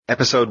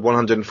Episode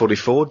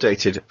 144,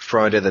 dated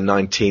Friday the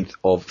 19th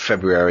of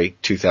February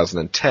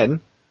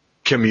 2010,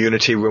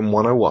 Community Room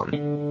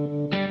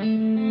 101.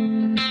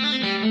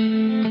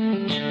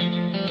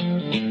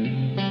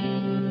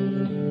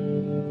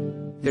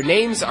 Their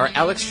names are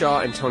Alex Shaw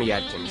and Tony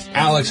Adkins.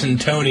 Alex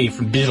and Tony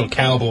from Digital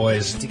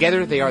Cowboys.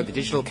 Together they are the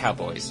Digital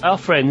Cowboys. Our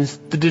friends,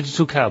 the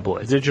Digital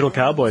Cowboys. Digital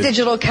Cowboys.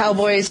 Digital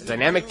Cowboys. A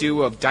dynamic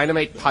duo of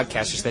dynamite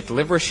podcasters that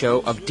deliver a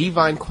show of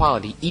divine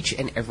quality each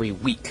and every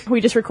week.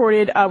 We just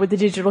recorded with the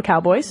Digital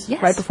Cowboys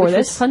right before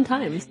this. Fun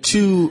times.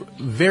 Two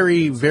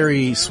very,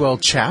 very swell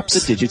chaps.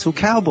 The Digital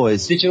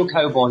Cowboys. Digital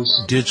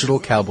Cowboys. Digital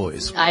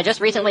Cowboys. I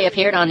just recently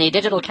appeared on the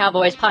Digital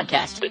Cowboys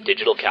podcast. The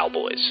Digital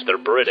Cowboys. They're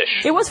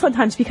British. It was fun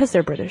times because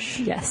they're British.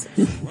 Yes.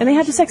 And they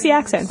have the sexy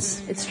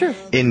accents. It's true.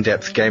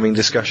 In-depth gaming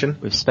discussion.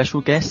 With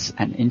special guests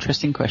and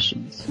interesting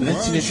questions.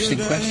 That's an interesting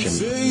question.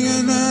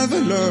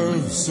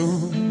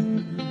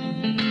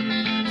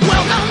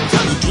 Welcome to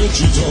the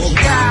Digital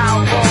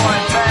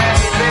Cowboys,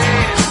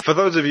 baby. For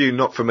those of you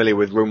not familiar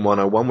with Room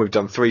 101, we've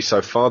done 3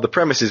 so far. The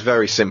premise is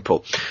very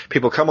simple.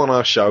 People come on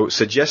our show,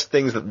 suggest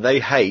things that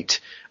they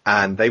hate,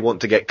 and they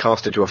want to get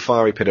cast into a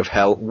fiery pit of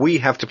hell. We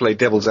have to play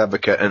devil's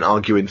advocate and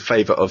argue in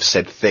favour of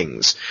said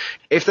things.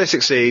 If they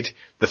succeed,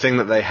 the thing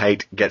that they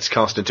hate gets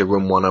cast into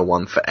Room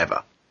 101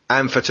 forever.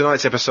 And for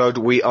tonight's episode,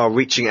 we are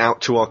reaching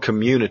out to our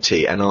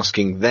community and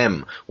asking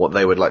them what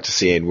they would like to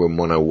see in Room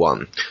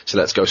 101. So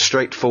let's go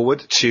straight forward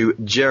to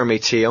Jeremy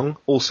Tiong,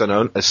 also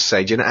known as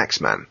Sajin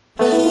Axeman.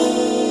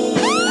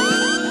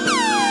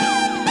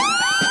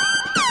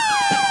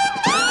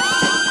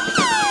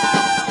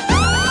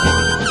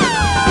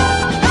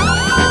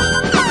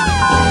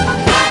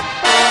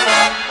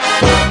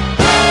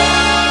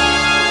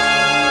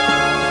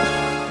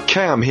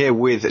 Okay, I'm here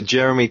with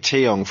Jeremy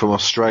Tiong from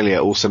Australia,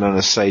 also known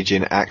as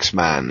Sajin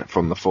Axeman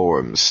from the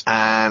forums.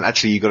 And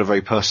actually, you got a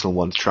very personal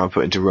one to try and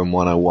put into Room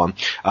 101.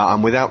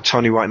 I'm without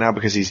Tony right now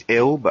because he's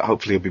ill, but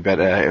hopefully he'll be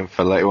better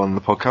for later on in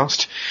the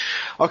podcast.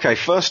 Okay,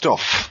 first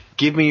off,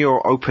 give me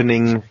your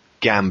opening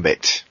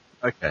gambit.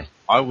 Okay,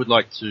 I would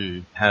like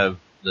to have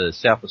the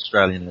South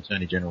Australian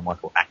Attorney General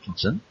Michael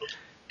Atkinson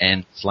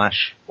and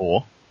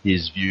 /or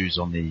his views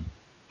on the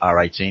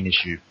R18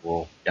 issue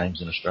for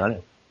games in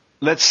Australia.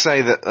 Let's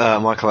say that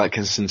Michael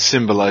Atkinson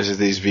symbolises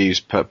these views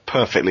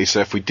perfectly, so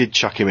if we did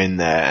chuck him in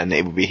there and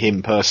it would be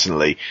him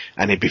personally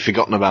and he'd be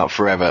forgotten about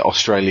forever,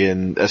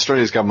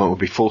 Australia's government would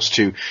be forced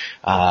to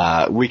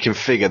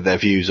reconfigure their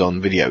views on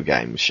video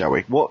games, shall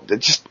we?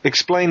 Just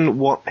explain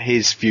what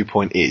his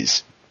viewpoint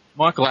is.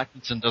 Michael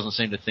Atkinson doesn't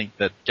seem to think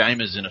that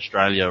gamers in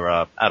Australia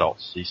are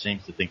adults. He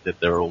seems to think that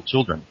they're all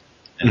children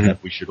and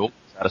that we should all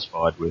be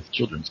satisfied with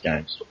children's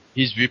games.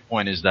 His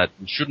viewpoint is that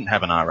we shouldn't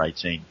have an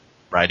R18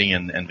 rating,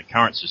 and the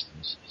current system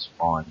is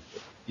fine.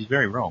 He's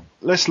very wrong.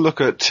 Let's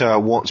look at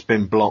what's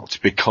been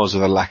blocked because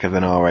of the lack of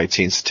an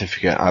R18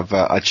 certificate.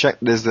 I checked.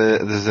 There's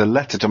a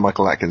letter to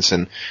Michael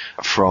Atkinson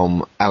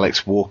from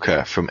Alex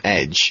Walker from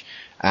Edge,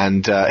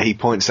 and he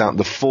points out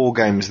the 4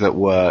 games that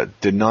were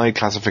denied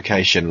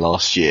classification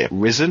last year: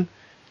 Risen,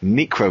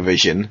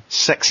 Necrovision,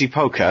 Sexy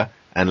Poker,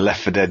 and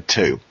Left 4 Dead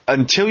 2.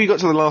 Until you got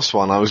to the last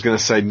one, I was going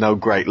to say no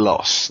great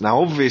loss.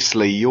 Now,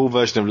 obviously, your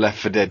version of Left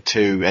 4 Dead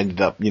 2 ended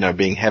up,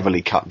 being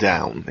heavily cut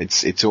down.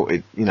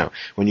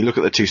 When you look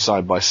at the two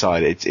side by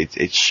side,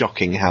 it's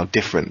shocking how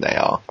different they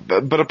are.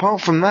 But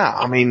apart from that,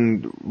 I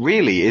mean,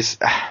 really,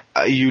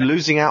 are you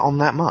losing out on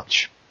that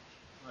much?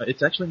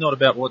 It's actually not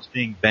about what's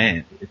being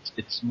banned.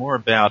 It's more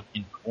about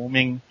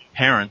informing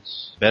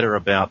parents better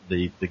about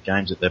the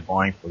games that they're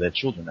buying for their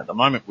children. At the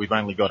moment, we've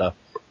only got a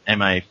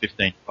MA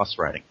 15 plus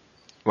rating.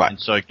 Right.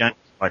 And so games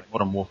like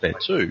Modern Warfare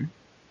 2,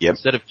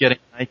 instead of getting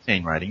an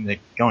 18 rating, they're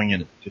going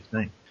in at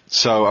 15.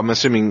 So I'm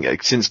assuming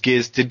since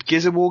did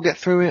Gears of War get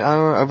through it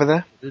over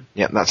there?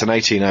 Yeah, that's an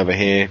 18 over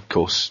here. Of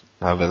course,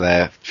 over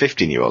there,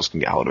 15-year-olds can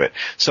get hold of it.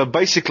 So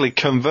basically,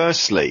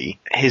 conversely,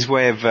 his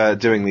way of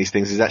doing these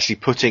things is actually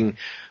putting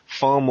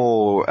far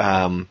more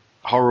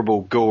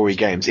horrible, gory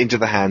games into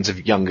the hands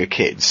of younger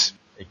kids.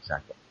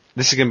 Exactly.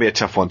 This is going to be a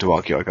tough one to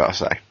argue, I gotta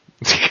say.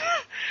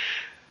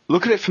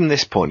 Look at it from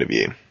this point of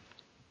view.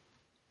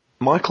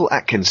 Michael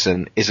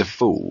Atkinson is a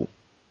fool.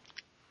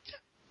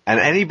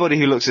 And anybody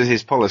who looks at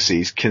his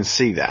policies can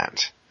see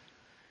that.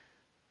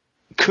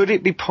 Could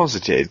it be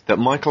posited that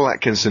Michael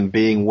Atkinson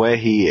being where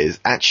he is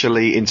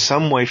actually in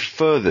some way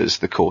furthers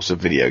the course of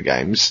video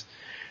games?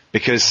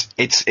 Because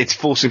it's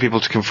forcing people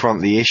to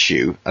confront the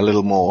issue a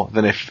little more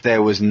than if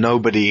there was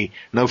no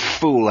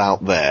fool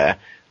out there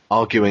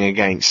arguing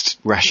against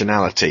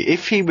rationality.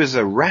 If he was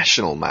a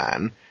rational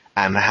man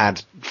and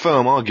had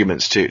firm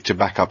arguments to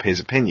back up his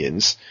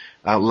opinions,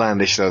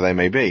 outlandish though they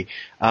may be,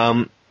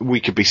 we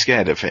could be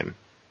scared of him.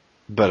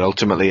 But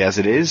ultimately, as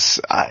it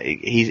is,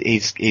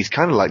 he's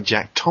kind of like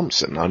Jack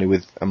Thompson, only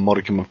with a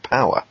modicum of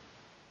power.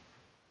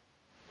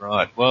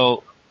 Right.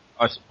 Well,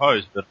 I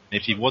suppose, but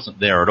if he wasn't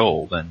there at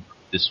all, then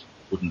this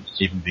wouldn't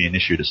even be an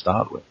issue to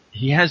start with.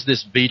 He has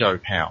this veto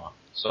power.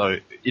 So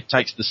it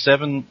takes the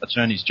 7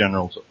 attorneys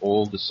general to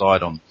all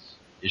decide on this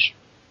issue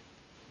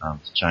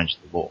to change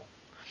the law.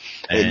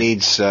 It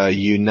needs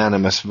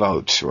unanimous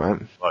votes, right?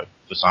 Vote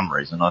for some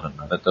reason, I don't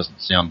know. That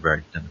doesn't sound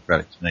very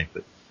democratic to me,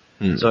 but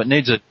so it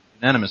needs a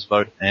unanimous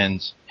vote,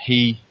 and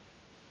he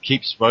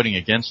keeps voting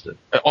against it.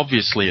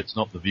 Obviously, it's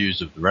not the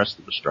views of the rest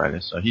of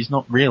Australia, so he's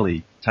not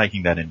really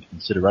taking that into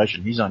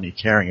consideration. He's only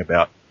caring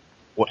about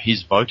what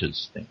his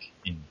voters think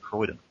in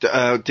Croydon.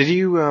 Did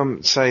you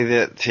say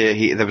that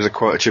there was a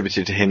quote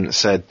attributed to him that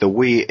said, "The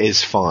we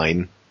is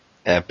fine,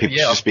 people should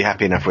just be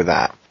happy enough with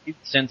that"? He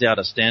sends out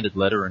a standard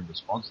letter in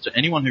response to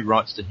anyone who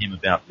writes to him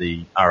about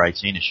the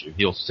R18 issue.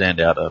 He'll send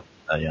out a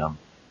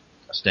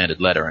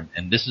standard letter,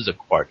 and this is a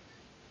quote.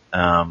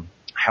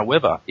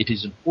 However, it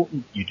is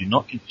important you do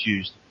not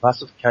confuse the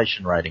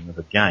classification rating of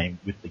a game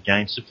with the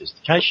game's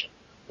sophistication,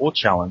 or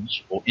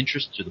challenge, or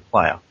interest to the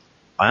player.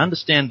 I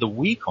understand the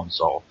Wii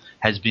console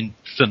has been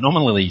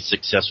phenomenally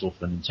successful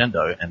for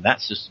Nintendo, and that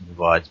system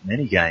provides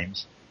many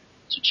games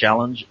to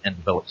challenge and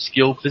develop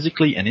skill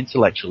physically and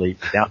intellectually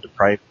without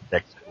depraved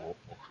effects or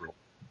cruelty.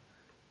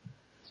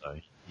 So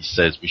he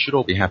says we should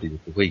all be happy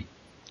with the Wii,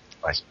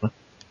 basically.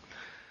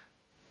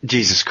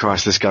 Jesus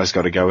Christ, this guy's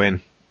got to go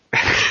in.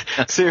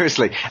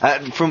 Seriously,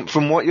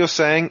 from what you're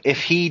saying,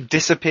 if he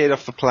disappeared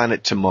off the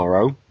planet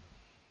tomorrow,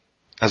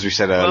 as we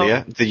said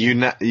earlier, the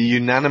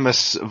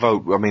unanimous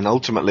vote, I mean,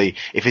 ultimately,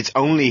 if it's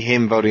only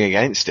him voting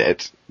against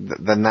it,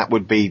 then that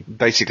would be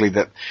basically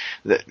that,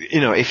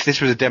 if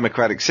this was a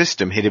democratic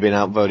system, he'd have been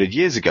outvoted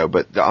years ago,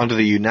 but under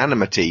the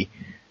unanimity,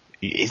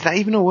 is that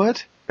even a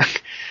word?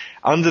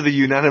 Under the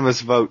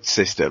unanimous vote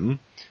system,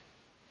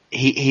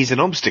 he's an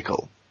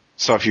obstacle.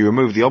 So if you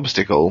remove the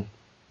obstacle,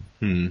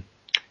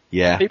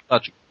 yeah. People are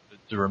trying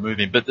to remove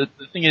him, but the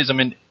thing is, I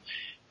mean,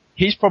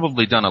 he's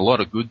probably done a lot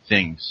of good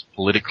things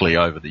politically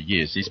over the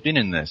years. He's been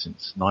in there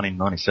since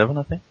 1997,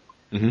 I think.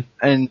 Mm-hmm.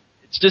 And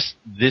it's just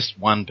this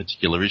one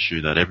particular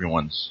issue that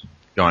everyone's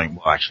going,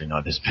 well, actually,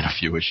 no, there's been a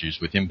few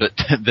issues with him, but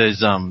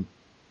there's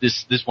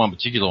this one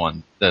particular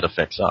one that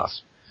affects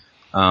us.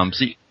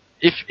 See,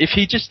 if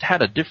he just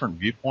had a different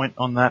viewpoint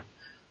on that,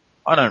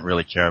 I don't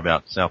really care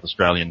about South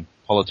Australian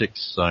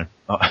politics, so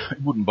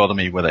it wouldn't bother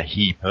me whether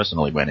he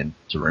personally went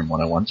into Room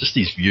 101, just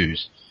his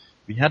views.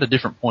 If he had a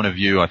different point of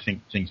view, I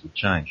think things would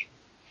change.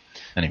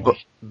 Anyway.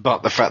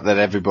 But the fact that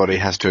everybody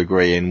has to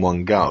agree in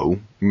one go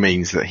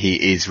means that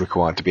he is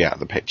required to be out of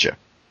the picture.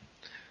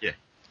 Yeah.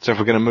 So if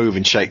we're going to move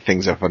and shake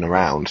things up and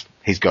around,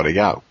 he's got to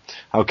go.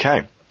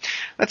 Okay.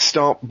 Let's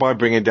start by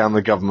bringing down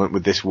the government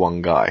with this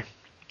one guy.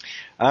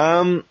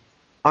 I'm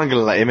going to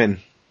let him in.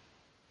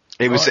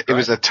 It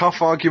was a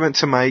tough argument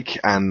to make,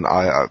 and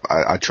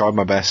I tried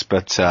my best,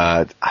 but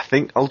I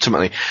think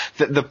ultimately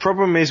the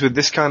problem is with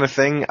this kind of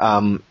thing,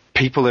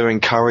 people are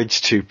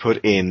encouraged to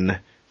put in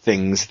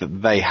things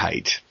that they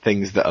hate,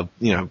 things that are,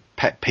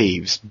 pet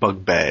peeves,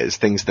 bugbears,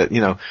 things that,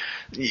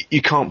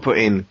 you can't put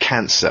in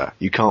cancer,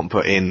 you can't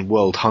put in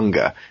world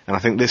hunger, and I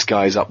think this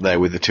guy's up there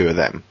with the two of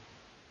them.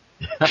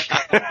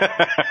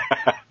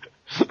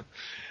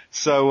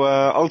 So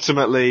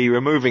ultimately,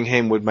 removing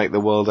him would make the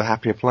world a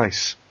happier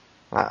place.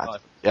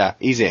 Yeah,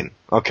 he's in.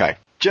 Okay.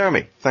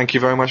 Jeremy, thank you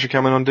very much for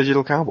coming on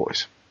Digital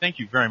Cowboys. Thank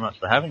you very much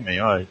for having me.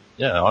 I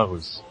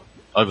was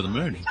over the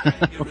moon.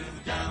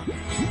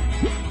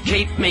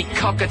 Keep me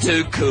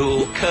cockatoo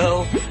cool,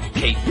 curl.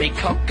 Keep me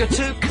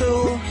cockatoo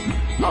cool.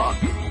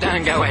 Oh,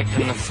 don't go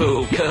acting the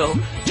fool, curl.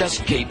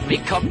 Just keep me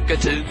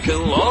cockatoo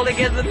cool. All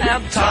together now.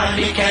 Tie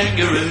me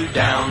kangaroo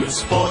down,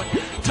 sport.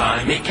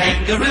 Tie me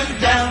kangaroo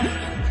down.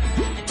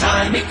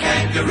 Tie me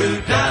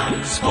kangaroo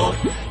down, sport.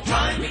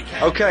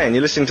 Okay, and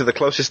you're listening to the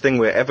closest thing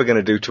we're ever going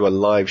to do to a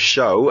live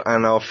show,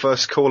 and our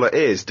first caller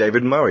is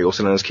David Murray,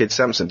 also known as Kid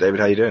Sampson.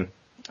 David, how you doing?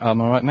 I'm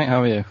alright, mate.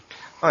 How are you?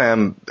 I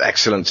am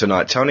excellent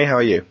tonight. Tony, how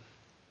are you?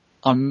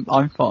 I'm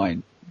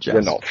fine.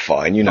 You're not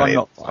fine, you know. I'm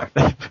not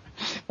fine.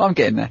 I'm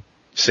getting there.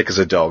 Sick as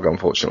a dog,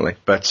 unfortunately.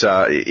 But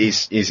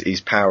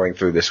he's powering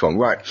through this one.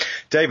 Right.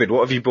 David,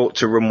 what have you brought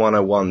to Room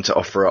 101 to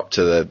offer up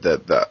to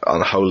the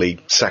unholy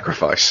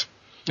sacrifice?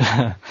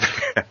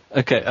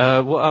 Okay,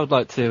 what I would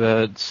like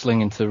to sling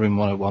into Room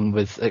 101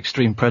 with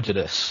extreme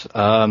prejudice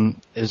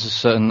is a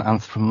certain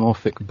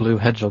anthropomorphic blue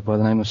hedgehog by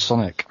the name of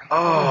Sonic.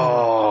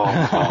 Oh,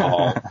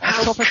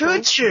 how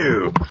could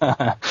you?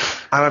 And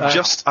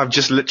I've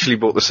just literally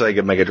bought the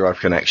Sega Mega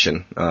Drive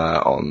Connection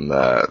on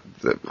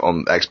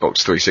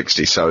Xbox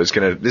 360, so this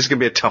is gonna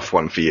be a tough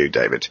one for you,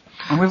 David.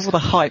 And with all the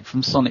hype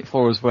from Sonic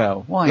 4 as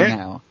well. Why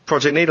now?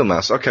 Project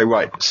Needlemouse. Okay,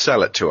 right,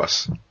 sell it to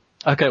us.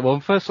 Okay, well,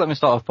 first let me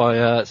start off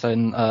by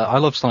saying I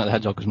love Sonic the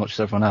Hedgehog as much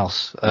as everyone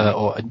else,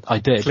 or I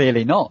did.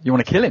 Clearly not. You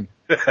want to kill him?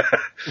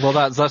 Well,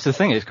 that's the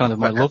thing. It's kind of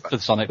my love for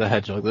Sonic the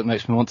Hedgehog that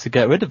makes me want to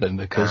get rid of him,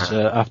 because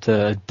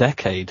after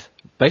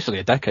basically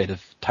a decade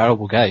of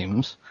terrible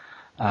games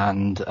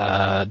and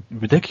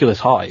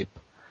ridiculous hype,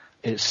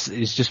 it's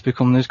just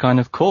become this kind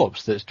of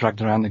corpse that's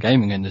dragged around the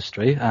gaming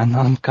industry, and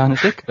I'm kind of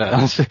sick of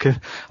it.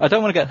 I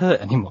don't want to get hurt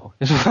anymore,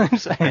 is what I'm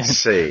saying. I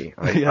see.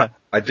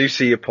 I do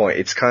see your point.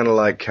 It's kind of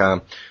like,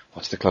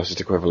 what's the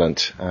closest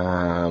equivalent?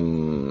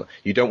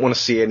 You don't want to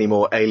see any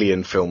more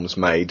Alien films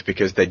made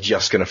because they're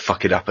just going to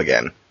fuck it up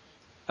again.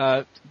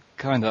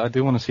 I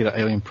do want to see that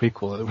Alien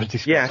prequel that Ridley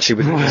Scott. Yeah, actually,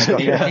 with Ridley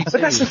Scott. Yeah.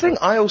 But that's the thing.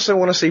 I also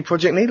want to see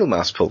Project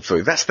Needlemouse pulled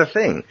through. That's the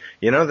thing.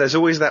 You know, there's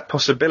always that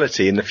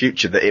possibility in the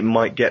future that it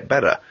might get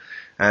better.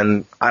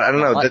 And I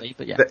don't know. Likely,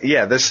 but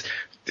yeah. There's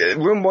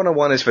Room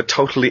 101 is for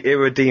totally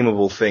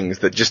irredeemable things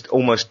that just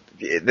almost,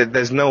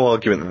 there's no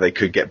argument that they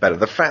could get better.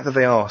 The fact that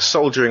they are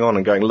soldiering on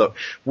and going, look,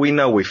 we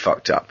know we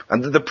fucked up.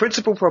 And the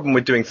principal problem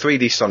with doing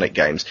 3D Sonic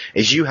games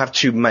is you have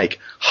to make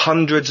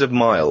hundreds of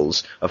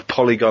miles of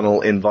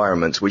polygonal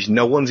environments which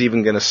no one's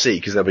even going to see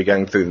because they'll be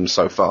going through them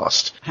so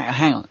fast.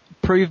 Hang on.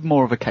 Prove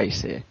more of a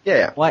case here.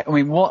 Yeah.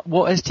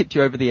 What has tipped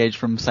you over the edge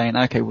from saying,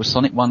 okay, well,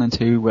 Sonic 1 and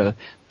 2 were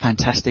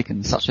fantastic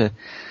and such a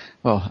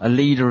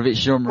leader of its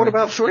genre. What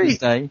about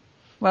 3?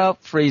 Well,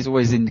 3's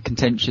always in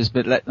contentious,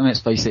 but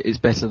let's face it, it's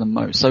better than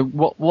most. So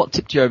what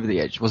tipped you over the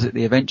edge? Was it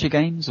the adventure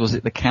games? Was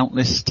it the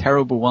countless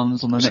terrible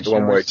ones on the next the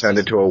one where it turned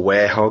into a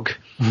werehog?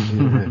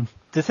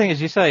 The thing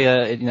is, you say,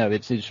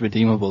 it's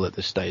redeemable at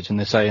this stage, and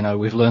they say,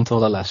 we've learnt all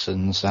the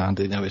lessons, and,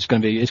 it's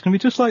gonna be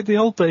just like the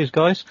old days,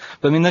 guys.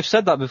 But I mean, they've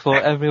said that before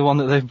every one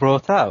that they've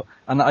brought out,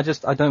 and I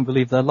don't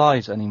believe their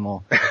lies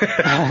anymore.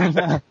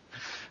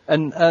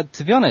 And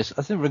to be honest,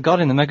 I think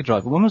regarding the Mega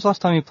Drive, when was the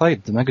last time you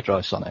played the Mega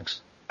Drive Sonics?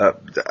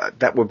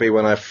 That would be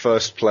when I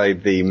first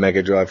played the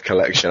Mega Drive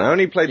collection. I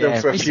only played them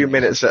for a few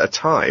minutes at a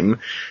time,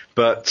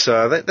 but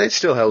they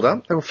still held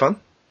up. They were fun.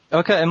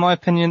 Okay, in my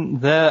opinion,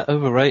 they're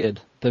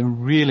overrated. They're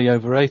really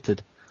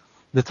overrated.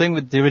 The thing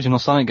with the original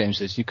Sonic games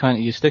is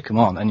you stick them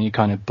on and you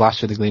kind of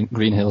blast through the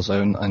Green Hill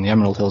Zone and the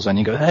Emerald Hill Zone and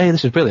you go, hey,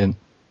 this is brilliant.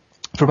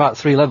 For about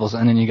 3 levels,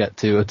 and then you get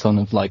to a ton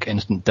of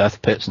instant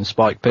death pits and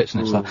spike pits,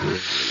 and it's like,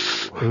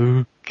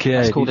 okay.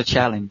 That's called a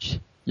challenge,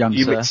 young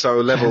sir.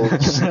 So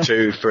levels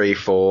 2, 3,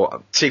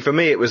 4. See, for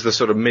me, it was the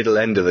sort of middle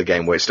end of the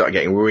game where it started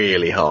getting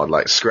really hard,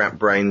 like Scrap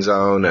Brain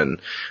Zone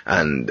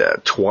and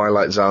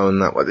Twilight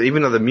Zone.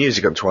 Even though the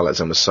music of Twilight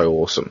Zone was so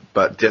awesome,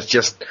 but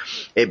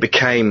it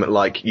became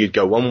like you'd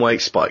go one way,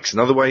 spikes,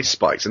 another way,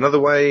 spikes, another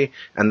way,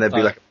 and there'd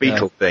be like a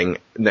beetle thing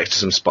next to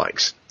some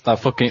spikes.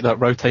 That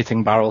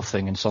rotating barrel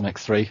thing in Sonic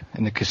 3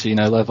 in the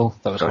casino level,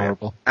 that was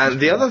horrible. And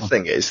the other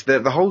thing is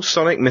that the whole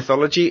Sonic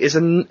mythology is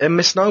a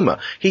misnomer.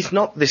 He's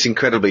not this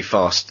incredibly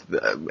fast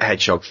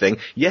hedgehog thing.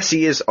 Yes,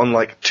 he is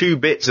on 2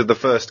 bits of the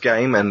first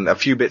game and a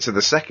few bits of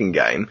the second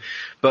game,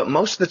 but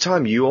most of the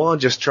time you are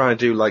just trying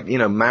to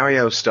do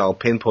Mario-style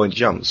pinpoint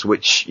jumps,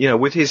 which,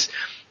 with his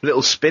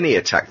little spinny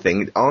attack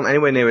thing aren't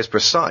anywhere near as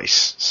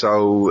precise.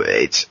 So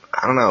I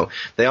don't know,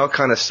 they are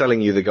kind of selling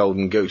you the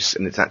golden goose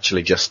and it's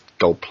actually just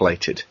gold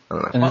plated. I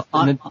don't know.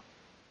 Well,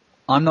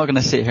 I'm not going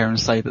to sit here and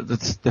say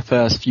that the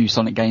first few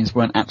Sonic games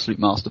weren't absolute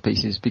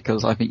masterpieces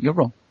because I think you're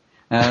wrong.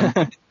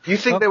 You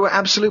think they were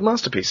absolute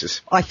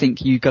masterpieces? I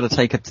think you've got to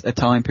take a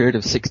time period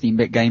of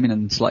 16-bit gaming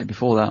and slightly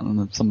before that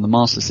and some of the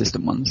Master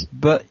System ones.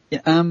 But,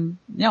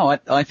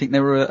 I think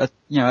they were, at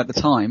the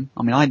time,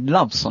 I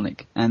loved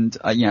Sonic. And,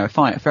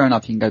 fair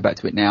enough, you can go back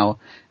to it now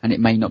and it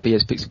may not be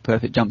as pixel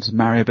perfect jump as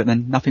Mario, but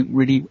then nothing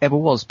really ever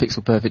was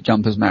pixel perfect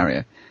jump as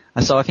Mario.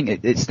 And so I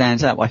think it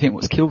stands out. I think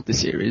what's killed the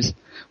series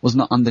was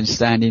not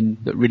understanding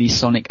that really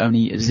Sonic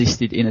only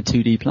existed in a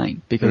 2D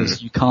plane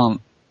because you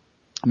can't.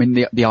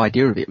 The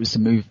idea of it was to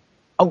move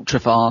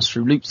ultra fast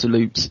through loops to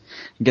loops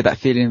and get that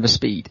feeling of a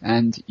speed.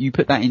 And you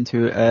put that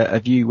into a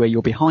view where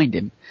you're behind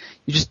him,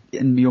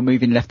 and you're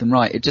moving left and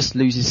right. It just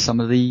loses some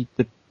of the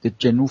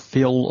general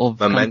feel of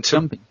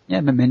momentum. Jumping.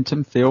 Yeah,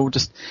 momentum, feel,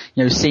 just,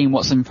 seeing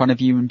what's in front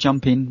of you and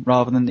jumping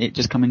rather than it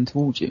just coming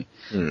towards you.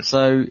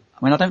 So,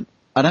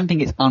 I don't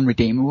think it's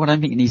unredeemable. I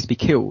don't think it needs to be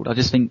killed. I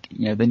just think,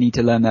 they need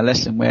to learn their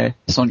lesson where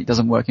Sonic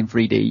doesn't work in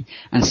 3D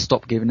and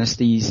stop giving us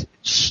these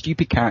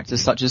stupid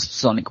characters such as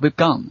Sonic with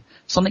gun.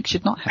 Sonic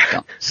should not have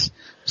guns.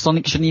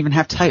 Sonic shouldn't even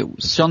have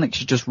tails. Sonic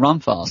should just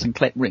run fast and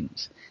collect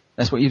rings.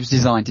 That's what he was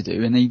designed to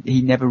do, and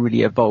he never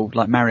really evolved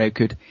like Mario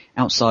could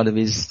outside of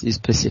his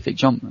specific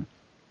genre.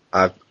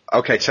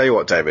 Okay, tell you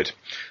what, David.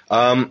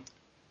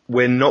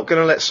 We're not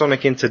going to let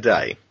Sonic in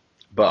today,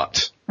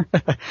 but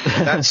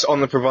that's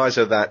on the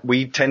proviso that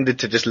we tended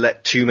to just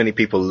let too many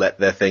people let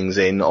their things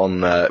in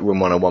on Room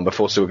 101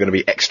 before, so we're going to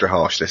be extra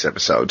harsh this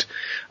episode.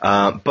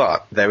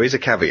 But there is a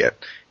caveat.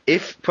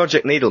 If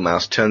Project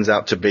Needlemouse turns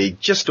out to be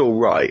just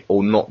alright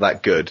or not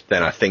that good,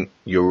 then I think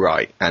you're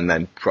right, and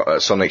then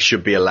Sonic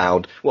should be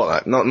allowed,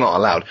 not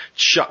allowed,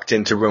 chucked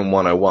into Room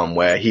 101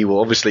 where he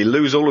will obviously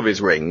lose all of his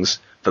rings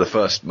for the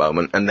first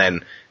moment and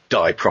then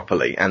die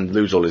properly and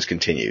lose all his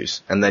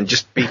continues, and then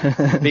just be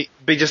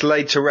just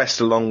laid to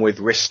rest along with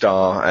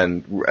Ristar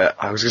and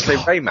I was going to say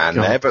Rayman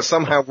there, but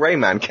somehow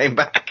Rayman came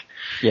back.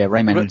 Yeah,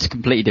 Rayman in a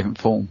completely different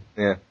form.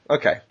 Yeah,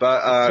 okay,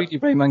 but 3D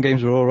Rayman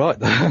games are all right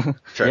though.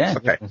 True. Yeah.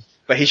 Okay.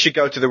 But he should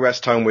go to the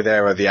rest home with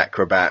Era the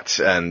Acrobat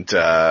and,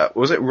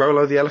 was it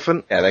Rolo the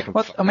Elephant? Yeah, they can.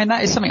 Well, I mean,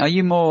 that is something. Are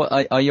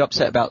you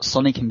upset about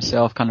Sonic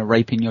himself kind of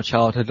raping your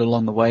childhood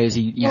along the way as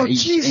he, you know,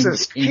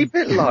 Jesus, keep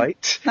it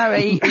light. No,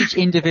 each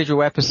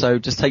individual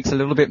episode just takes a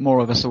little bit more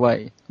of us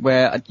away.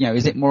 Where, you know,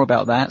 is it more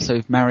about that? So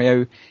if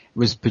Mario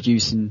was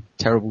producing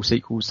terrible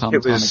sequels time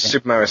and time again. It was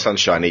Super Mario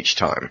Sunshine each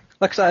time.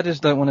 Like I said, I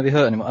just don't want to be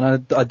hurt anymore,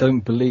 and I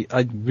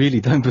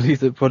really don't believe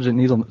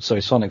that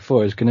Sonic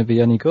 4 is going to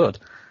be any good.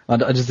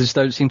 I just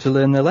don't seem to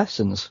learn their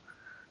lessons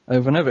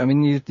over and over. I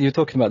mean, you're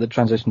talking about the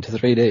transition to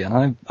 3D,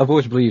 and I've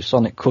always believed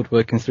Sonic could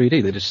work in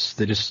 3D.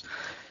 They just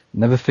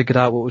never figured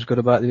out what was good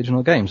about the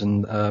original games.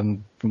 And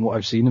from what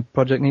I've seen of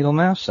Project Needle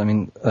Mouse, I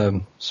mean,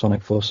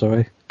 Sonic 4,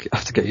 sorry, I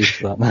have to get used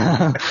to that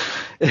now.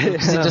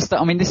 Is it just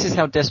that, I mean, this is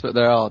how desperate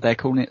they are. They're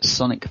calling it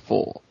Sonic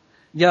 4.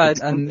 Yeah,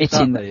 it's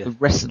admitting that the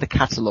rest of the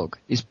catalogue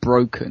is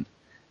broken.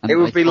 And it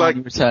would be like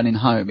returning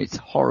home. It's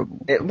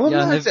horrible. It'd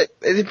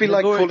be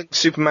like calling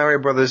Super Mario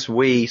Brothers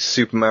Wii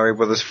Super Mario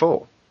Brothers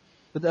 4.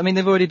 But I mean,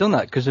 they've already done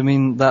that because I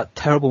mean, that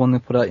terrible one they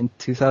put out in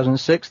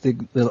 2006.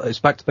 It's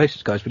back to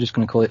basics, guys. We're just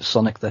going to call it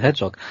Sonic the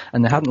Hedgehog,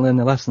 and they hadn't learned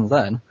their lessons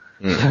then.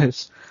 So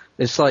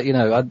it's like, you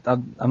know,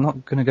 I'm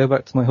not going to go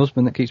back to my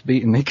husband that keeps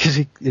beating me because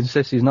he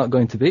insists he's not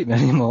going to beat me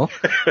anymore.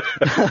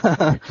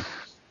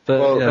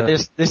 But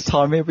this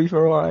time he'll be all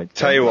right.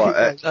 Tell you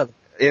what.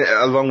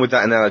 Along with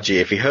that analogy,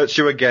 if he hurts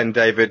you again,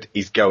 David,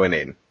 he's going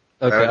in.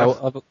 Okay,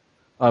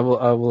 I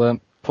will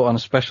put on a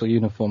special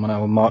uniform and I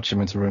will march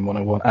him into room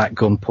 101 at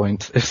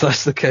gunpoint, if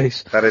that's the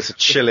case. That is a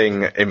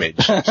chilling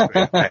image.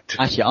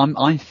 Actually,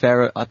 I'm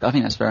fair. I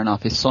think that's fair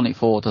enough. If Sonic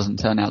 4 doesn't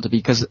turn out to be,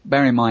 because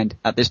bear in mind,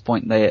 at this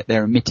point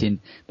they're admitting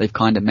they've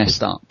kind of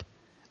messed up.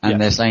 And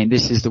they're saying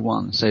this is the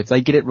one. So if they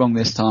get it wrong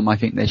this time, I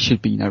think there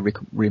should be no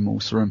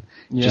remorse for them.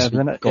 Yeah,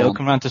 then it'll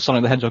come around to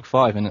Sonic the Hedgehog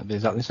 5 and it'll be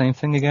exactly the same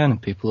thing again, and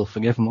people will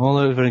forgive them all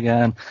over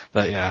again.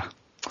 But yeah,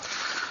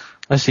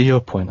 I see your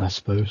point, I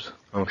suppose.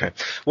 Okay.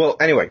 Well,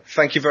 anyway,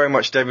 thank you very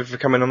much, David, for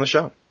coming on the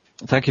show.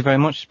 Thank you very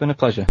much. It's been a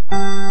pleasure.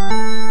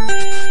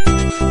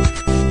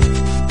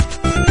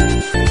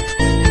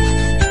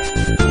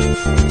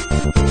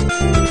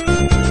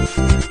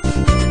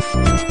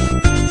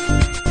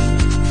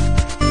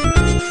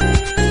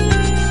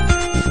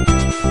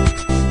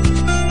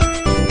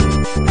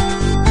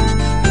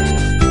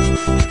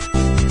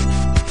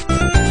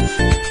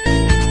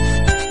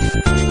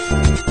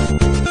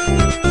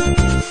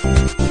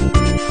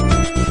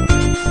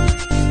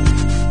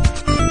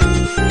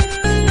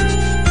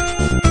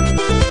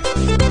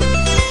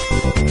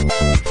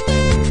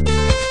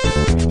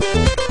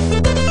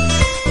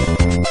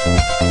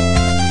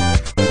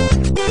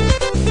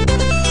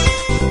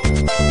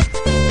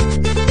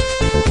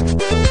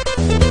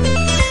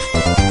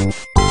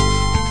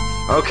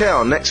 Okay,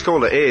 our next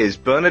caller is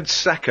Bernard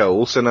Sacco,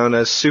 also known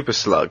as Super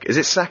Slug. Is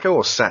it Sacco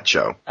or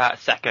Satcho?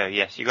 Sacco,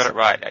 yes, you got it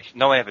right, actually.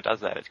 No one ever does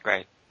that, it's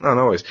great. No,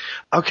 no worries.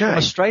 Okay. From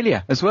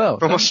Australia as well.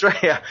 From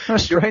Australia.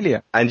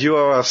 Australia. And you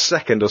are our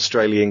second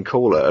Australian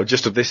caller of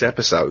this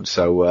episode,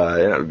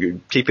 so,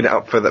 keeping it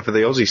up for the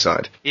Aussie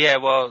side. Yeah,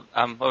 well,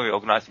 when we were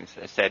organising this,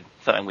 I said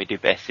something we do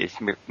best is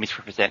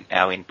misrepresent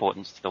our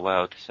importance to the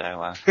world,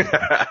 so,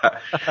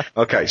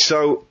 Okay,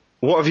 so,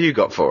 what have you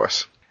got for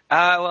us?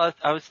 Well,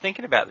 I was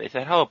thinking about this. I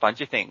had a whole bunch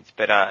of things,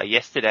 but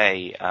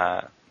yesterday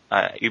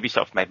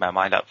Ubisoft made my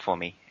mind up for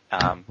me.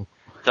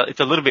 So it's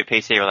a little bit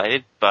PC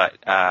related, but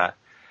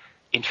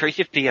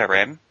intrusive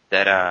DRM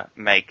that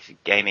makes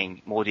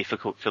gaming more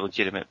difficult for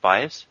legitimate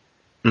buyers.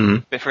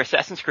 Mm-hmm. But for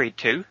Assassin's Creed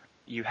 2,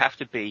 you have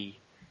to be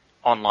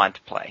online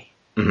to play.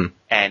 Mm-hmm.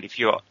 And if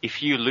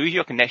you lose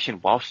your connection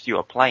whilst you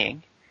are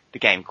playing, the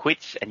game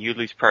quits and you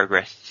lose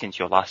progress since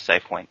your last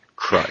save point.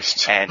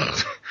 Christ. And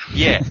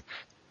yeah.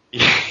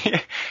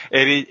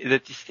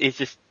 It's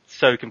just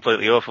so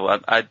completely awful.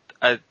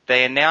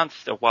 They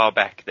announced a while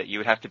back that you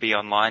would have to be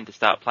online to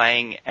start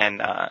playing,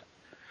 and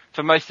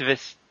for most of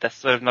us, that's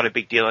sort of not a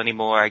big deal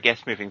anymore. I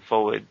guess moving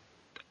forward,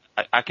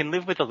 I can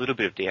live with a little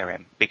bit of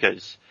DRM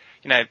because,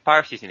 you know,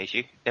 piracy is an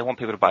issue. They want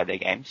people to buy their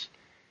games.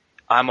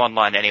 I'm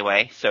online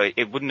anyway, so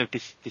it wouldn't have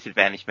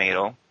disadvantaged me at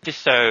all.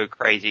 Just so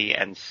crazy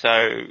and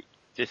so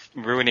just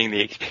ruining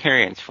the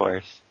experience for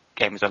us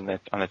gamers on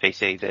the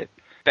PC that.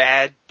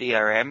 Bad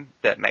DRM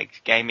that makes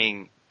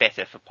gaming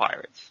better for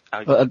pirates.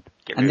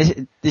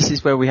 This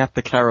is where we have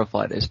to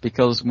clarify this,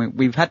 because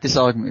we've had this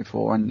argument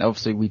before, and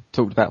obviously we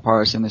talked about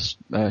piracy on this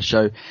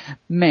show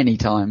many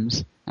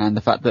times, and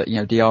the fact that, you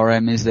know,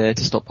 DRM is there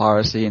to stop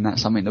piracy, and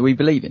that's something that we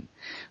believe in.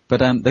 But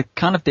the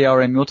kind of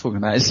DRM you're talking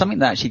about is something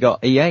that actually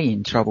got EA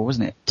in trouble,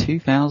 wasn't it?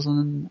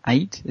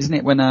 2008, isn't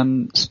it?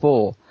 When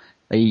Spore,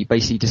 they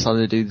basically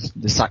decided to do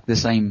the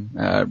same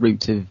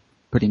route of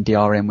putting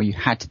DRM where you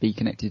had to be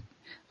connected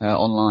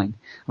online.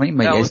 I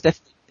mean, it was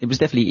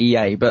definitely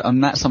EA, but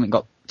that's something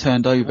got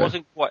turned over.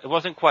 It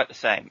wasn't quite the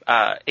same.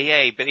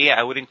 EA,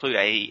 I would include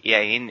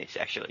EA in this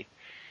actually.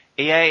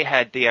 EA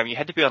had you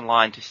had to be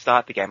online to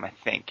start the game, I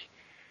think,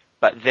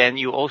 but then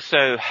you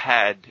also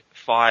had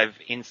 5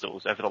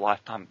 installs over the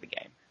lifetime of the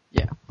game.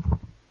 Yeah.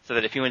 So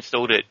that if you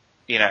installed it,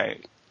 you know,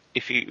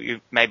 if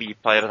maybe you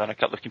played it on a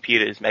couple of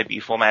computers, maybe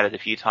you formatted a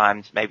few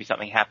times, maybe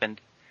something happened,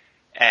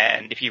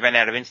 and if you ran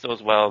out of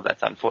installs, well,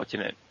 that's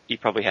unfortunate. You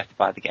probably have to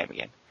buy the game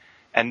again.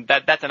 And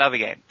that's another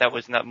game. That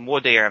was more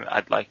DRM.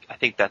 I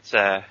think that's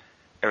a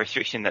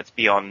restriction that's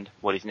beyond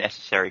what is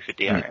necessary for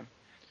DRM.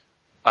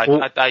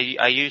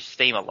 I use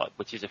Steam a lot,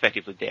 which is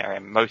effectively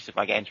DRM. Most of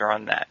my games are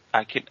on that.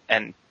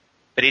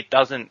 But it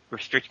doesn't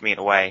restrict me in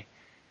a way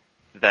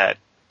that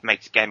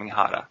makes gaming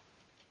harder.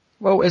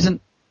 Well,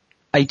 isn't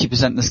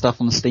 80% of the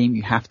stuff on Steam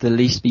you have to at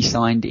least be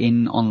signed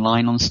in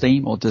online on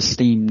Steam, or does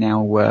Steam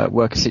now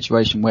work a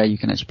situation where you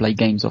can actually play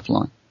games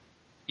offline?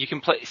 You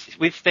can play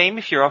with Steam.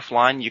 If you're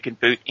offline, you can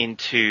boot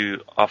into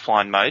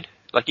offline mode.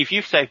 Like if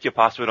you've saved your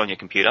password on your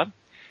computer,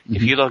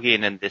 if you log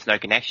in and there's no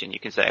connection, you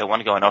can say, I want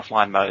to go in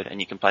offline mode, and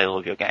you can play all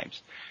of your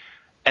games.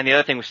 And the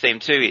other thing with Steam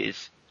too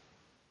is,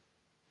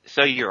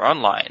 so you're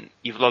online,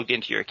 you've logged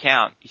into your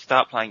account, you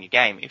start playing your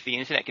game. If the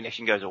internet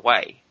connection goes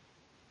away,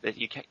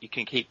 you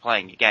can keep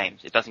playing your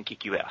games. It doesn't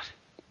kick you out.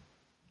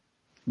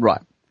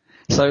 Right.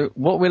 So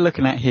what we're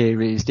looking at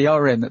here is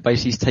DRM that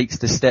basically takes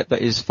the step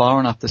that is far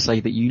enough to say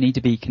that you need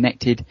to be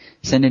connected,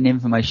 sending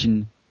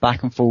information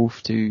back and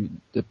forth to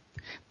the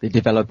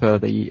developer, or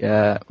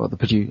the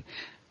producer.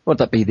 Would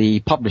that be the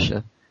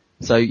publisher?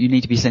 So you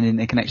need to be sending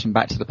the connection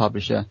back to the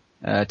publisher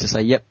to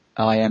say, yep,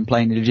 I am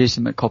playing a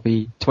legitimate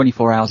copy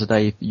 24 hours a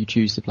day if you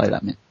choose to play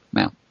that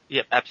amount.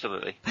 Yep,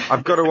 absolutely.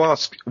 I've got to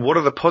ask, what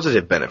are the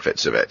positive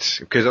benefits of it?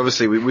 Because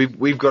obviously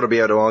we've got to be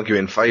able to argue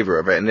in favour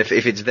of it, and if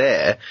it's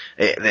there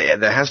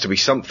has to be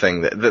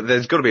something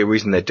there's got to be a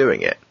reason they're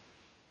doing it.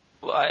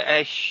 Well, I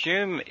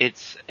assume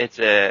it's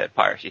a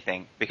piracy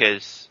thing,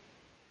 because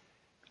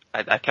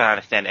I can't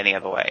understand any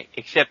other way,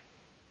 except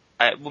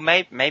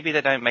maybe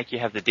they don't make you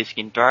have the disk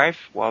in drive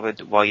while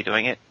you're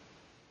doing it.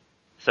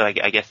 So I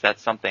guess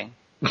that's something.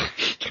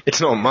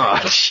 It's not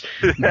much.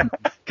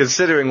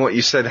 Considering what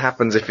you said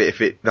happens if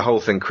the whole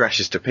thing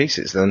crashes to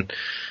pieces, then,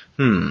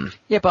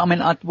 Yeah, but I mean,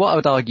 what I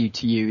would argue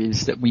to you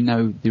is that we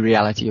know the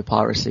reality of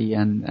piracy,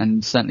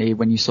 and certainly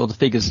when you saw the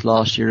figures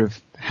last year of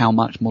how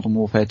much Modern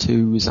Warfare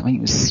 2 was, I think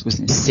it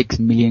was 6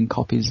 million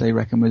copies they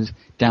reckon was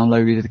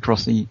downloaded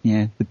across the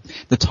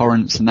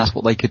torrents, and that's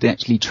what they could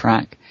actually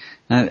track.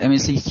 I mean,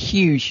 it's a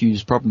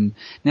huge problem.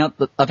 Now,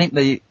 I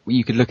think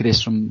you could look at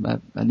this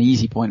from an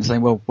easy point and say,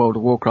 well, World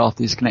of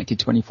Warcraft is connected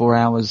 24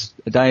 hours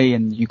a day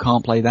and you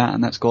can't play that,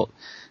 and that's got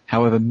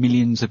however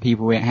millions of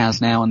people it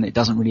has now, and it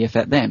doesn't really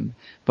affect them.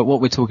 But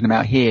what we're talking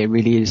about here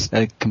really is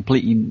a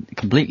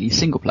completely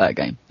single player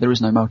game. There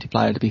is no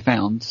multiplayer to be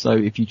found. So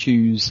if you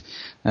choose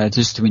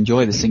just to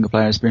enjoy the single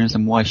player experience,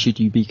 then why should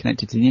you be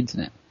connected to the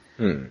internet?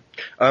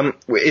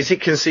 Is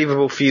it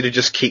conceivable for you to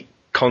just keep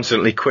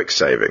constantly quick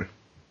saving?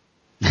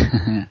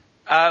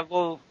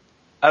 Well,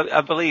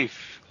 I believe,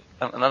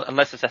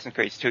 unless Assassin's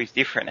Creed 2 is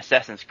different,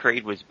 Assassin's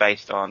Creed was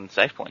based on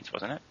save points,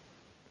 wasn't it?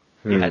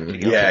 You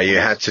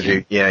had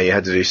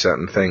to do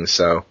certain things,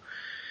 so.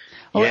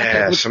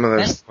 Some of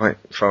those quite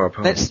far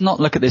apart. Let's not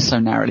look at this so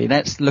narrowly.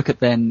 Let's look at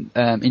then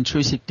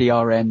intrusive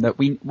DRM that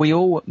we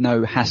all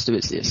know has to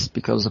exist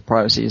because of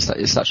privacy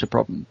is such a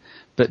problem.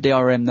 But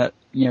DRM that,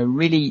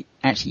 really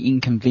actually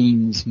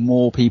inconvenes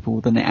more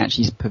people than it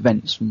actually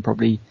prevents from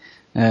probably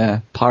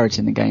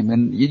pirating the game.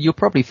 And you'll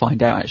probably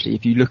find out actually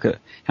if you look at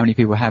how many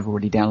people have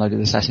already downloaded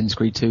Assassin's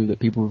Creed 2 that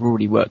people have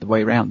already worked their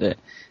way around it.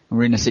 And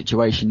we're in a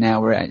situation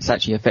now where it's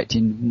actually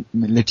affecting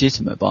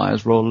legitimate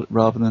buyers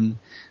rather than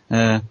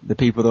the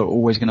people that are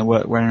always going to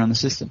work around the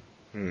system.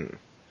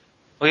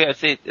 Well, yeah,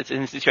 it's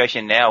in a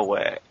situation now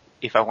where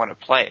if I want to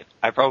play it,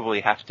 I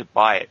probably have to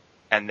buy it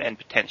and then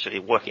potentially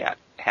work out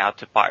how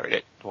to pirate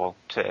it or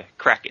to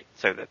crack it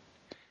so that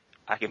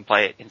I can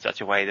play it in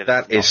such a way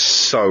that is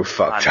so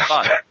fucked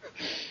up.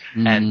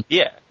 And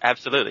yeah,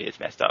 absolutely, it's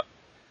messed up.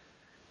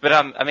 But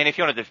I mean, if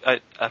you want to,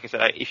 like I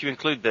said, if you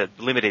include the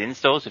limited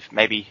installs, if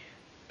maybe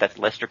that's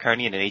less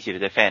draconian and easier to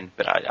defend,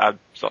 but I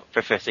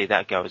prefer to see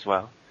that go as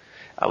well.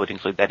 I would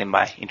include that in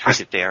my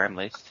intrusive DRM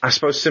list. I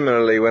suppose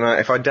similarly,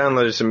 if I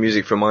downloaded some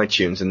music from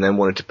iTunes and then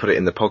wanted to put it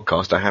in the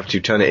podcast, I have to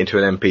turn it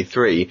into an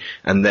MP3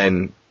 and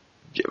then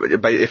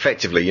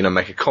effectively,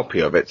 make a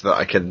copy of it that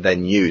I can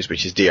then use,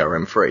 which is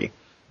DRM free.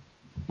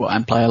 Well,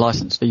 and play a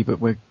license fee, but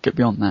we'll get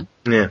beyond that.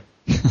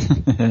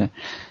 Yeah.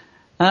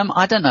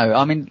 I don't know.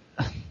 I mean,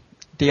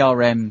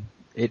 DRM,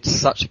 it's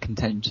such a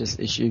contentious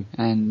issue,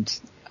 and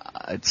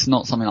it's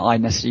not something I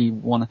necessarily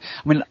want to.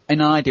 I mean,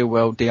 in an ideal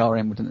world,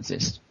 DRM wouldn't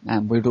exist,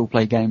 and we'd all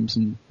play games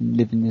and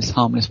live in this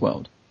harmless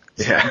world.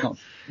 It's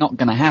not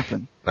going to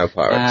happen. No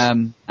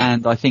pirates.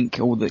 And I think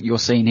all that you're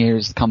seeing here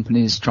is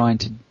companies trying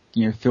to,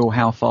 feel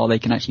how far they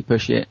can actually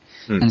push it,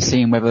 and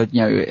seeing whether,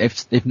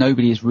 if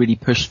nobody has really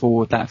pushed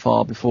forward that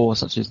far before,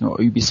 such as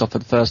Ubisoft for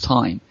the first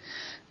time,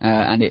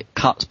 and it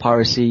cuts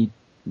piracy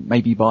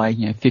maybe by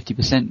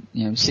 50%,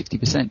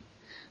 60%.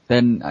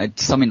 then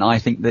it's something I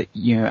think that,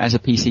 as a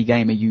PC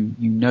gamer, you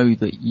know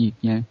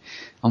that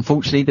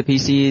unfortunately the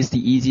PC is the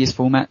easiest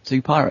format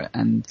to pirate.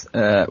 And,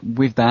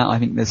 with that, I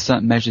think there's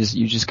certain measures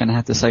you're just going to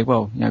have to say,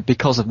 well,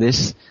 because of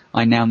this,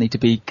 I now need to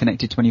be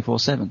connected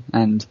 24/7.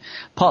 And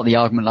part of the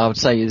argument I would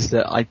say is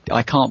that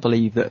I can't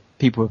believe that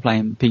people who are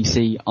playing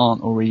PC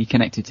aren't already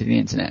connected to the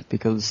internet,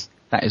 because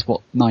that is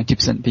what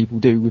 90% of people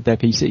do with their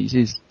PCs,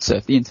 is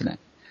surf the internet.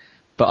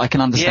 But I can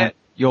understand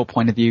your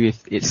point of view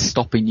if it's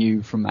stopping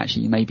you from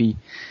actually maybe,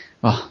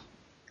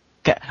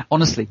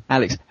 honestly,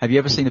 Alex, have you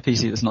ever seen a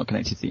PC that's not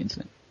connected to the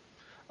internet?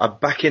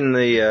 Back in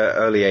the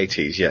early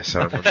 80s, yes,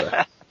 I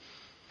remember.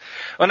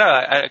 Well, no,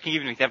 I can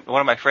give you an example.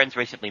 One of my friends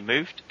recently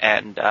moved,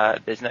 and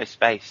there's no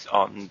space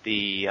on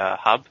the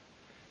hub,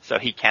 so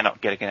he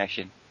cannot get a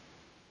connection.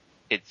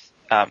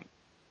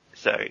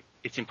 So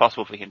it's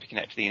impossible for him to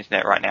connect to the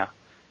internet right now.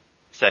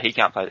 So he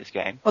can't play this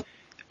game.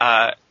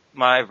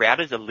 My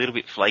router's a little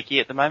bit flaky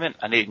at the moment.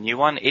 I need a new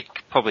one. It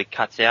probably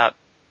cuts out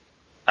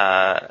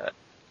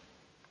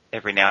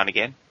every now and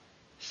again.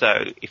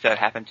 So if that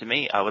happened to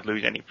me, I would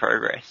lose any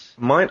progress.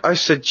 Might I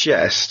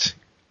suggest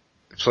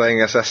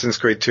playing Assassin's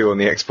Creed 2 on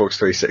the Xbox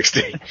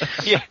 360?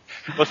 Yeah.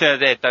 Well, so I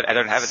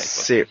don't have an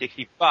Xbox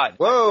 360, but...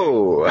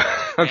 Whoa!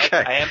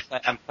 Okay.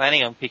 I'm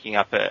planning on picking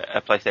up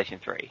a PlayStation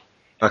 3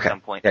 at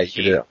some point this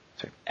year. You can do that.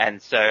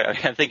 And so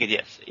I'm thinking,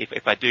 yes,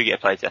 if I do get to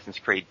play Assassin's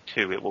Creed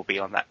 2, it will be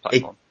on that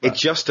platform. It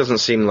just doesn't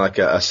seem like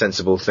a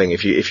sensible thing.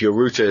 If your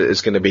router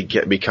is going to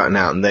be cutting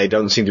out, and they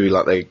don't seem to be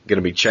like they're going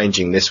to be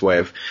changing this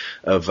way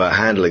of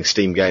handling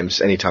Steam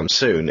games anytime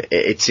soon,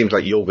 it seems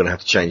like you're going to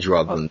have to change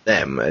rather than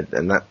them,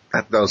 and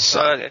that does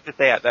suck. To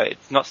say that, though,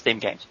 it's not Steam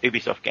games,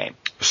 Ubisoft game.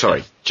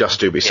 Sorry,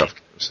 just Ubisoft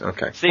games.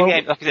 Okay. Steam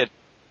games, like I said,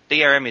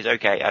 DRM is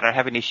okay. I don't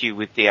have an issue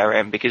with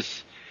DRM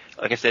because,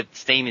 like I said,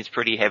 Steam is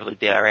pretty heavily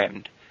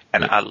DRM'd.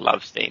 And I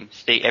love Steam.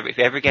 If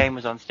every game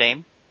was on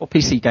Steam. Well,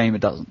 PC gamer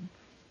doesn't.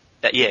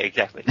 Yeah,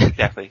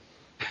 exactly.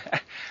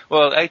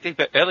 Well, I think,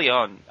 but early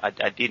on,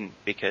 I didn't,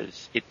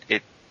 because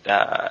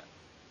the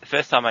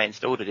first time I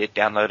installed it, it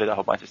downloaded a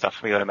whole bunch of stuff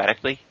for me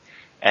automatically,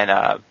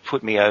 and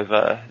put me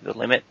over the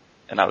limit.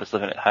 And I was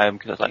living at home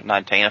because I was like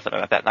 19 or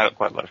something like that, and I got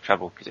quite a lot of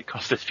trouble because it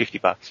cost us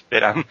 $50.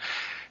 But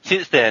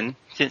since then,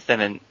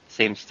 and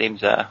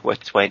Steam's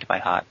worked its way into my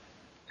heart.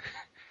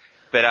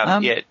 But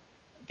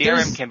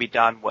DRM can be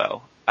done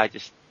well.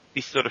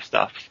 This sort of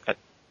stuff,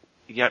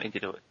 you don't need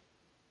to do it.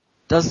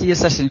 Does the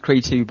Assassin's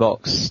Creed 2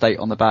 box state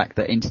on the back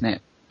that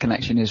internet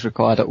connection is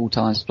required at all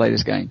times to play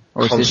this game?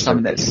 Or is this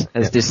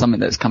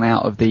something that's come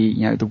out of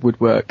the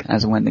woodwork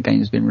as and when the game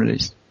has been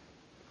released?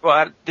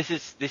 Well, this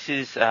is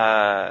just,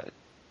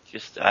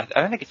 I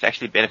don't think it's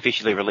actually been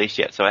officially released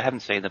yet, so I haven't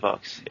seen the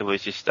box. It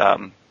was just,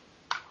 something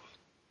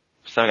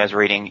I was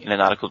reading in an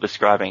article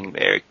describing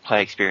their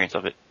play experience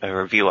of it, a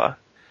reviewer.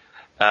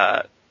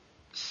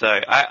 So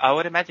I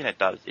would imagine it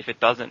does. If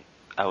it doesn't,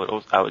 I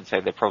would say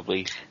they're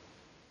probably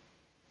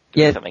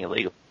doing something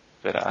illegal.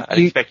 But I'd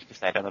expect it to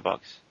stay on the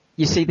box.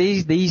 You see,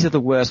 these are the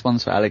worst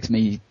ones for Alex and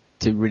me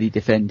to really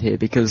defend here,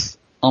 because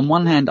on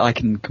one hand I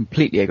can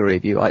completely agree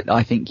with you.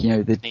 I think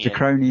the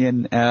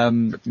draconian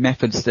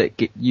methods that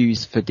get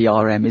used for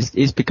DRM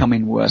is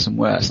becoming worse and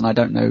worse, and I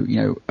don't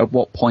know at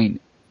what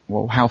point.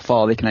 Well, how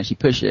far they can actually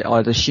push it.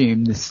 I'd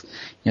assume this,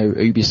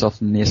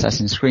 Ubisoft and the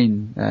Assassin's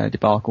Creed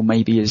debacle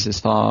maybe is as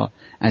far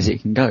as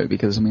it can go,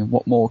 because,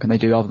 what more can they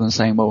do other than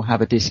saying, well,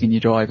 have a disk in your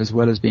drive as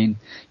well as being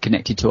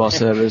connected to our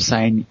servers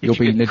saying you're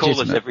being legitimate.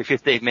 Call us every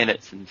 15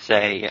 minutes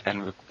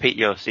and repeat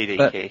your CD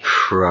key.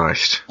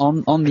 Christ.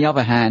 On the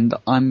other hand,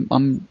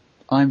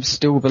 I'm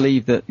still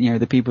believe that,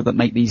 the people that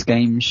make these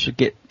games should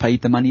get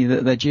paid the money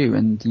that they're due,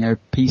 and,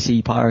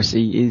 PC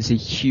piracy is a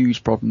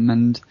huge problem,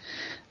 and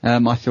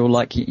I feel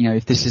like,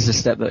 if this is a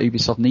step that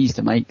Ubisoft needs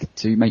to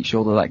make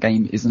sure that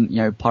game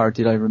isn't,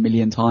 pirated over 1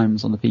 million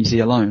times on the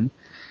PC alone,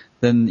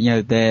 then,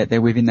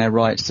 they're within their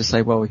rights to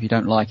say, well, if you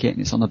don't like it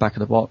and it's on the back of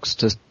the box,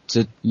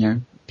 to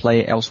play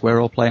it elsewhere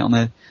or play it on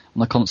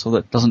a console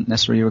that doesn't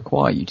necessarily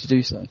require you to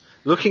do so.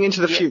 Looking into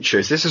the future,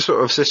 is this a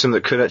sort of system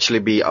that could actually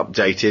be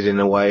updated in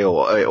a way,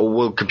 or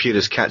will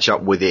computers catch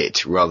up with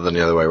it rather than the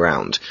other way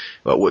around?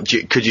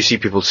 Could you see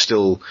people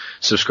still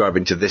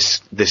subscribing to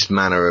this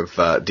manner of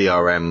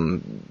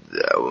DRM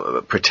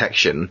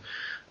protection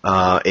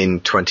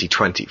in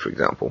 2020, for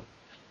example?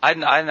 I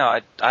know.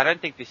 I don't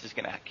think this is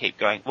going to keep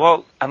going.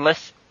 Well,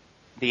 unless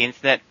the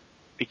internet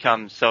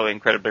becomes so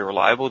incredibly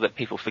reliable that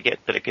people forget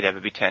that it could ever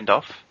be turned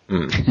off.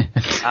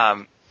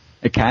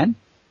 It can?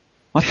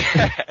 What?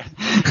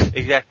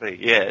 Exactly,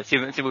 yeah. See,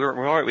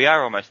 we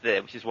are almost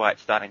there, which is why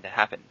it's starting to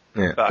happen.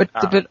 Yeah.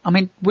 But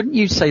wouldn't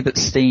you say that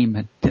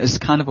Steam has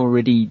kind of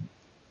already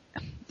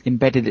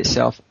embedded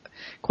itself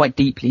quite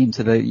deeply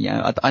into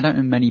the, I don't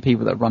know many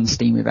people that run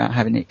Steam without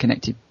having it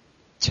connected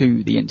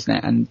to the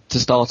internet, and to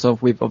start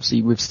off with,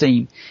 obviously with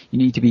Steam, you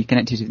need to be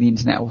connected to the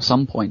internet at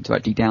some point to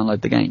actually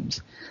download the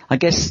games. I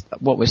guess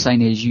what we're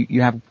saying is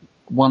you have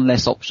one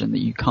less option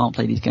that you can't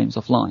play these games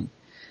offline.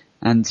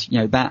 And,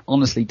 that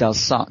honestly does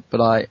suck,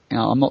 but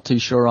I'm not too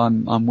sure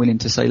I'm willing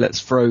to say let's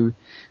throw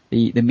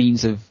the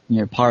means of,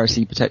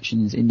 piracy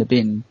protections in the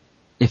bin,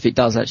 if it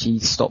does actually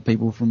stop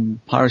people from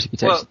piracy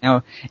protection.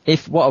 Now,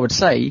 if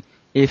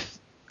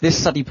this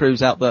study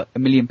proves out that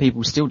 1 million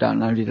people still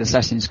downloaded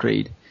Assassin's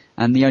Creed,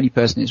 and the only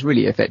person it's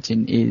really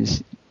affecting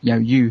is,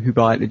 you who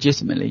buy it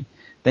legitimately,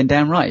 then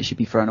damn right it should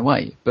be thrown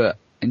away. But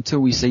until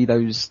we see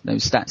those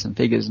stats and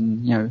figures,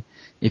 and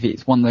if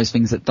it's one of those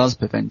things that does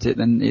prevent it,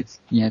 then it's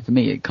for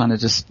me it kind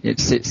of it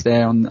sits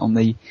there on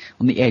the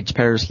edge,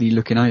 perilously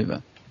looking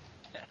over.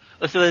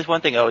 Yeah. So there's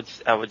one thing I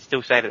would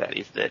still say to that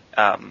is that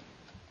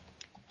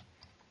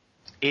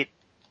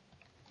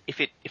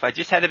if I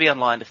just had to be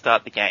online to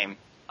start the game,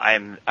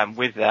 I'm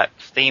with that.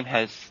 Steam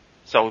has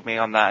sold me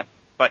on that.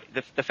 But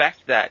the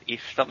fact that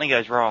if something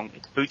goes wrong,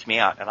 it boots me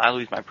out and I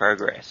lose my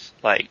progress,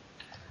 like,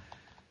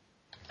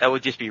 that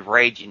would just be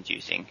rage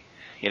inducing,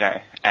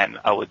 and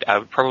I would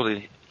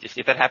probably just,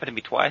 if that happened to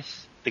me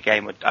twice,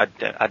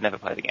 I'd never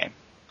play the game.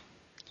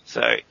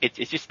 So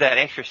it's just that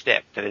extra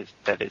step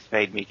that has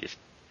made me just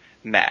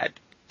mad.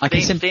 I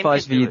can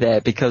sympathise with you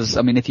there because,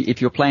 I mean,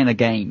 if you're playing a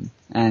game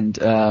and,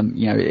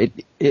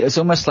 it's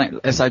almost like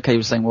SOK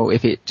was saying, well,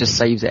 if it just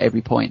saves at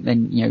every point,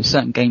 then,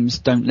 certain games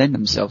don't lend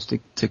themselves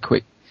to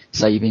quick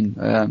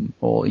saving,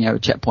 or, a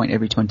checkpoint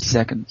every 20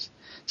 seconds.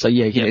 So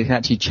it can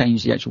actually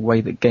change the actual way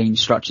that game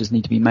structures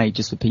need to be made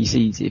just for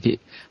PCs if it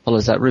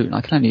follows that route. And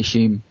I can only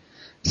assume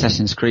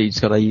Assassin's Creed's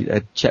got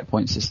a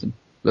checkpoint system.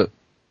 But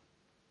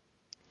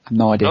I have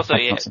no idea. Also,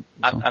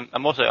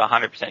 I'm also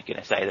 100% going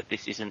to say that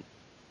this isn't,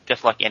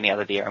 just like any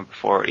other DRM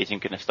before, it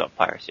isn't going to stop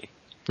piracy.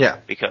 Yeah.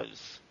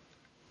 Because,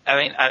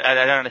 I mean, I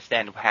don't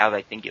understand how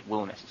they think it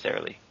will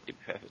necessarily, to be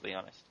perfectly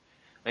honest.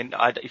 I mean,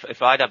 if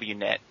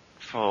IWNet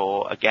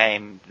for a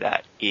game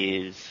that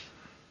is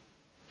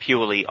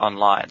purely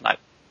online, like,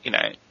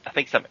 I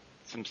think some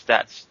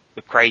stats,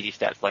 the crazy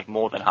stats, like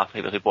more than half the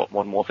people who bought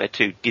Modern Warfare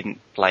 2 didn't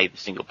play the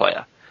single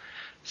player.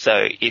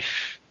 So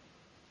if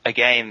a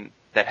game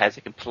that has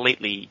a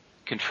completely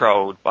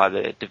controlled by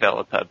the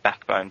developer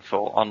backbone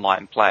for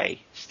online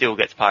play still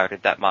gets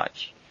pirated that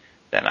much,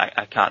 then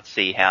I can't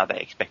see how they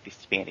expect this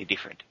to be any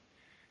different.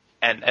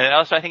 And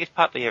also I think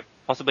it's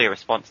possibly a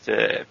response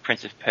to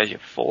Prince of Persia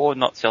 4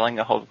 not selling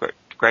a whole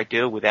great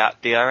deal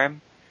without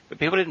DRM. But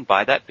people didn't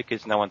buy that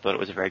because no one thought it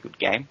was a very good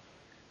game.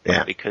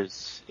 Yeah.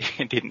 Because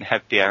it didn't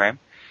have DRM.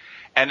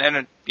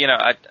 And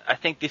I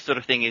think this sort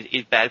of thing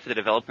is bad for the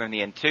developer in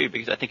the end too,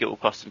 because I think it will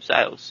cost them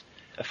sales.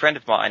 A friend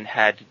of mine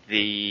had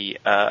the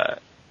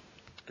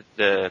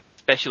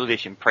special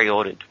edition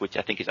pre-ordered, which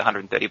I think is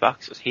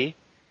 $130, was here.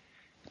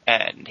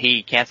 And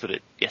he cancelled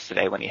it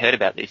yesterday when he heard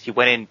about this. He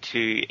went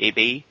into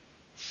EB,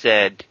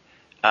 said,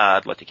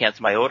 I'd like to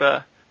cancel my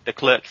order. The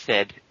clerk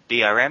said,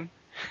 DRM.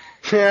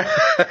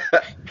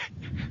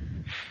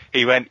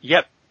 He went,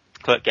 yep.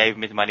 Clerk gave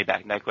him his money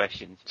back, no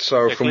questions.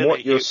 So from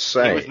what you're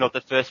saying, he was not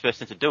the first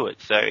person to do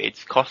it, so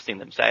it's costing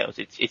them sales.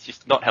 It's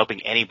just not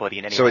helping anybody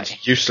in any way. So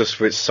it's useless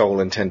for its sole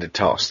intended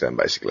task then,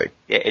 basically.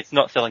 Yeah, it's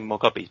not selling more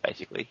copies,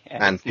 basically.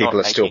 And people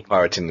are still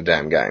pirating the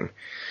damn game.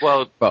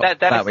 Well,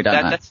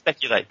 that's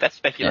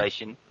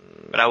speculation,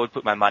 but I would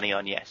put my money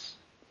on yes.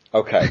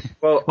 Okay.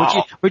 Well,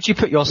 would you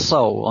put your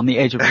soul on the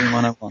edge of Room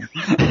 101?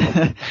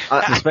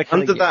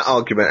 Under that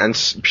argument,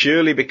 and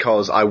purely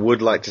because I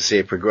would like to see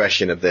a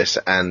progression of this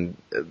and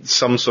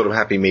some sort of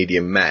happy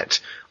medium met,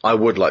 I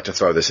would like to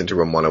throw this into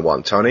Room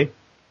 101. Tony?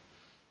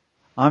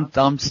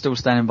 I'm still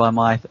standing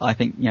by I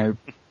think,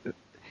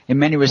 in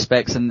many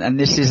respects, and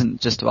this isn't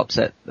just to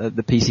upset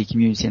the PC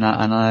community, and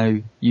I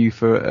know you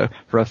for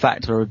a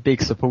fact are a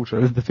big supporter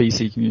of the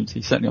PC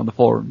community, certainly on the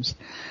forums.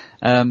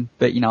 But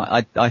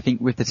I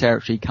think with the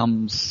territory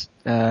comes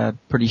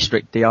pretty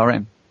strict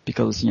DRM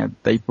because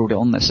they brought it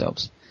on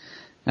themselves.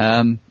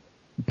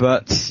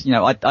 But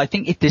I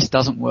think if this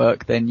doesn't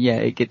work, then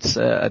it gets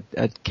a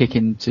kick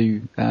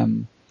into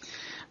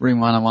Room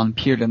 101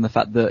 purely on the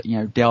fact that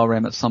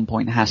DRM at some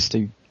point has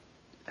to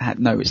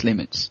know its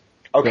limits.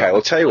 Okay,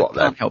 I'll tell you what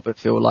then. I can't help but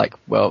feel like,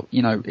 well,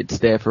 it's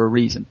there for a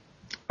reason.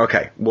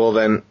 Okay, well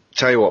then,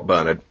 tell you what,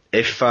 Bernard.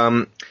 If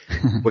we're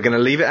going to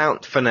leave it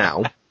out for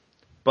now,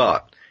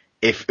 but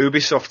if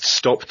Ubisoft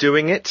stopped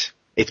doing it,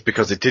 it's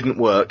because it didn't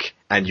work,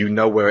 and you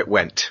know where it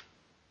went.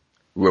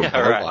 Room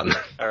 101.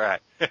 All right.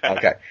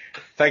 Okay.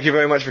 Thank you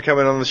very much for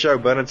coming on the show,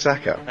 Bernard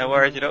Sacco. No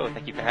worries at all.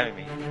 Thank you for having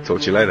me.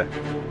 Talk to you later.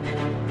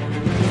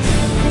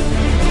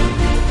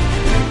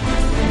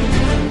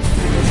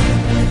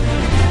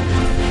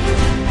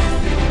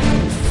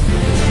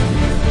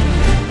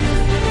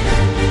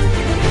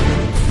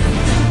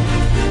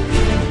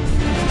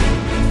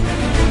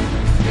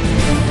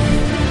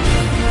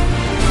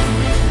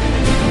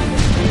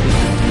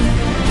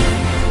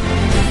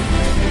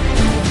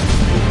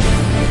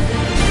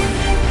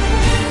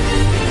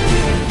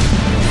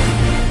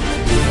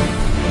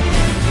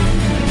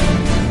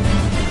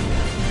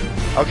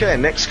 Okay,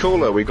 next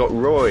caller, we got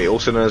Roy,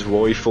 also known as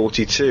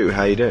Roy42.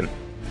 How you doing?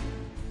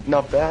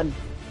 Not bad.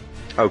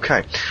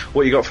 Okay,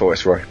 what you got for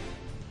us, Roy?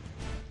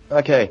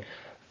 Okay,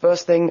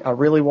 first thing I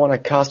really want to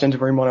cast into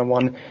Room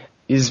 101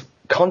 is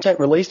content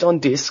released on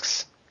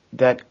discs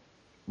that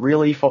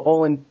really, for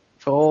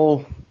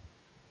all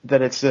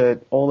that it's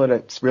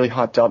really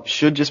hyped up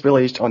should just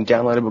release on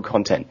downloadable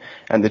content.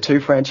 And the two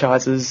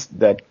franchises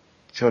that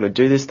sort of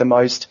do this the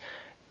most,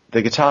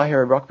 the Guitar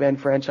Hero Rock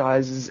Band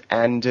franchises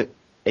and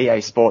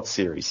EA Sports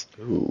series.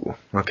 Ooh,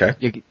 okay.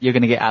 You're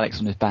going to get Alex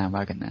on his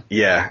bandwagon there.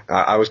 Yeah,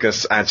 I was going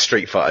to add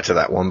Street Fighter to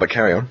that one, but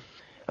carry on.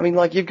 I mean,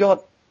 like, you've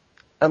got,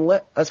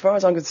 as far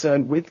as I'm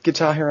concerned, with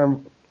Guitar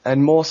Hero,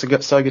 and more so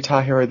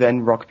Guitar Hero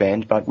than Rock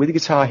Band, but with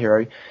Guitar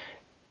Hero,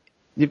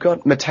 you've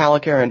got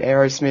Metallica and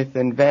Aerosmith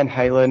and Van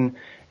Halen,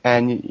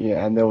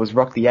 and there was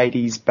Rock the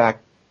 80s back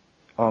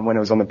when it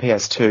was on the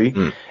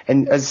PS2.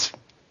 And as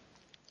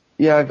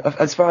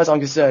far as I'm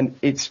concerned,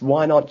 it's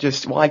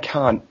why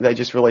can't they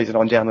just release it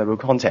on downloadable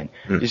content?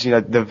 Just,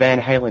 the Van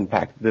Halen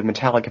pack, the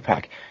Metallica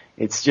pack.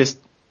 It's just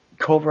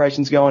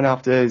corporations going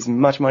after as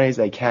much money as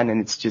they can, and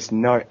it's just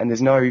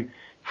there's no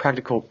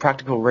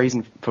practical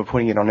reason for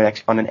putting it on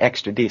an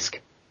extra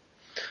disc.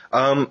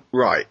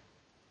 Right.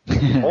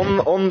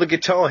 on the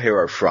Guitar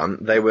Hero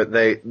front,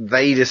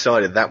 they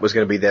decided that was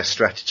going to be their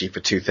strategy for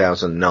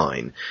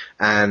 2009,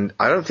 and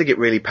I don't think it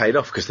really paid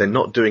off because they're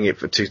not doing it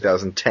for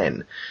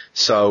 2010.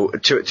 So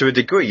to a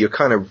degree, you're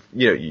kind of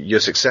you're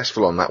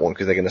successful on that one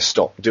because they're going to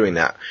stop doing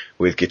that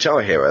with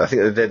Guitar Hero. I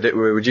think that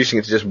we're reducing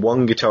it to just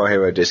one Guitar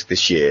Hero disc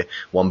this year,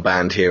 one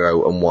Band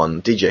Hero and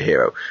one DJ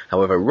Hero.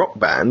 However, Rock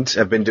Band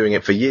have been doing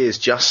it for years,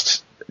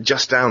 just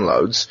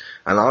downloads,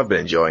 and I've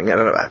been enjoying it. I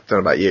don't know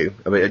about you.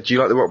 I mean, do you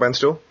like the Rock Band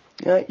store?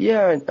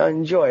 Yeah, I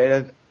enjoy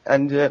it,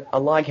 and I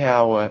like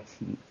how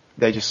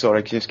they just sort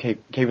of just keep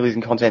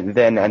releasing content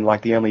then, and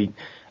like the only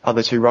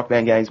other two Rock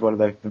Band games,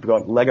 they've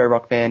got Lego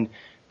Rock Band,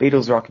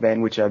 Beatles Rock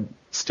Band, which I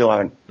still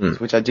haven't,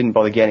 which I didn't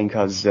bother getting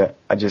because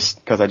I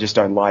just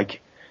don't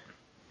like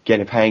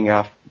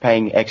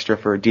paying extra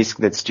for a disc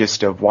that's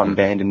just of one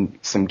band and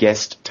some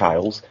guest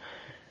titles,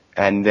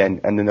 and then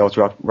there was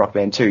Rock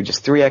Band 2,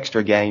 just 3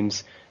 extra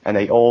games, and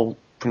they all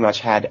pretty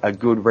much had a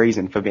good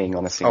reason for being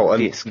on a single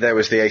disc. There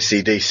was the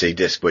AC/DC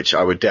disc, which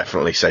I would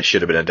definitely say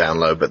should have been a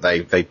download, but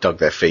they dug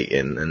their feet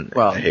in and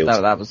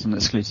that was an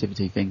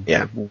exclusivity thing.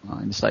 Yeah,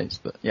 in the States,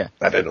 but yeah,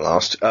 that didn't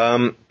last.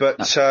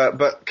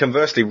 But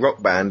conversely,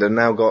 Rock Band have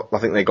now got, I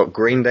think they got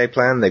Green Day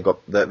planned. They've got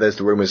there's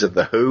the rumours of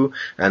the Who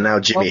and now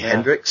Jimi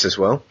Hendrix as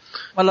well.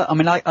 Well, I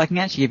mean, I can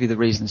actually give you the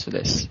reasons for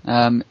this.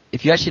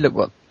 If you actually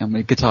look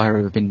Guitar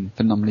Hero have been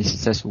phenomenally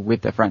successful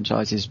with their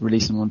franchises,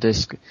 releasing them on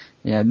disc,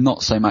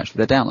 not so much for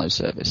their download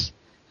service.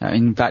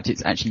 In fact,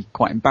 it's actually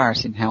quite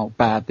embarrassing how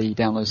bad the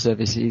download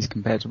service is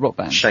compared to Rock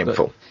Band.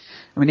 Shameful.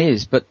 It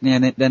is, but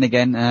then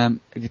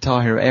again,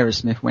 Guitar Hero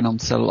Aerosmith went on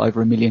to sell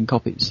over 1 million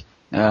copies.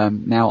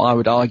 Now, I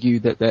would argue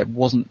that there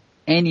wasn't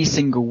any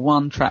single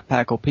one track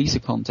pack or piece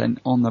of content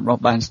on the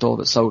Rock Band store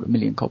that sold 1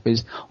 million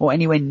copies, or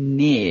anywhere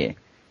near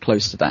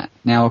close to that.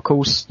 Now, of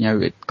course,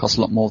 it costs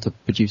a lot more to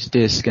produce a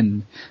disc,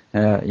 and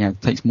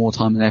it takes more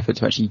time and effort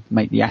to actually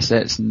make the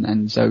assets,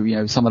 and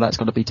so some of that's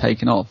got to be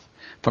taken off.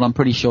 But I'm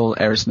pretty sure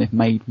Aerosmith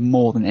made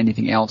more than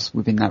anything else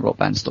within that Rock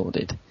Band store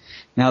did.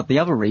 Now, the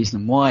other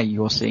reason why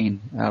you're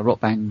seeing Rock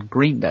Band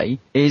Green Day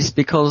is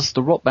because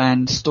the Rock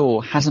Band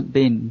store hasn't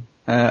been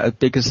as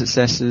big a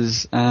success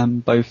as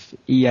both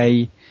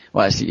EA,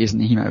 well, actually isn't,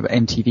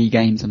 MTV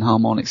Games and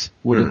Harmonix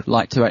would have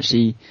liked to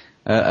actually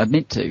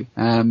admit to.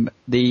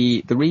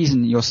 The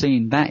reason you're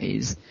seeing that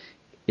is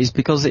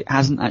because it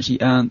hasn't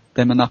actually earned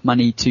them enough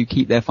money to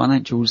keep their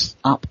financials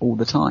up all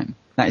the time.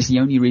 That is the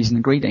only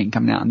reason Green Day ain't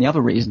coming out. And the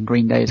other reason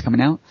Green Day is coming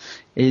out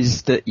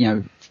is that,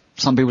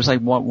 some people say,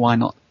 why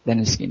not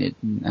Lynyrd Skynyrd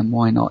and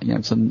why not,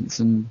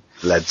 some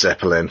Led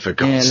Zeppelin, for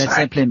God's sake. Led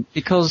Zeppelin,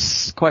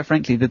 because quite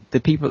frankly, the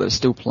people that are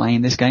still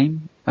playing this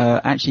game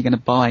are actually going to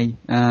buy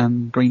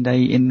Green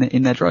Day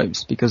in their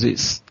droves, because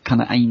it's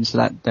kind of aims to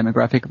that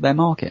demographic of their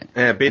market.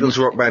 Yeah, Beatles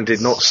Rock Band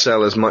did not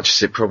sell as much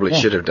as it probably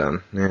should have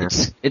done. Yeah.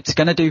 It's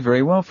going to do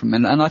very well for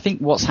them, and I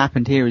think what's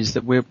happened here is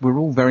that we're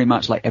all very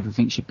much like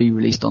everything should be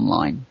released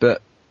online,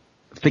 but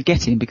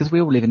forgetting, because we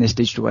all live in this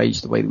digital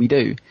age the way that we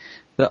do,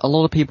 that a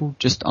lot of people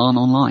just aren't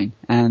online,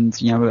 and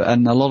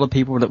and a lot of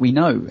people that we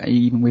know,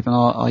 even within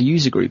our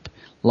user group,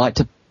 like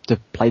to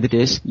play the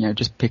disc,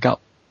 just pick up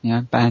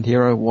Band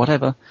Hero or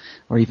whatever,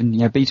 or even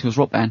Beatles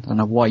Rock Band. I don't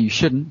know why you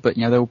shouldn't, but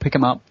they'll pick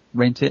them up,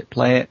 rent it,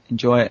 play it,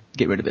 enjoy it,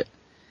 get rid of it,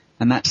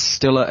 and that's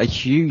still a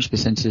huge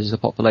percentage of the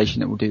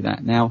population that will do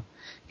that. Now,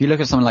 if you look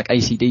at something like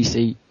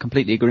AC/DC,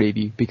 completely agree with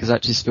you, because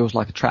that just feels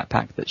like a trap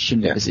pack that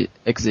shouldn't have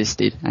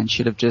existed and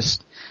should have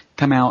just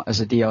come out as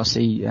a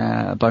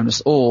DLC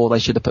bonus, or they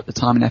should have put the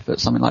time and effort,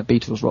 something like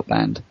Beatles Rock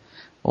Band,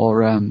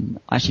 or I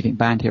actually think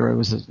Band Hero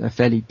was a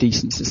fairly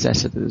decent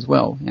successor to it as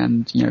well,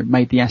 and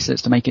made the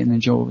assets to make it an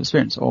enjoyable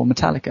experience, or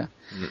Metallica.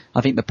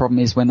 I think the problem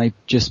is when they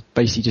just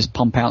basically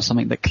pump out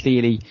something that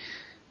clearly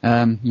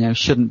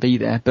shouldn't be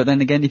there. But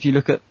then again, if you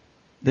look at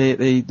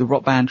the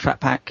Rock Band Trap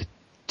Pack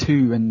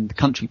 2 and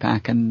Country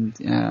Pack and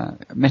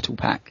Metal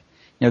Pack,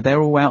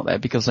 they're all out there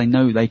because they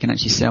know they can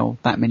actually sell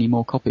that many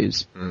more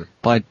copies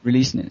by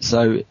releasing it.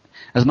 So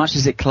as much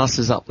as it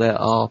clusters up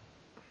our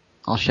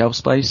shelf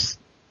space,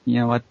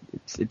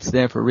 it's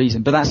there for a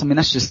reason. But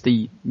that's just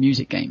the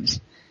music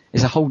games.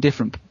 It's a whole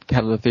different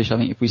kettle of fish. I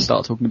think if we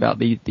start talking about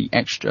the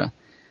extra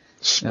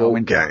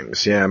Sport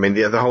games, yeah. I mean,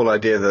 the whole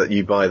idea that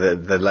you buy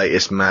the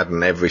latest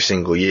Madden every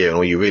single year and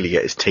all you really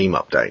get is team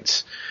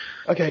updates.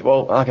 Okay.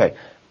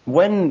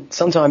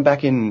 Sometime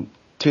back in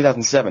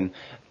 2007,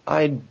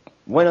 I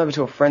went over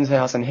to a friend's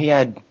house and he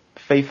had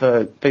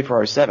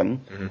FIFA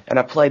 07, and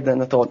I played that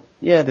and I thought,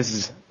 yeah,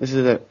 this is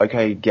an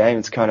okay game,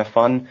 it's kind of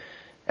fun,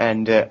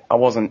 and I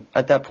wasn't,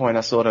 at that point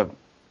I sort of,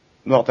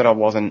 not that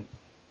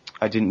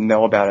I didn't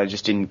know about it, I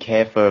just didn't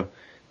care for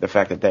the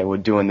fact that they were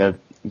doing the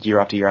year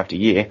after year after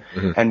year,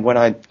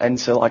 and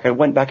so I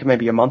went back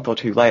maybe a month or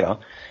two later,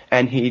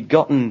 and he'd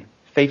gotten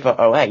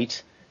FIFA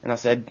 08, and I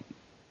said,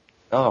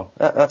 oh,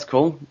 that's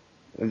cool,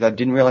 I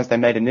didn't realize they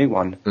made a new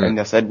one, and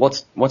I said,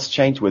 what's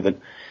changed with it?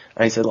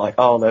 And he said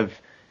they've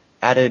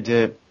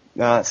added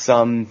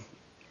updated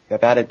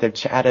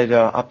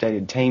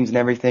teams and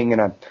everything,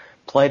 and I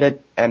played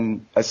it,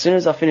 and as soon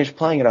as I finished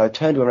playing it, I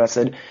turned to him and I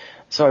said,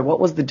 sorry,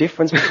 what was the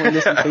difference between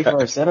this and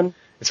FIFA 07?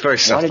 It's very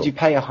subtle. Why did you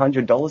pay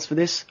 $100 for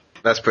this?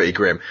 That's pretty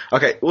grim.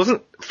 Okay,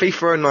 wasn't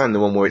FIFA 09 the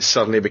one where it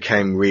suddenly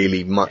became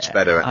really much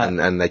better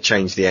and they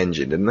changed the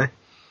engine, didn't they?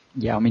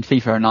 Yeah, I mean,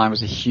 FIFA 09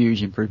 was a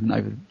huge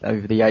improvement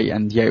over the 8,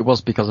 and yeah, it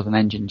was because of an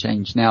engine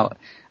change. Now,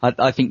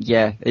 I think,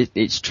 yeah,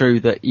 it's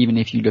true that even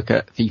if you look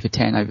at FIFA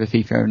 10 over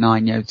FIFA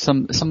 09, you know,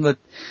 some of the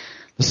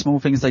small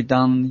things they've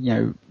done, you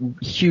know,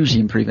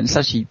 hugely improved, and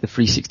especially the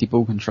 360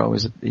 ball control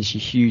is a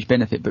huge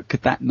benefit, but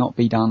could that not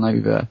be done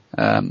over,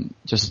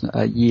 just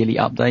a yearly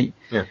update?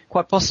 Yeah.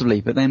 Quite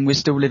possibly, but then we're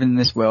still living in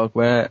this world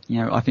where,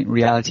 you know, I think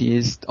reality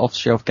is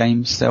off-the-shelf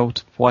games sell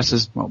twice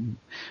as well,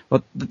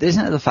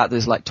 isn't it the fact that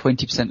there's like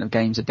 20% of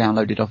games are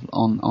downloaded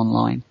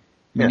online?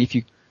 I mean, if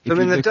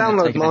the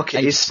download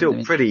market is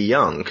still pretty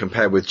young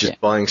compared with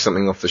just buying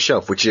something off the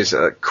shelf, which is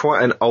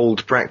quite an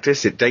old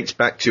practice. It dates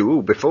back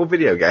to, before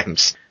video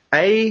games.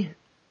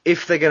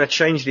 If they're going to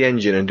change the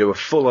engine and do a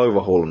full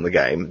overhaul on the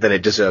game, then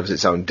it deserves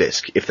its own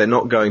disc. If they're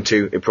not going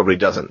to, it probably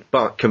doesn't.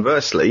 But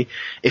conversely,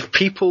 if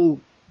people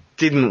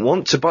didn't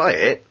want to buy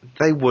it,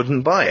 they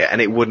wouldn't buy it,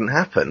 and it wouldn't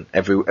happen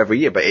every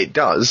year. But it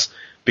does,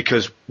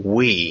 because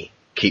we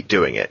keep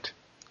doing it.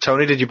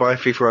 Tony, did you buy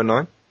FIFA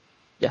 09?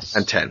 Yes.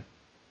 And 10?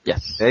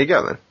 Yes. There you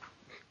go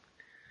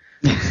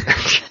then.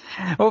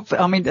 Well,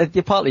 I mean,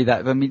 partly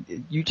that. I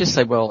mean, you just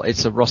say, well,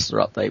 it's a roster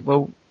update.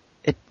 Well,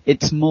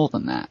 it's more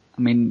than that.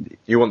 I mean,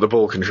 you want the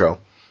ball control.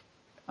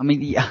 I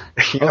mean, yeah.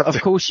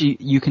 Of course,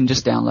 you can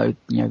just download,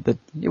 you know,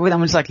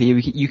 exactly.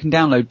 You can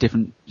download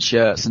different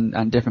shirts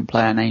and different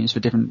player names for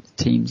different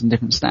teams and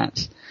different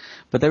stats.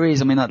 But there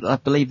is, I mean, I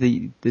believe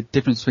the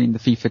difference between the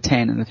FIFA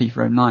 10 and the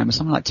FIFA 09 was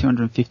something like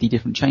 250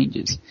 different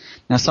changes.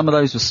 Now, some of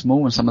those were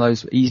small and some of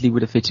those easily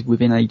would have fitted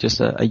within just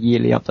a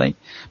yearly update.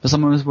 But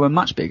some of those were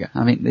much bigger.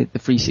 I mean, the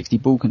 360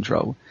 ball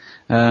control,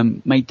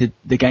 made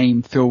the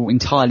game feel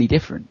entirely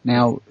different.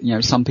 Now, you know,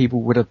 some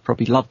people would have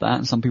probably loved that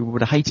and some people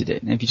would have hated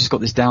it. And if you just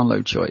got this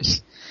download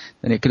choice,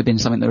 then it could have been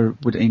something that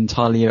would have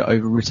entirely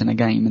overwritten a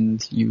game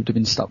and you would have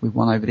been stuck with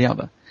one over the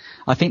other.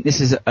 I think this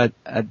is a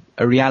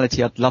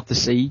reality I'd love to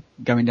see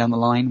going down the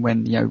line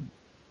when, you know,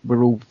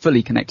 we're all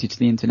fully connected to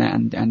the internet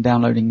and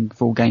downloading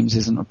full games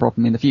isn't a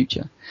problem in the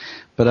future.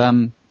 But,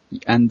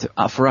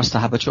 for us to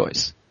have a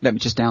choice, let me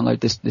just download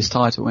this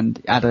title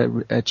and add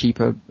a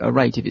cheaper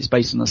rate. If it's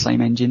based on the same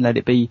engine,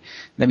 let me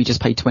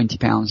just pay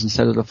 £20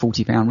 instead of the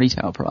 £40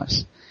 retail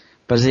price.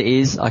 But as it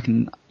is,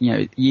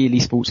 yearly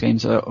sports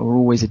games are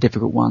always a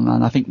difficult one,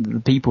 and I think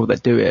the people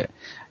that do it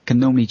can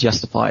normally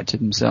justify it to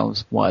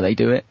themselves why they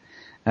do it.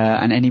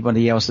 And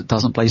anybody else that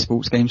doesn't play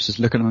sports games just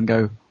look at them and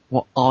go,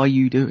 what are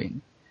you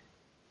doing?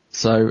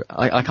 So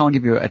I can't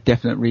give you a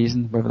definite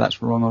reason whether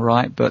that's wrong or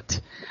right,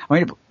 but I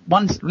mean,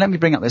 let me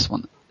bring up this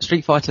one.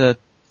 Street Fighter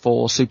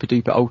 4 Super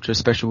Duper Ultra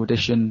Special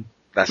Edition.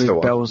 That's with the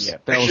one. bells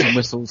and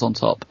whistles on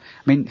top.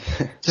 I mean,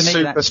 to me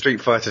Super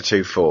Street Fighter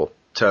 2 4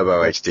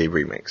 Turbo HD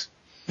Remix.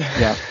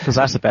 Yeah, because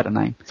that's a better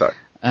name. Sorry.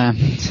 I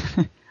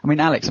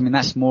mean, Alex,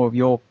 that's more of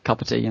your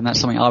cup of tea, and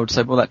that's something I would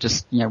say, well, that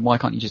just, why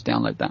can't you just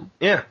download that?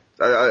 Yeah,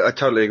 I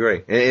totally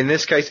agree. In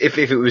this case, if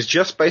it was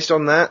just based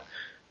on that,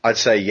 I'd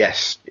say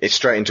yes, it's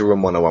straight into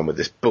Room 101 with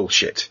this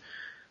bullshit.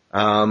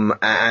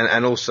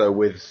 And also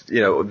with,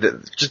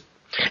 just,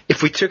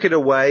 if we took it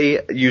away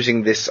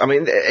using this,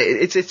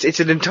 it's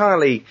an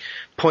entirely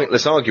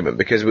pointless argument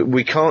because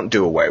we can't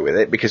do away with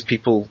it because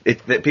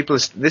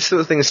this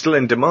sort of thing is still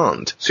in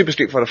demand. Super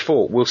Street Fighter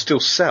 4 will still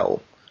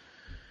sell.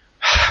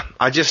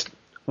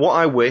 What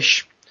I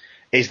wish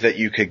is that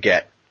you could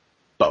get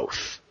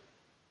both.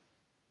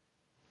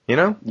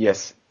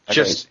 Yes.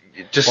 Just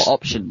for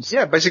options.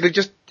 Yeah, basically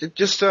just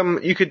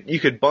you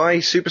could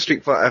buy Super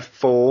Street Fighter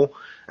 4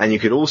 and you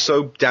could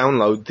also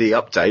download the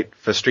update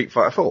for Street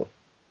Fighter 4.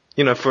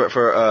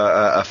 For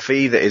a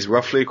fee that is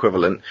roughly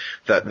equivalent,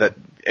 that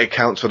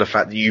accounts for the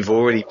fact that you've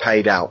already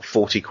paid out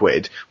 40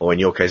 quid, or in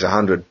your case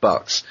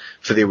 $100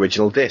 for the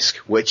original disc,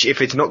 which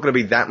if it's not going to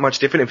be that much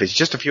different, if it's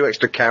just a few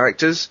extra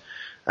characters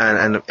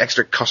and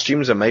extra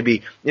costumes and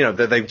maybe,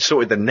 they've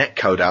sorted the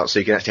netcode out so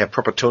you can actually have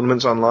proper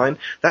tournaments online,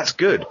 that's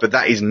good, but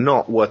that is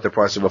not worth the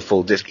price of a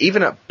full disc.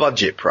 Even at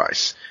budget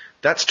price,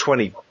 that's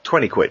 20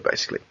 quid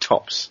basically,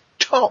 tops.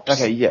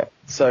 Okay, yeah.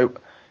 So,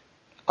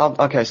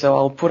 Okay, so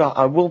I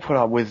will put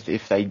up with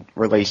if they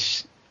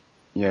release,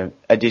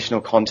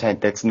 additional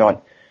content that's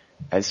not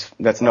as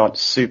incremental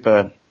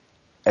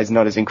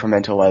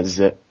as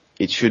it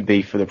should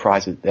be for the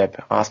price that they're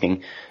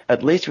asking.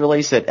 At least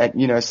release it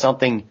at,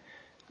 something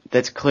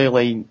that's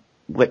clearly,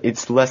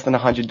 it's less than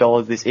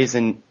 $100. This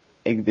isn't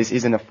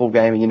a full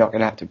game and you're not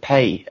going to have to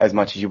pay as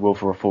much as you will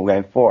for a full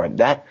game for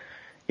it.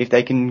 If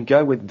they can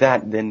go with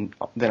that, then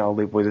I'll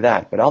live with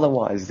that. But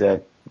otherwise,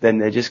 then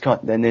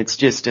it's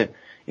just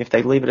if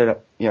they leave it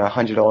at,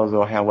 $100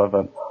 or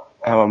however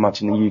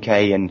much in the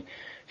UK and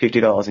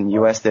 $50 in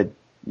US that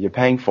you're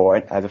paying for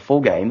it as a full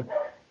game,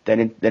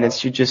 then it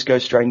should just go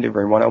straight into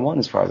Room 101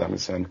 as far as I'm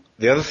concerned.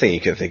 The other thing you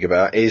can think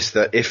about is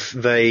that if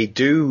they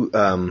do,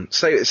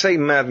 say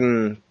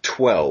Madden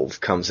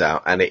 12 comes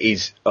out and it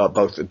is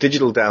both a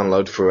digital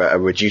download for a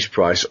reduced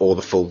price or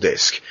the full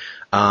disc.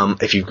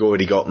 If you've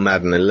already got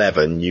Madden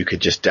 11, you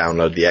could just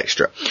download the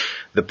extra.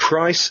 The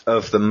price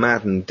of the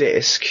Madden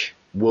disc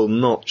will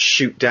not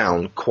shoot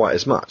down quite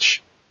as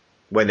much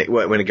when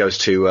it goes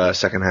to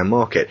second-hand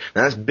market.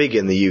 Now that's big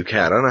in the UK.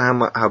 I don't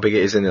know how big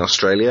it is in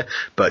Australia,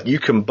 but you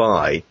can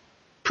buy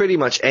pretty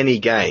much any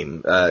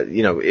game,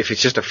 if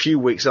it's just a few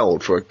weeks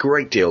old for a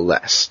great deal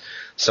less.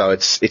 So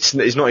it's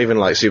not even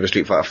like Super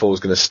Street Fighter 4 is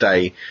going to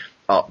stay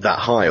up that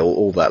high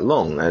all that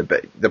long.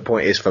 But the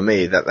point is for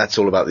me that's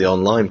all about the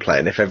online play.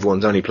 And if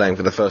everyone's only playing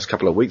for the first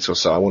couple of weeks or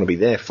so, I want to be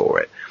there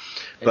for it.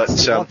 But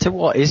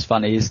what is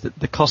funny is that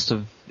the cost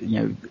of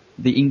the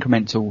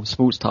incremental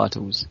sports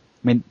titles.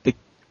 I mean,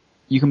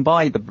 you can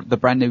buy the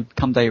brand new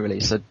come day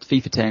release, so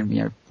FIFA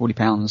 10,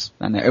 £40,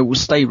 and it will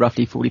stay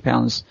roughly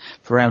 £40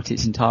 throughout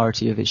its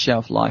entirety of its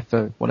shelf life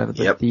for whatever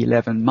the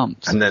 11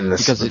 months. And then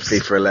because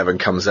FIFA 11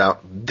 comes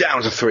out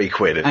down to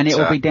 £3. And it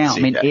will be down.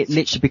 I mean, it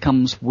literally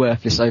becomes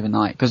worthless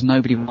overnight because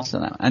nobody wants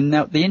that. And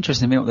now the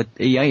interesting thing that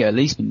EA at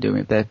least been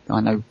doing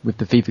with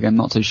the FIFA game,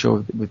 not too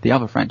sure with the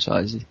other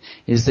franchises,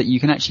 is that you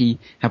can actually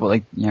have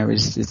what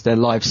is their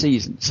live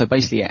season. So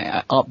basically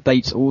it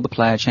updates all the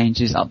player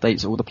changes,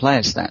 updates all the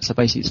player stats. So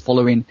basically it's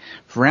following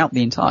throughout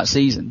the entire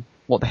season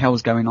what the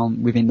hell's going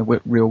on within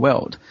the real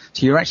world.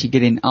 So you're actually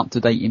getting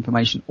up-to-date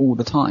information all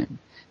the time.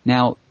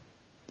 Now,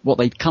 what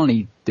they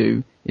currently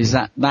do is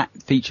that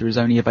feature is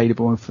only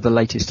available for the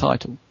latest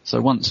title. So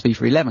once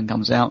FIFA 11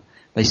 comes out,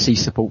 they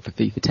cease support for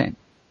FIFA 10.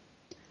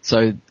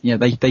 So,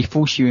 they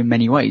force you in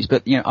many ways.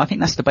 But, I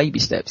think that's the baby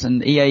steps.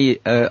 And EA,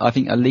 I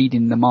think, are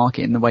leading the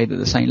market in the way that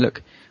they're saying,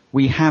 look,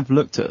 we have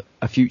looked at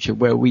a future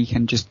where we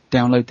can just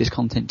download this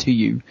content to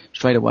you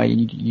straight away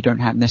and you don't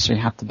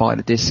necessarily have to buy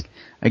the disc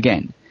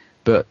again.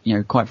 But,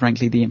 quite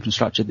frankly, the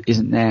infrastructure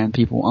isn't there and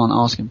people aren't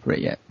asking for it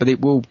yet. But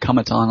it will come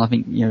a time, I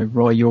think,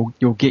 Roy,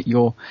 you'll get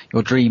your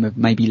dream of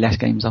maybe less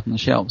games up on the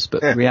shelves.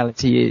 But the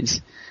reality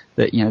is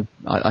that,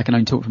 I can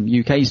only talk from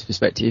UK's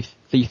perspective.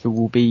 FIFA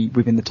will be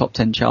within the top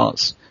 10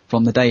 charts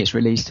from the day it's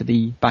released to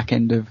the back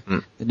end of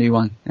the new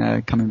one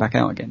coming back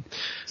out again.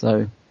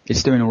 So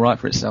it's doing all right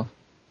for itself.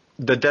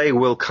 The day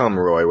will come,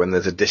 Roy, when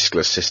there's a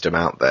discless system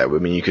out there. I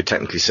mean, you could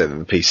technically say that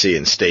the PC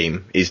and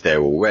Steam is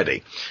there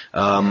already.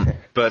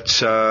 But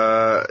it's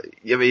not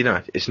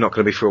going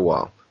to be for a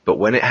while. But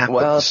when it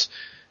happens...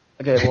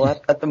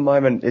 at the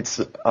moment,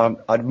 it's,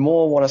 I'd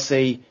more want to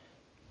see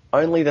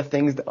only the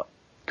things that,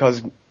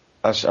 because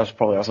I should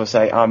probably also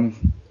say,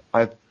 I'm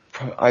not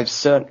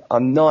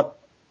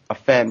a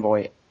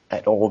fanboy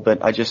at all,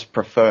 but I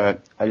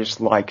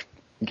just like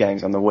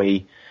games on the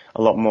Wii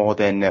a lot more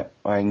than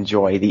I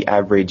enjoy the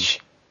average,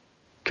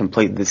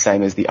 completely the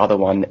same as the other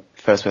one,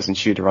 first-person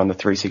shooter on the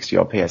 360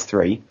 or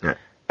PS3. Yeah.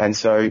 And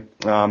so,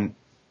 and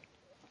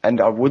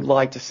I would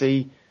like to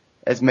see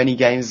as many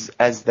games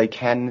as they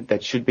can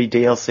that should be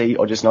DLC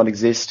or just not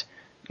exist,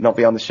 not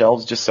be on the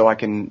shelves, just so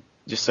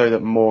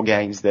that more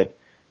games that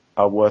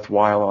are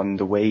worthwhile on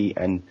the Wii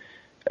and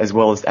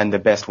the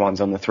best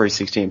ones on the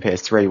 360 and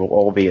PS3 will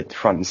all be at the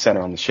front and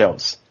center on the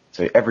shelves,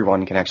 so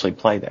everyone can actually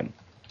play them.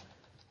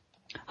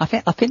 I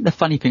think the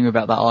funny thing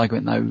about that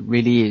argument though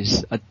really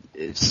is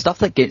stuff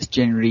that gets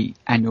generally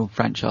annual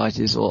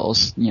franchises or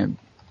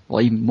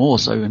even more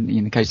so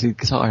in the case of the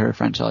Guitar Hero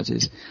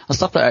franchises are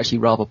stuff that are actually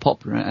rather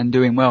popular and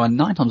doing well, and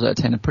 9 times out of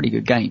 10 are pretty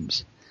good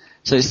games.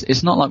 So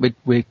it's not like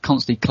we're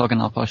constantly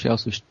clogging up our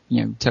shelves with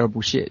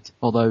terrible shit.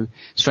 Although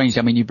strangely,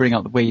 I mean, you bring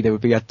up the Wii, there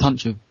would be a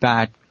bunch of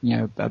bad,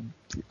 a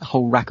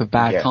whole rack of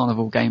bad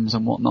Carnival games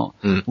and whatnot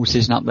all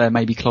sitting up there,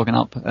 maybe clogging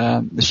up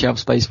the shelf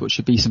space, which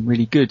should be some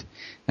really good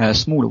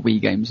smaller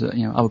Wii games that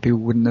other people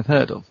wouldn't have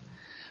heard of.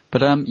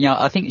 But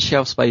I think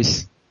shelf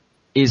space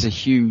is a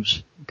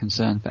huge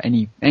concern for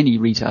any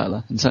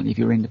retailer, and certainly if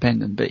you're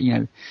independent. But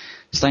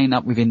staying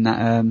up within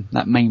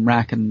that main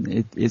rack,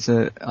 and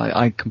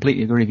I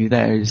completely agree with you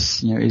there,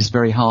 is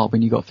very hard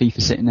when you've got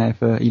FIFA sitting there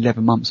for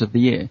 11 months of the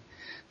year.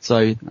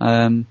 So,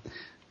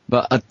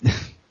 but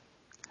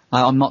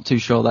I'm not too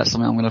sure that's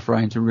something I'm going to throw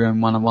into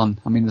Room 101.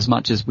 I mean, as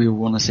much as we all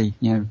want to see,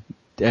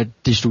 the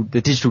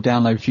digital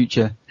download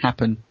future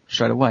happen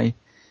straight away,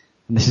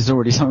 and this is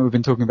already something we've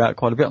been talking about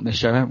quite a bit on this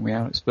show, haven't we,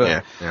 Alex?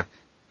 But,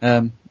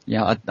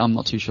 I'm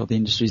not too sure the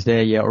industry's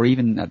there yet, or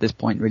even at this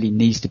point really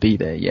needs to be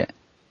there yet.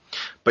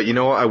 But you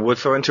know what I would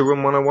throw into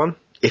Room 101?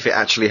 If it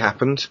actually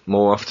happened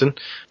more often.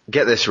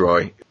 Get this,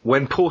 Roy.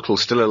 When Portal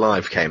Still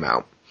Alive came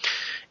out,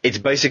 it's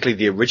basically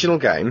the original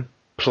game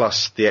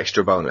plus the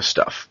extra bonus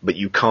stuff. But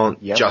you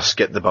can't just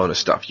get the bonus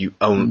stuff. You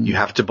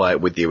have to buy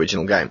it with the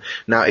original game.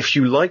 Now, if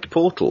you like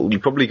Portal, you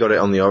probably got it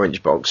on the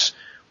orange box.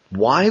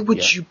 Why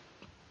would you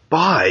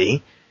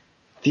buy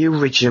the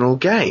original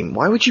game?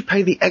 Why would you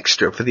pay the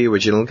extra for the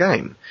original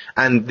game?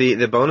 And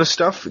the bonus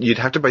stuff, you'd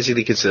have to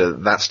basically consider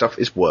that stuff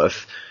is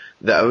worth...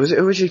 That was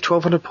originally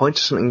 1,200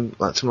 points or something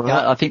like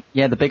that. I think,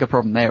 the bigger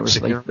problem there was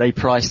they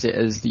priced it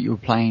as that you're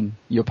paying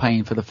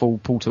for the full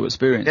Portal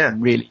experience. Yeah.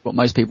 And really, what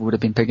most people would have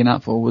been picking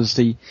up for was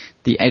the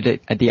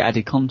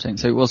added content.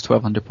 So it was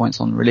 1,200 points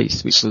on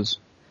release, which was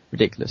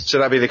ridiculous. So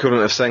that'd be the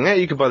equivalent of saying,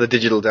 hey, you can buy the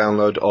digital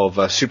download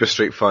of Super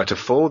Street Fighter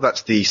 4.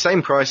 That's the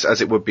same price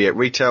as it would be at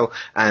retail,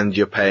 and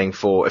you're paying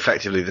for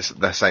effectively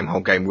the same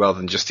whole game rather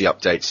than just the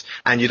updates.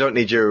 And you don't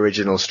need your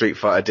original Street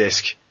Fighter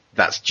disc.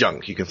 That's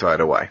junk. You can throw it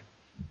away.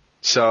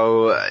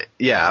 So, I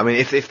mean,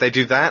 if they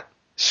do that,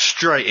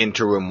 straight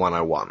into Room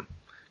 101.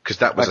 Because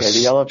that was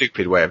a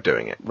stupid way of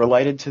doing it.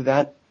 Related to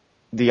that,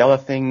 the other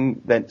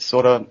thing that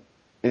sort of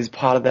is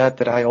part of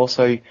that I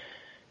also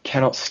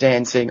cannot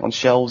stand seeing on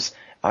shelves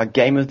are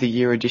Game of the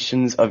Year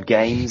editions of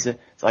games.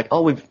 It's like,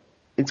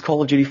 it's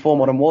Call of Duty 4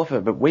 Modern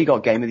Warfare, but we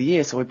got Game of the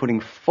Year, so we're putting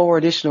 4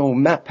 additional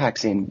map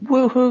packs in.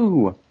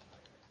 Woohoo!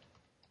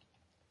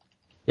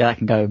 Yeah, that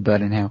can go and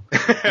burn in hell.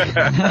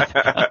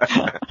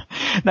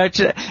 No,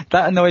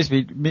 that annoys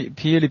me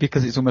purely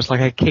because it's almost like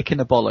a kick in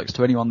the bollocks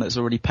to anyone that's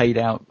already paid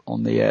out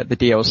on the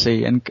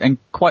DLC, and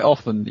quite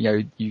often,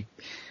 the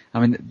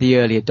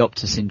early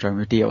adopter syndrome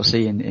of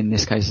DLC in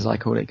this case, as I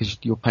call it, because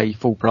you'll pay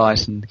full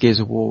price, and Gears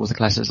of War was a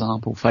classic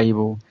example,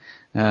 Fable,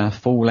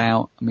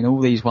 Fallout. I mean,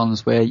 all these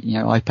ones where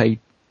I paid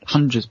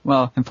hundreds,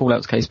 well, in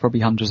Fallout's case, probably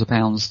hundreds of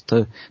pounds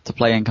to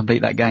play and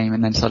complete that game,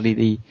 and then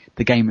suddenly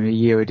the Game of the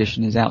Year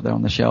edition is out there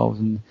on the shelves,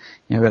 and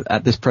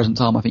at this present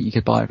time, I think you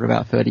could buy it for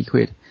about 30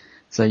 quid.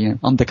 So,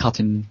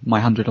 undercutting my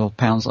 £100 odd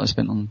that I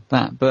spent on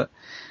that. But,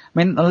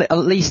 I mean, at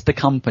least the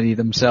company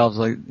themselves,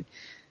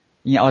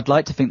 I'd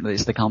like to think that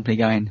it's the company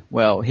going,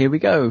 well, here we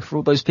go, for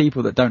all those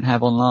people that don't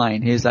have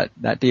online, here's that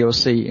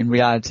DLC. In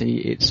reality,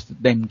 it's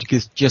them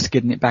just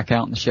getting it back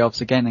out on the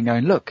shelves again and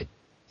going, look,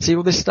 see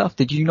all this stuff?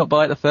 Did you not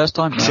buy it the first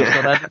time? No, it's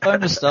got added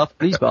bonus stuff,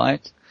 please buy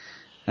it.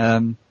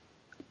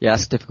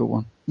 It's a difficult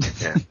one.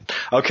 Yeah.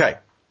 Okay.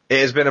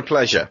 It has been a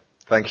pleasure.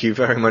 Thank you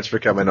very much for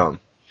coming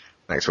on.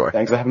 Thanks, Roy.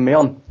 Thanks for having me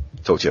on.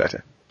 Talk to you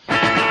later.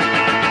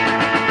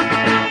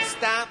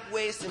 Stop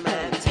wasting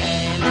my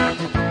time.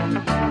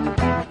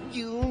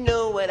 You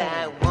know what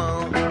I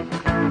want.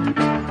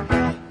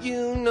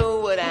 You know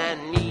what I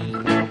need.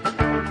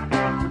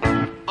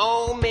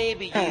 Oh,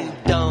 maybe you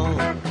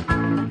don't.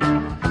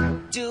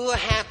 Do I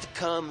have to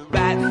come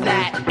right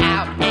flat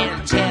out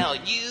and tell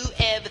you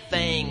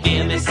everything?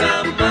 Give me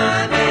some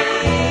money.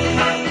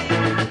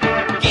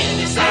 Give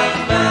me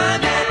some money.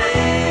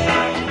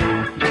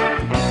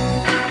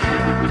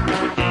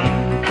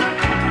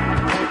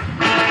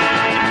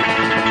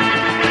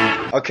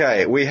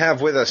 Okay, we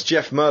have with us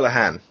Jeff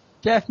Merlahan.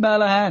 Jeff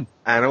Merlahan.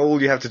 And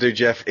all you have to do,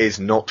 Jeff, is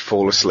not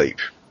fall asleep.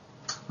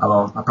 I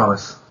won't, I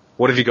promise.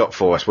 What have you got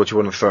for us? What do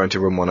you want to throw into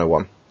Room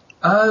 101?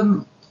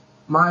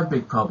 My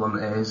big problem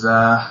is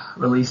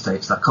release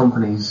dates that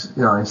companies,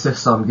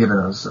 insist on giving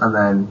us and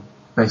then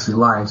basically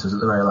lying to us at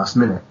the very last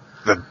minute.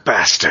 The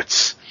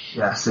bastards.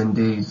 Yes,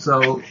 indeed.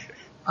 So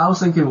I was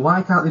thinking,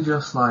 why can't they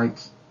just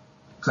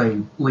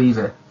say, leave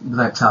it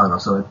without telling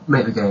us, or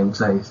make the game,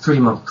 say, 3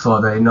 months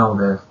before they know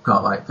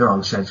they're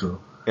on schedule,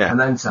 and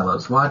then tell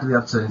us? Why do they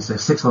have to say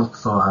 6 months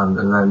beforehand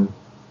and then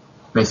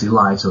basically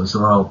lie to us?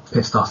 We're all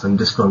pissed off and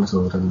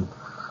disgruntled, and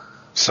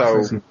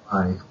so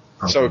kind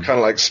of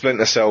like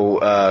Splinter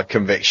Cell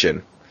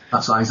conviction.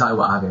 That's exactly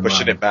what I have in mind.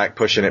 Pushing it back.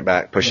 We're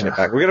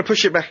going to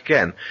push it back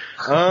again.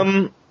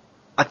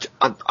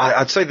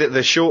 I'd say that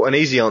the short and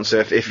easy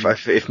answer, if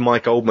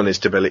Mike Oldman is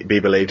to be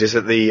believed, is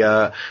that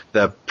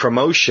the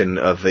promotion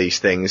of these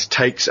things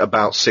takes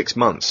about 6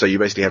 months. So you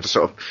basically have to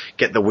sort of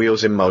get the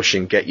wheels in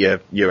motion, get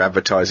your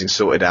advertising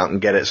sorted out, and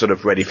get it sort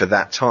of ready for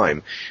that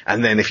time.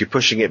 And then if you're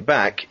pushing it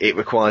back, it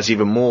requires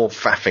even more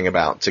faffing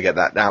about to get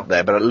that out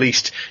there. But at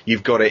least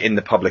you've got it in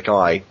the public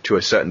eye to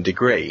a certain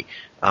degree.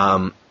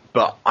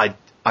 But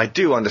I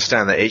do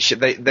understand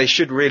that they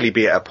should really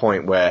be at a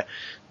point where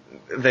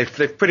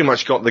they've pretty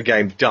much got the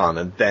game done,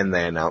 and then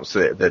they announce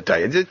the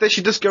date. They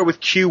should just go with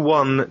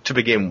Q1 to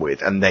begin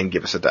with, and then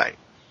give us a date,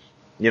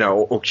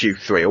 or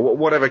Q3, or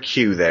whatever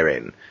Q they're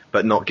in,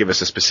 but not give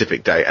us a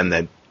specific date and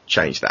then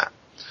change that.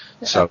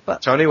 So,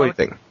 Tony, what do you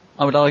think?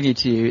 I would argue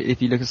to you,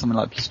 if you look at something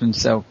like Splinter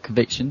Cell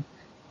Conviction,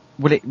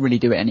 would it really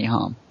do it any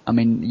harm? I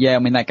mean,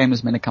 that game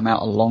was meant to come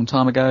out a long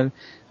time ago.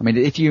 I mean,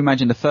 if you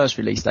imagine the first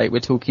release date, we're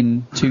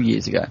talking 2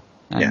 years ago.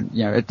 And,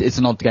 it's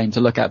an odd game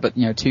to look at, but,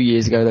 2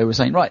 years ago they were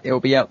saying, right, it'll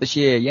be out this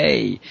year,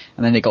 yay!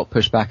 And then it got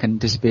pushed back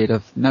and disappeared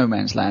off no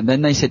man's land.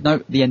 Then they said,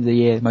 no, the end of the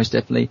year, most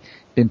definitely,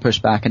 been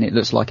pushed back, and it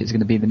looks like it's going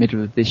to be the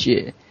middle of this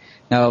year.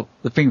 Now,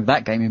 the thing with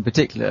that game in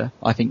particular,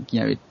 I think,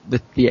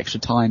 the extra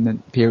time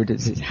and period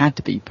it's had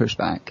to be pushed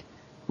back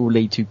will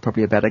lead to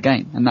probably a better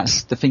game. And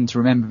that's the thing to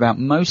remember about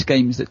most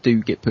games that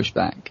do get pushed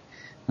back,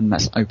 and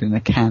that's opening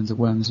a cans of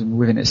worms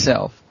within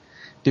itself,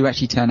 do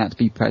actually turn out to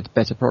be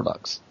better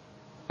products.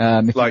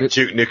 Like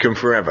Duke Nukem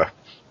Forever.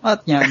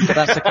 That's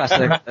a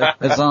classic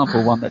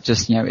example, one that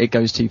just, it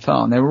goes too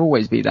far, and there will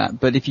always be that.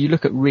 But if you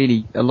look at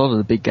really a lot of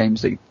the big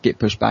games that get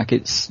pushed back,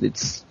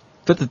 it's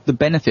for the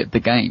benefit of the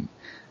game.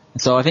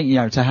 So I think,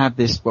 to have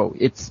this,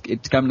 it's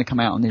going to come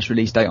out on this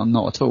release date or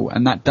not at all.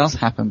 And that does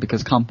happen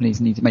because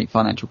companies need to make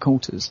financial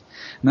quarters.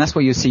 And that's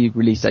where you'll see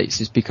release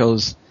dates, is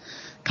because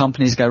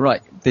companies go,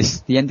 right,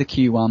 the end of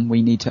Q1,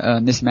 we need to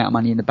earn this amount of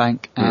money in the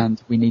bank,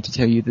 and we need to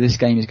tell you that this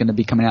game is going to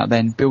be coming out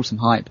then, build some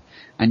hype,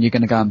 and you're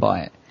going to go and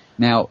buy it.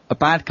 Now, a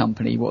bad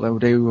company, what they'll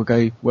do, will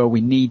go, well, we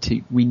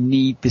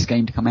need this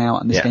game to come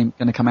out, and this game is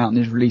going to come out on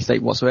this release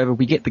date whatsoever.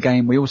 We get the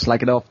game, we all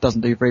slag it off,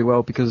 doesn't do very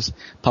well because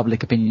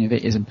public opinion of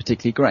it isn't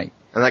particularly great.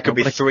 And that could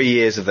be 3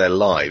 years of their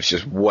lives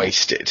just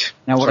wasted.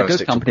 Now, what a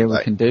good company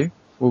can do,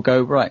 will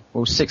go, right,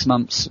 6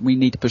 months, we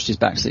need to push this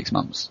back 6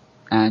 months.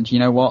 And you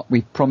know what?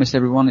 We've promised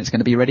everyone it's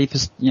going to be ready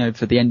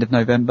for the end of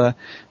November.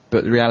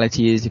 But the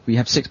reality is, if we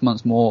have 6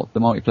 months more, the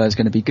multiplayer is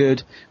going to be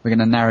good. We're going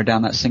to narrow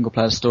down that single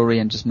player story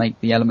and just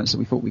make the elements that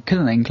we thought we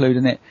couldn't include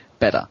in it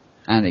better.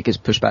 And it gets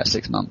pushed back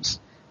 6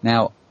 months.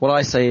 Now, what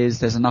I say is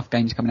there's enough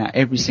games coming out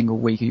every single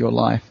week of your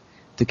life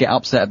to get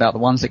upset about the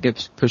ones that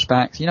get pushed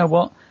back. So you know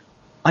what?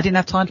 I didn't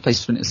have time to play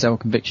Splinter Cell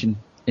Conviction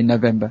in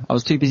November. I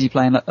was too busy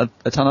playing a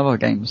ton of other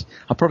games.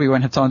 I probably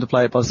won't have time to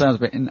play it by the sounds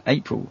of it in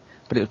April.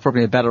 But it was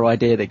probably a better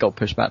idea that got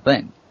pushed back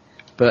then.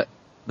 But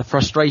the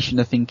frustration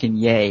of thinking,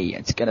 yay,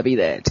 it's going to be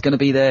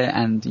there,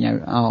 and,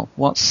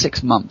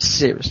 6 months,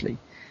 seriously.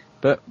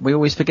 But we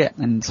always forget,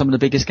 and some of the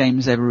biggest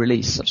games ever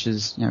released, such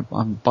as,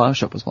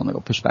 BioShock was one that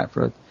got pushed back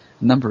for a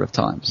number of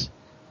times.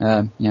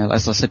 As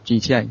I said,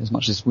 GTA, as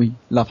much as we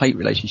love-hate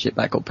relationship,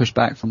 that got pushed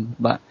back from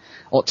that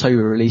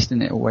October release,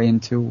 didn't it, all the way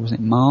until, was it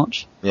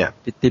March? Yeah.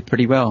 It did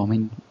pretty well. I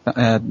mean,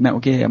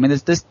 Metal Gear,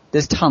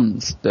 there's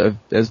tons that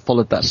have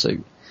followed that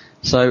suit.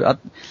 So,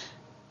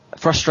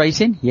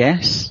 frustrating,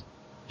 yes.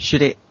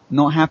 Should it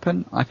not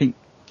happen? I think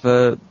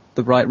for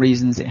the right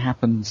reasons it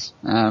happens.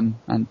 And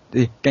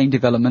the game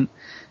development,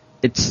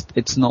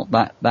 it's not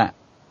that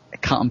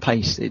cut and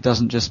paste. It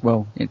doesn't just,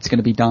 it's going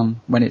to be done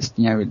when it's,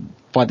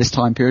 by this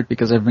time period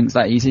because everything's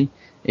that easy.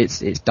 It's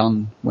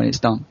done when it's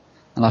done.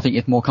 And I think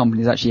if more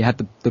companies actually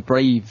had the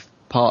brave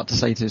part to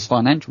say to this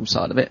financial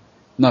side of it,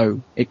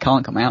 no, it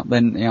can't come out,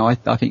 then, I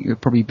think it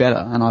would probably be better,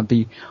 and I'd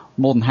be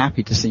more than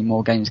happy to see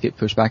more games get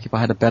pushed back if I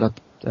had a better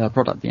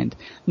product at the end.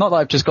 Not that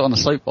I've just got on a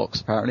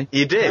soapbox, apparently.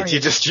 You did. Apparently, you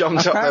just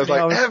jumped up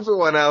there.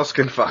 Everyone else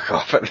can fuck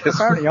off at this.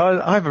 Apparently,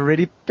 I have a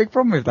really big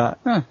problem with that.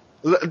 Huh.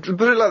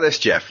 Put it like this,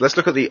 Jeff. Let's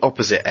look at the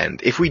opposite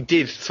end. If we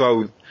did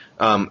throw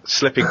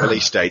slipping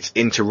release dates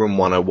into Room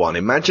 101,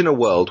 imagine a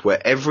world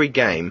where every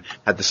game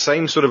had the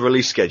same sort of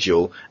release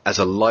schedule as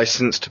a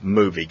licensed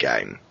movie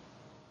game.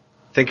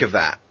 Think of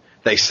that.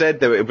 They said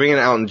they were bringing it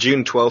out on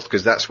June 12th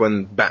because that's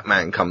when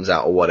Batman comes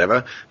out or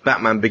whatever.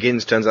 Batman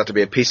Begins turns out to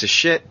be a piece of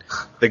shit,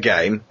 the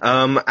game,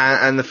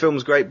 and the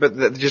film's great, but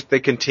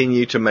they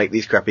continue to make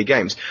these crappy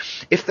games.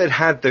 If they'd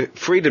had the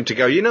freedom to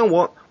go, you know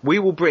what, we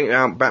will bring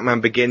out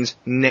Batman Begins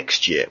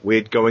next year. We're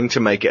going to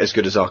make it as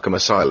good as Arkham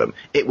Asylum.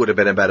 It would have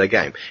been a better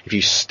game. If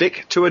you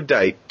stick to a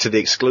date to the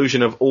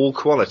exclusion of all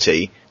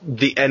quality,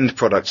 the end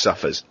product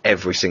suffers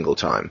every single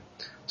time.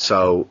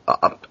 So,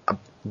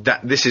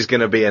 that this is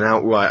going to be an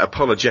outright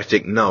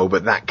apologetic no,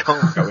 but that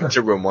can't go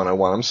into Room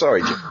 101. I'm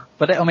sorry, Jim.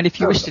 But if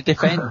you wish to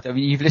defend,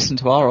 you've listened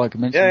to our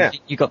arguments. Yeah.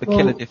 You got the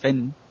killer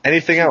defend.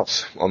 Anything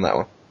else on that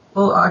one?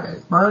 Well,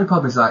 my only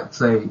problem is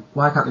say,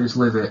 why can't they just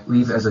leave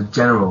it as a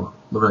general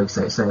release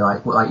date? Say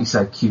like you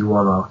said, Q1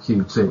 or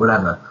Q2,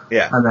 whatever.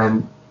 Yeah. And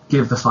then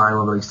give the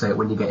final release date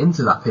when you get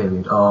into that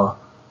period. Or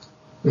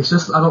it's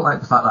just I don't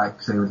like the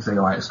fact say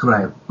right, it's coming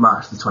out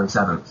March the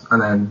 27th,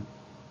 and then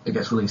it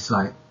gets released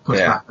pushed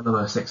back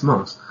another 6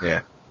 months.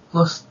 Yeah.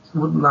 Plus,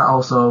 wouldn't that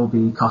also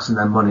be costing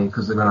them money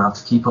because they're going to have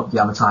to keep up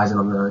the advertising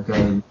on the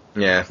game?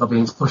 Yeah. So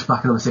being pushed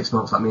back another 6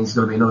 months, that means it's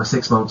going to be another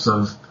 6 months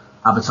of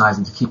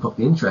advertising to keep up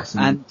the interest.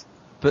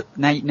 But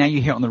now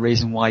you hit on the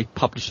reason why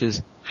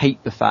publishers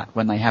hate the fact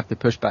when they have the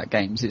pushback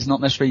games. It's not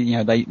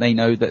necessarily, they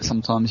know that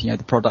sometimes, the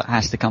product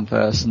has to come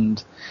first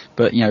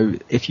but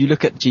if you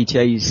look at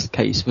GTA's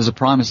case, as a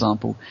prime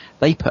example,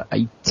 they put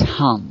a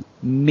ton,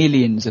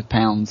 millions of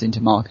pounds into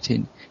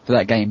marketing for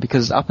that game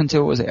because up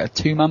until,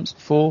 2 months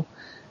before,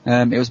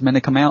 it was meant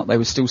to come out, they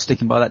were still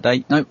sticking by that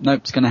date. Nope,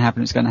 it's going to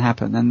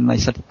happen. And they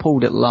said they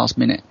pulled it at the last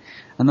minute.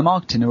 And the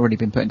marketing had already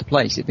been put into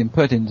place. It'd been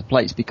put into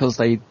place because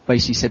they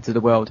basically said to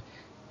the world,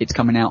 it's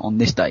coming out on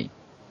this date,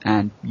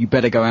 and you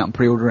better go out and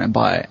pre-order it and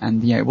buy it.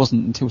 And it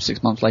wasn't until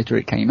 6 months later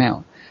it came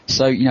out.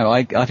 So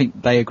I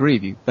think they agree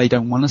with you. They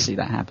don't want to see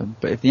that happen.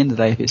 But at the end of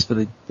the day, if it's for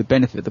the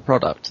benefit of the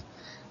product,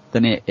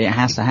 then it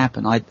has to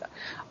happen.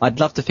 I'd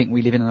love to think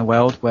we live in a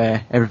world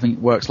where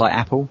everything works like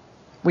Apple.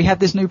 We have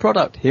this new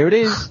product. Here it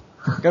is.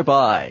 Go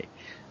buy.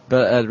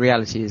 But the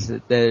reality is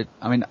that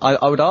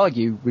I would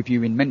argue with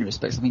you in many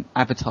respects. I think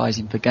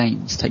advertising for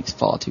games takes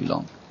far too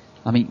long.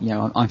 I mean,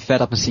 I'm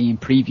fed up of seeing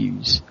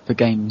previews for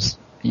games,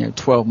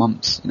 12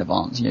 months in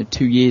advance,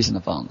 2 years in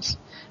advance,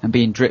 and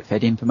being drip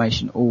fed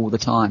information all the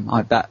time.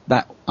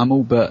 I'm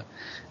all but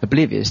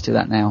oblivious to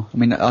that now. I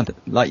mean,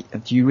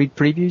 do you read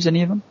previews,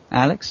 any of them,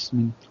 Alex?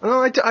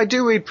 I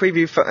do read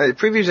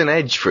previews in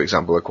Edge, for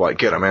example, are quite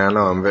good. I mean, I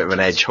know I'm a bit of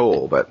an Edge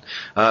whore, but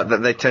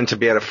that they tend to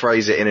be able to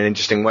phrase it in an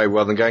interesting way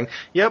rather than going,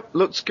 "Yep,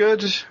 looks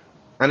good."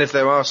 And if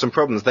there are some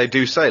problems, they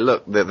do say,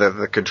 "Look,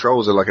 the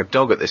controls are like a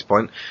dog at this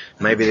point.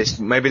 Maybe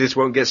this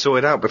won't get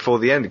sorted out before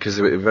the end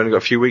because we've only got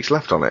a few weeks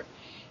left on it."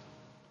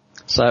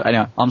 So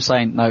anyway, I'm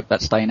saying no,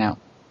 that's staying out.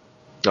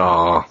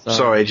 Oh,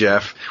 sorry,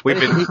 Jeff. We've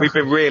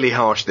been really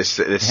harsh this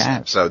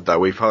episode, though.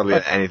 We've hardly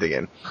let anything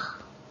in.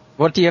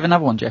 What, do you have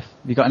another one, Jeff?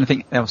 Have you got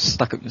anything else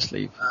stuck up your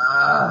sleeve?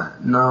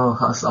 No,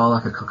 that's all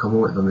I could come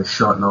up with on this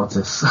short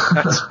notice.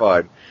 That's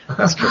fine.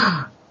 That's cool.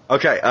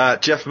 Okay,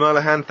 Jeff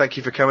Merlihan, thank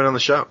you for coming on the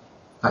show.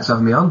 Thanks for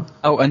having me on.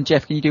 Oh, and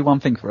Jeff, can you do one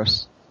thing for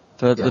us?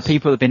 For the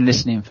people that have been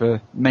listening for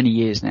many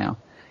years now,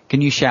 can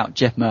you shout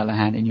Jeff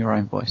Merlihan in your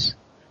own voice?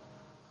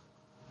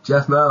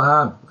 Jeff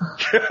Merlihan.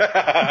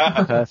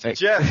 Perfect.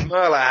 Jeff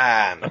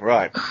Merlihan.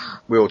 Right.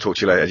 We'll talk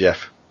to you later,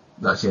 Jeff.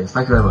 No, cheers.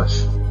 Thank you very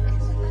much.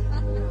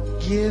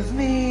 Give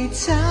me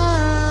time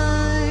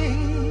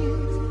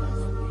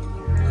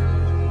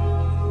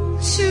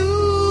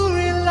to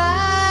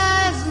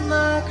realize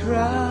my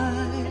crime.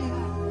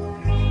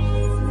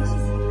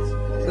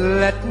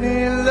 Let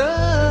me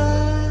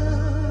love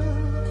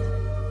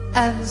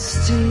and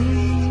steal.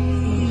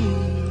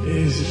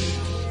 It's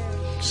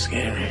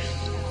scary.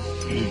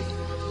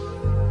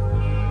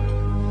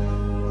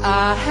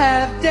 I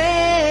have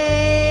danced.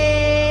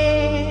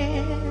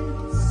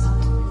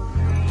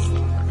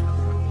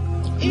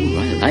 Ooh,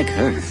 I like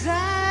her.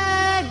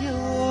 Inside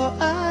your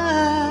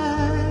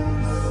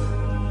eyes.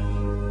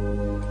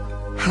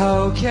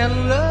 How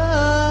can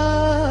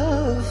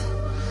love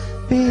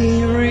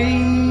be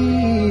real?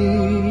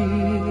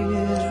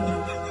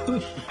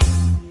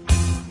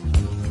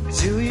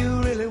 Do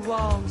you really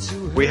want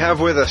to? We have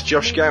with us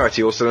Josh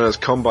Garrity, also known as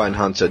Combine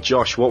Hunter.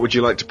 Josh, what would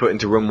you like to put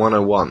into Room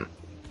 101?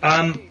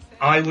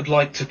 I would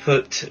like to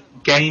put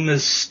gamers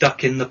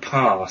stuck in the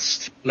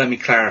past. Let me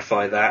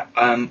clarify that.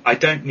 I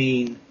don't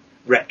mean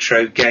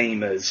retro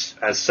gamers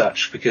as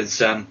such, because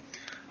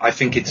I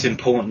think it's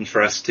important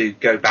for us to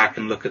go back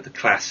and look at the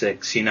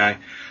classics,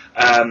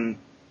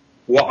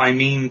 What I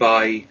mean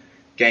by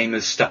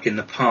gamers stuck in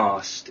the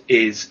past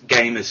is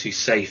gamers who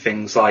say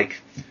things like,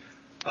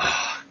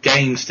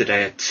 games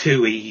today are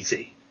too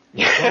easy.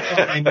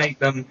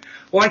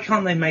 Why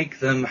can't they make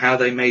them how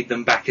they made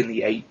them back in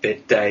the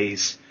 8-bit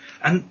days?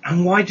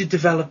 And why do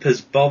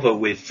developers bother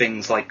with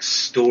things like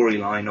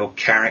storyline or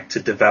character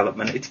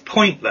development? It's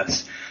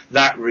pointless.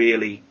 That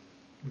really...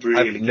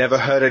 I've never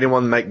heard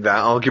anyone make that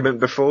argument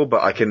before,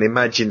 but I can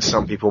imagine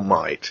some people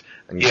might.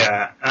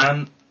 Yeah.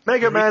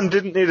 Mega Man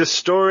didn't need a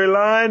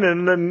storyline,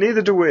 and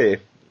neither do we.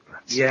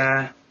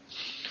 Yeah.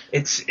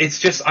 It's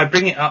just, I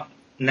bring it up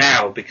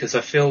now because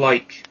I feel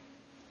like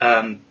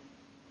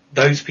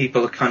those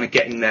people are kind of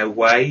getting their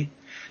way.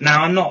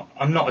 Now, I'm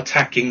not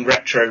attacking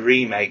retro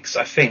remakes.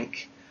 I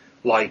think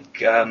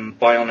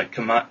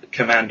Bionic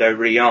Commando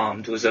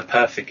Rearmed was a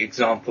perfect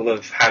example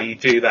of how you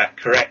do that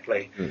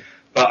correctly.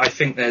 But I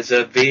think there's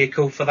a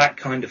vehicle for that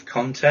kind of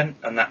content,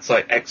 and that's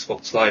like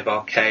Xbox Live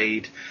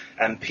Arcade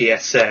and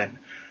PSN.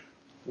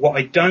 What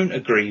I don't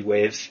agree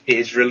with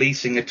is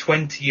releasing a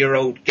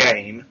 20-year-old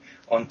game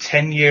on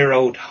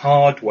 10-year-old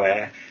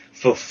hardware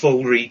for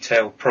full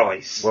retail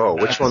price. Whoa,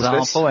 which one's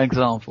this?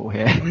 Example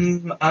here.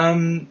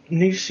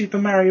 New Super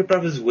Mario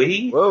Bros.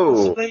 Wii. Whoa.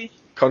 Possibly?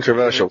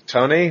 Controversial.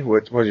 Tony,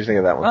 what do you think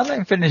of that one? I'll let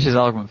him finish his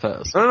argument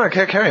first. No,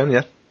 carry on,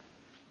 yeah.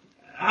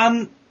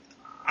 I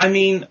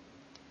mean,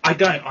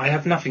 I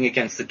have nothing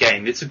against the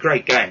game. It's a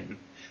great game.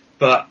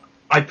 But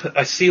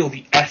I see all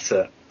the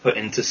effort put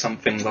into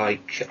something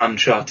like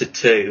Uncharted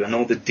 2 and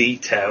all the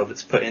detail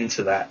that's put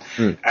into that.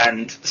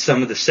 And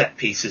some of the set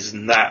pieces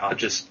in that are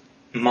just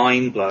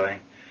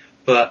mind-blowing.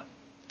 But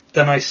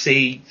then I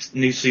see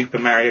New Super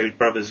Mario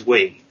Bros.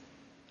 Wii.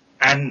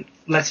 And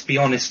let's be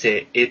honest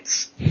here,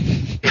 it's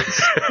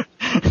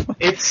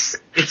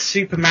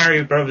Super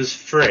Mario Bros.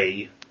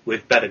 3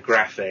 with better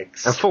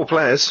graphics. And 4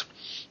 players.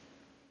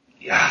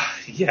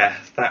 Yeah,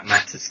 that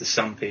matters to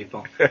some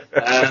people.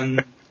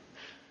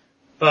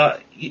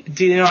 But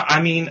do you know?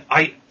 I mean,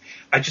 I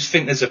just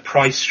think there's a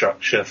price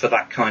structure for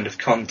that kind of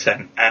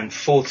content, and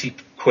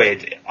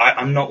 £40.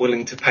 I'm not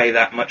willing to pay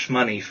that much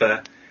money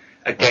for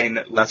a game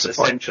that was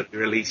essentially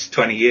released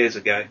 20 years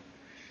ago.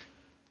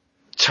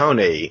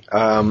 Tony,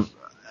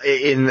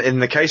 in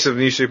the case of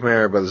New Super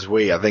Mario Bros.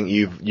 Wii, I think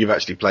you've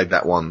actually played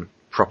that one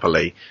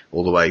properly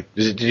all the way.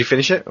 Did you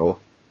finish it or?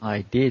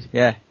 I did,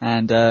 yeah.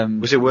 And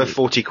was it worth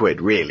 £40?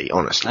 Really,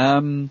 honestly?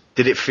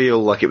 Did it feel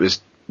like it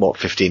was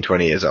 15,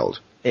 20 years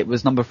old? It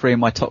was number 3 in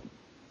my top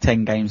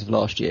 10 games of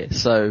last year.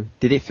 So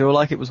did it feel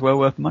like it was well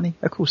worth money?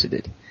 Of course it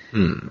did.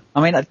 I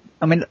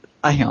mean,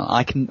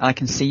 I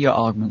can see your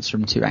arguments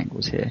from two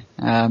angles here.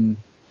 And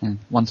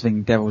one's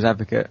being devil's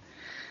advocate.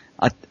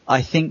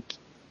 I think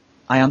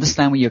I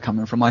understand where you're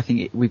coming from. I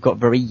think we've got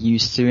very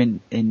used to in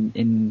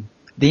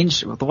the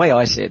industry. The way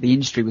I see it, the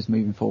industry was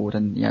moving forward,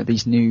 and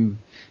these new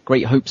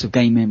great hopes of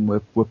gaming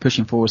were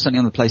pushing forward, certainly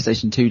on the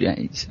PlayStation 2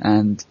 days,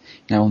 and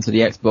onto the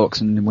Xbox,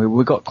 and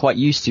we got quite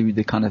used to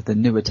the kind of the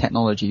newer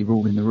technology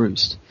ruling the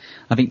roost.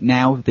 I think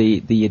now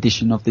the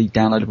addition of the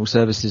downloadable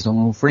services on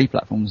all three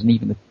platforms, and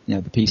even the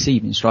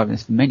PC, been striving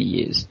this for many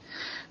years.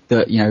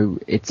 That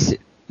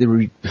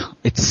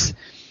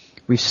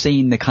we've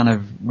seen the kind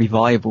of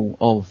revival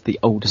of the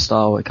older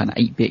style, kind of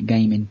 8-bit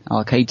gaming,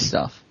 arcade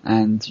stuff,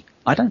 and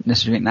I don't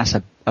necessarily think that's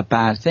a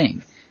bad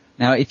thing.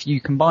 Now, if you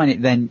combine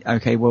it, then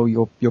okay, well,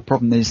 your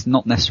problem is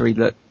not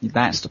necessarily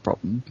that's the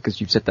problem, because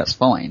you've said that's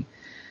fine,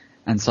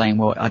 and saying,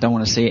 well, I don't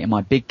want to see it in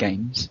my big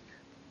games.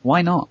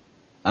 Why not?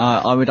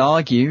 I would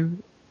argue,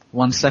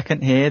 1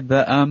 second here,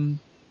 that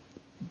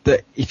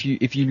that if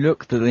you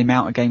look at the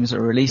amount of games that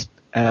are released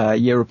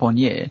year upon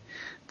year,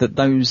 that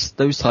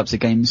those types of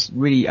games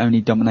really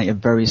only dominate a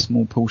very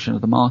small portion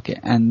of the market.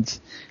 And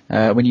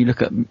when you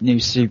look at New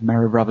Super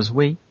Mario Bros.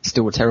 Wii,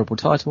 still a terrible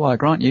title, I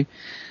grant you.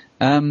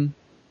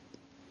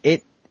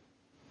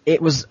 It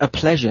was a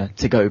pleasure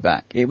to go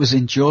back. It was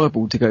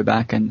enjoyable to go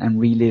back and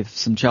relive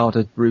some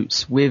childhood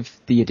roots with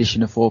the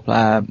addition of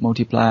 4-player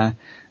multiplayer.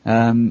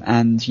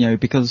 And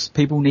because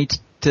people need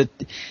to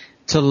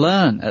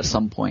learn at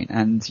some point,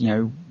 and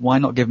why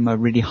not give them a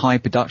really high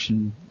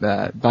production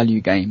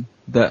value game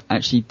that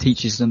actually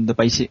teaches them the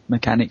basic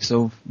mechanics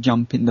of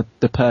jumping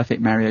the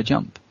perfect Mario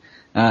jump.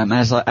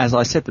 As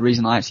I said, the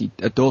reason I actually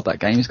adored that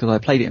game is because I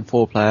played it in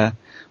 4-player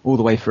all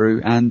the way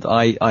through, and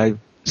I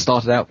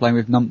started out playing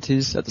with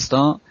numpties at the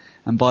start,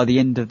 and by the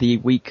end of the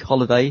week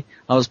holiday,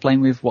 I was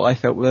playing with what I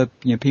felt were,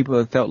 people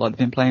that felt like they've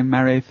been playing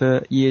Mario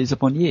for years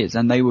upon years,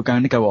 and they were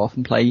going to go off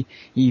and play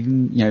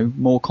even,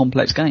 more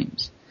complex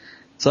games.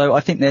 So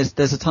I think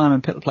there's a time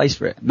and place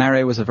for it.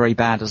 Mario was a very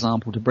bad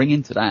example to bring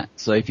into that.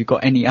 So if you've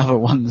got any other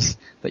ones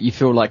that you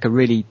feel like are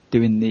really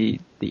doing the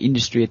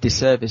industry a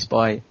disservice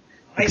by,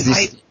 I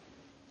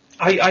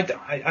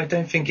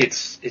don't think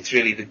it's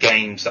really the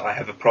games that I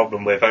have a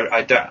problem with.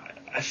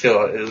 I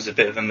feel like it was a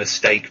bit of a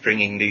mistake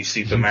bringing New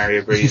Super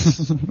Mario Bros.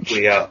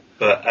 Wii up,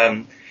 but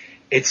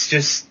it's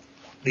just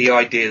the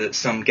idea that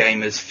some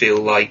gamers feel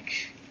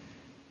like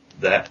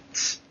that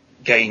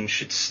games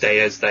should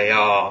stay as they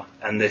are,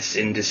 and this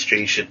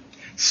industry should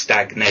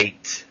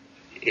stagnate,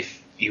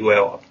 if you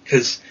will.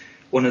 Because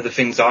one of the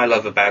things I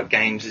love about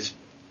games is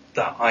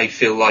that I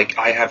feel like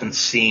I haven't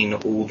seen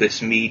all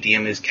this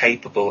medium is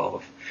capable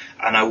of.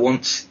 And I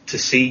want to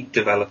see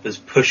developers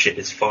push it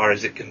as far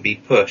as it can be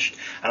pushed.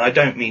 And I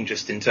don't mean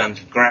just in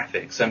terms of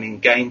graphics, I mean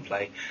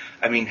gameplay.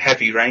 I mean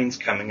Heavy Rain's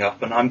coming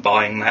up, and I'm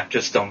buying that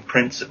just on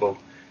principle,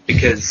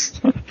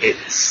 because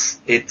it's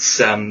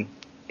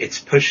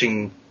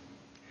pushing.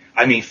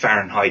 I mean,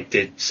 Fahrenheit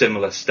did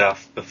similar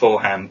stuff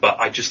beforehand, but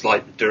I just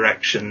like the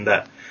direction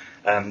that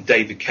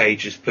David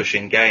Cage is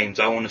pushing games.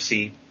 I want to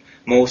see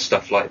more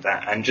stuff like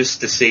that, and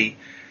just to see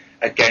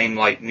a game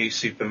like New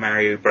Super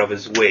Mario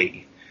Bros.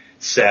 Wii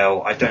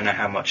sell, I don't know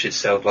how much it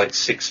sold, like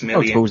 6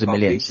 million. Towards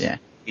millions, yeah.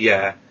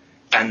 Yeah,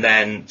 and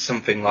then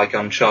something like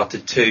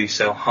Uncharted 2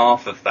 sell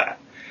half of that.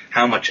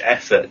 How much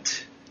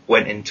effort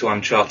went into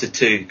Uncharted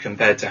 2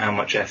 compared to how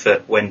much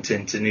effort went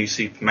into New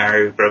Super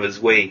Mario Bros.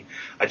 Wii?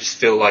 I just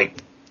feel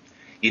like,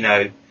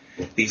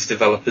 these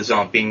developers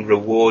aren't being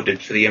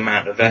rewarded for the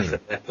amount of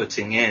effort they're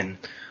putting in.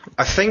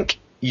 I think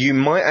you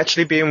might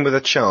actually be in with a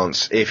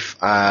chance if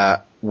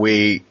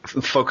we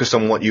focus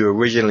on what you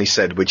originally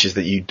said, which is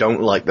that you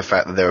don't like the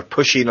fact that there are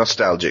pushy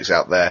nostalgics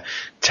out there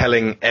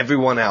telling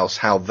everyone else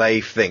how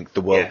they think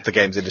the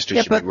games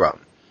industry should be run.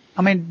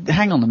 I mean,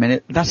 hang on a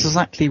minute. That's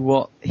exactly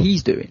what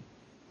he's doing.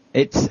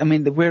 You're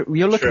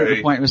looking at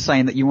the point of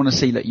saying that you want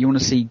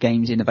to see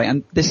games innovate,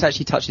 and this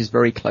actually touches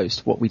very close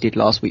to what we did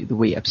last week, the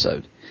Wii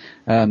episode.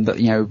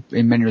 That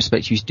in many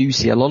respects, you do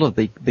see a lot of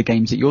the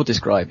games that you're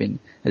describing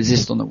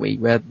exist on the Wii,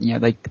 where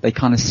they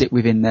kind of sit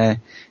within their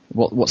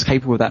what's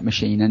capable of that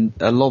machine, and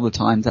a lot of the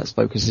times that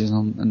focuses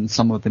on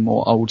some of the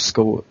more old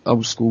school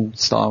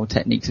style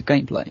techniques of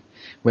gameplay,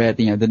 where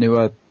the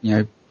newer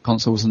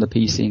consoles and the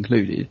PC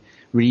included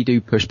really do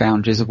push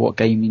boundaries of what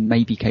gaming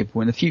may be capable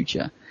in the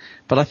future.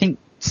 But I think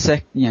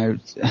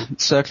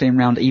circling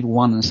around either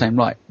one and saying,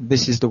 right,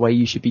 this is the way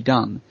you should be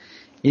done,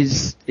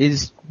 is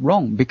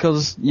wrong,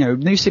 because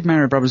New Super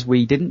Mario Bros.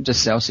 Wii didn't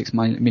just sell 6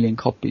 million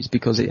copies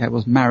because it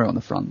was Mario on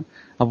the front.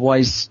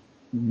 Otherwise,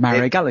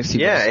 Mario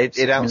Galaxy. It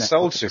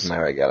outsold Super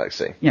Mario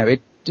Galaxy. I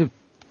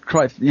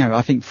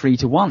think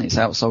 3-1 it's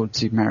outsold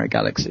Super Mario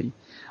Galaxy.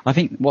 I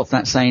think what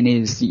that's saying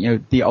is,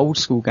 the old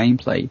school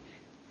gameplay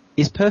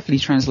is perfectly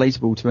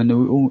translatable to a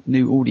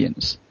new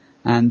audience.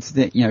 And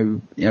that,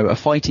 a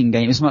fighting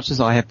game, as much as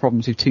I have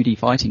problems with 2D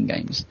fighting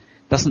games,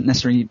 doesn't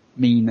necessarily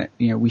mean that,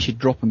 we should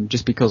drop them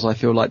just because I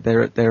feel like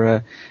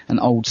they're an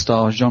old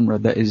star genre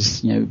that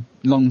is,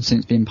 long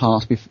since been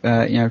passed with,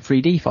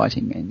 3D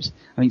fighting games.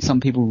 I think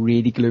some people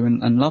really glue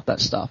and love that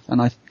stuff.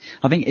 And I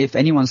think if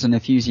anyone's an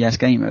enthusiast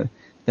gamer,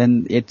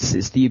 then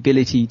it's the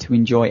ability to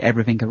enjoy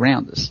everything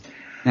around us.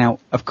 Now,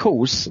 of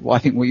course, I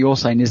think what you're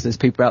saying is there's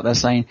people out there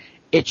saying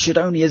it should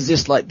only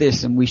exist like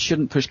this and we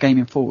shouldn't push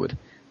gaming forward.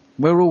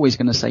 We're always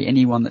going to say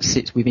anyone that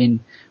sits within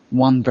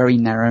one very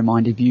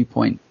narrow-minded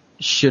viewpoint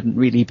shouldn't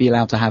really be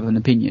allowed to have an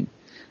opinion.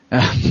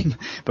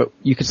 But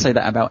you could say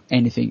that about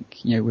anything,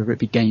 whether it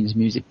be games,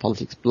 music,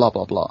 politics, blah,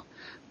 blah, blah.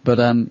 But,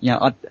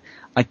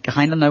 I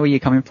kind of know where you're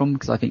coming from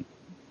because I think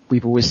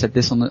we've always said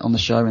this on the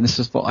show, and this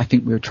is what I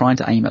think we were trying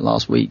to aim at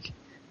last week.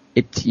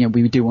 We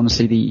do want to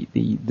see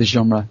the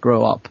genre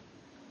grow up.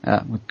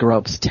 Grow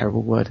up is a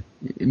terrible word.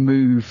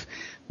 Move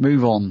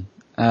on.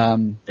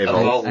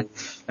 Evolve,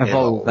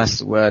 that's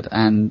the word,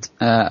 and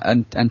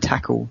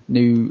tackle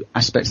new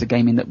aspects of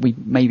gaming that we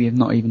maybe have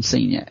not even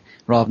seen yet,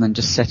 rather than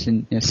just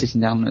sitting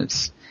down on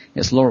its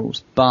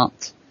laurels.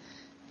 But,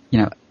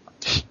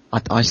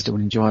 I still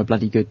enjoy a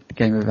bloody good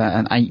game of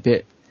an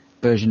 8-bit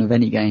version of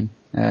any game,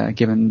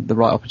 given the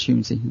right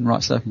opportunity and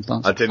right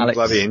circumstance. I didn't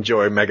bloody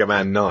enjoy Mega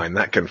Man 9.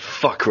 That can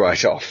fuck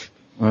right off.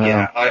 Well,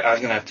 yeah, I'm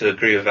going to have to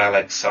agree with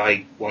Alex.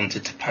 I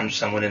wanted to punch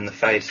someone in the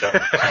face.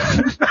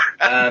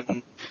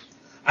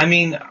 I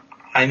mean,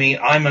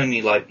 I'm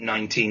only like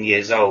 19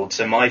 years old,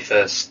 so my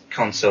first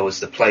console was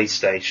the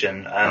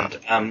PlayStation,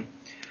 and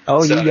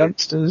you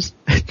youngsters!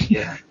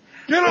 Yeah,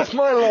 get off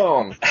my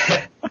lawn!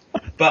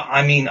 But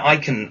I mean,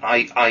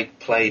 I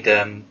played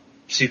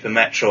Super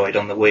Metroid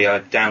on the Wii.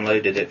 I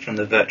downloaded it from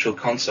the Virtual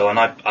Console, and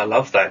I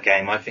love that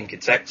game. I think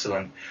it's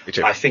excellent.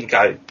 I think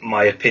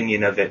my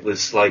opinion of it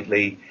was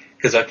slightly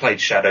because I played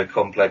Shadow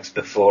Complex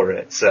before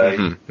it,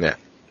 so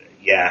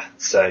yeah,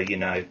 so,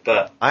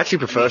 but... I actually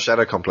prefer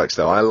Shadow Complex,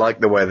 though. I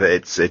like the way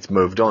that it's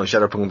moved on.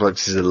 Shadow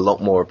Complex is a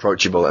lot more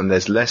approachable, and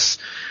there's less...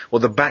 Well,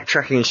 the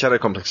backtracking in Shadow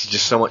Complex is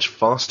just so much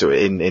faster.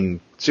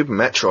 In Super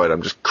Metroid,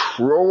 I'm just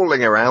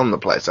crawling around the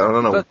place. I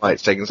don't know why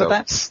it's taking so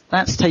long.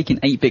 That's taking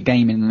 8-bit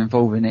gaming and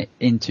involving it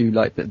into,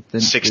 like, the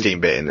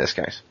 16-bit in this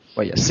case.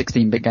 Well, yeah,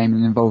 16-bit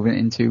gaming and involving it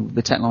into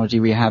the technology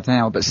we have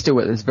now, but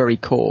still at its very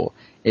core,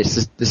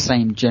 it's the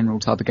same general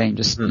type of game,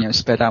 just,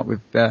 sped out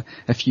with a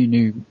few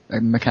new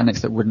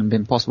mechanics that wouldn't have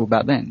been possible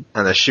back then.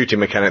 And a shooting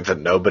mechanic that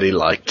nobody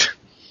liked.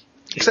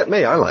 Except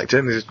me, I liked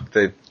it.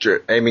 They're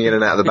aiming in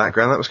and out of the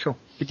background, that was cool.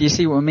 But do you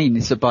see what I mean?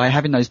 So by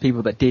having those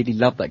people that dearly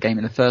loved that game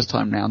in the first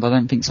time round, I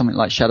don't think something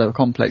like Shadow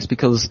Complex,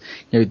 because,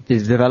 the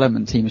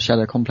development team of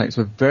Shadow Complex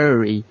were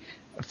very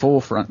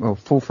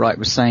forthright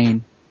with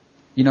saying,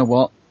 you know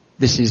what?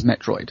 This is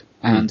Metroid,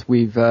 and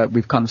we've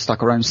kind of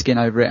stuck our own skin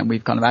over it, and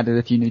we've kind of added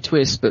a few new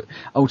twists, but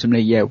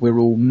ultimately, we're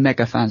all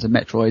mega fans of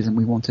Metroid, and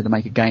we wanted to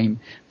make a game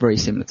very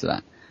similar to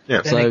that.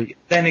 Yeah.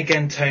 Then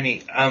again,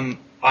 Tony,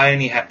 I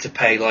only had to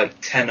pay like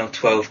 10 or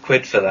 12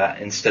 quid for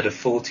that instead of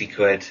 40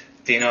 quid.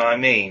 Do you know what I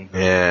mean?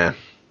 Yeah.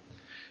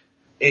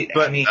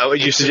 Are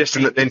you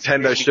suggesting that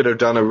Nintendo should have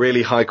done a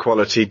really high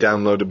quality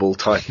downloadable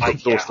type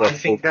of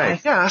full game?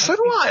 Yeah, so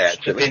do I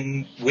actually.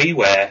 In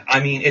WiiWare,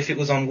 I mean, if it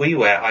was on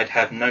WiiWare, I'd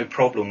have no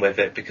problem with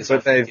it because.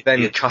 But they've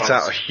then cut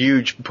out a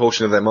huge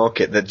portion of their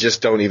market that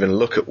just don't even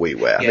look at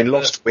WiiWare. I mean,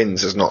 Lost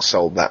Winds has not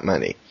sold that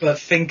many. But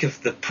think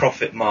of the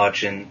profit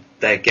margin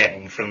they're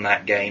getting from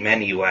that game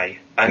anyway.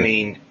 I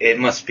mean, it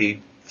must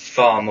be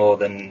far more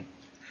than.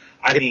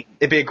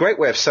 It'd be a great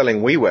way of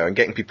selling WiiWare and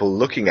getting people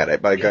looking at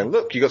it by going,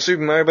 look, you got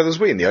Super Mario Bros.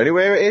 Wii, and the only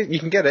way you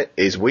can get it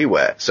is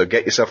WiiWare, so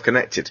get yourself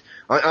connected.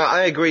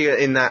 I agree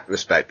in that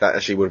respect. That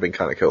actually would have been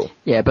kind of cool.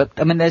 Yeah, but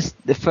I mean, there's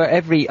for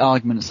every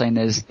argument saying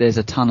there's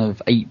a ton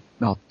of 8-bit,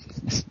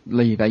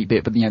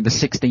 but the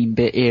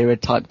 16-bit era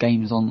type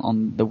games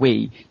on the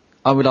Wii.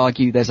 I would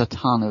argue there's a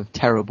ton of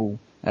terrible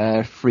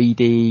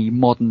 3D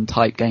modern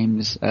type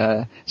games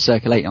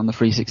circulate on the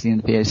 360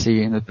 and the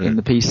PSC and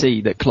the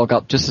PC that clog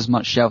up just as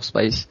much shelf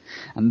space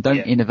and don't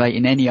innovate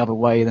in any other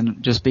way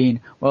than just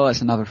being, well,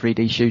 it's another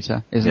 3D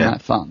shooter. Isn't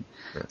that fun?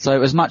 Yeah.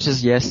 So as much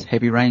as, yes,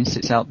 Heavy Rain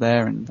sits out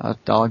there, and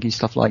I'd argue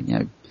stuff like,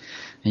 the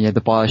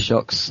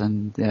Bioshocks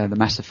and the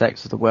Mass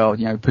Effects of the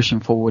world, pushing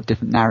forward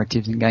different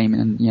narratives in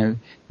gaming and,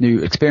 new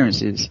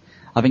experiences,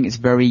 I think it's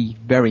very,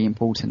 very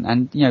important.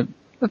 And,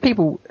 for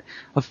people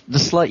of the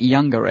slightly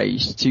younger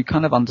age to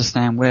kind of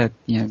understand where,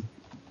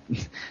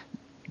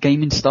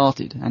 gaming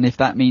started. And if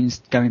that means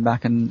going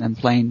back and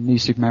playing New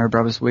Super Mario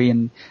Bros.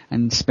 Wii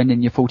and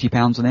spending your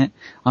 £40 on it,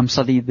 I'm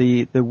suddenly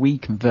the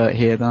Wii convert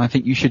here, then I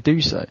think you should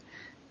do so.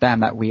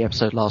 Damn that Wii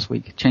episode last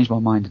week. Changed my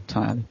mind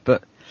entirely.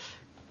 But,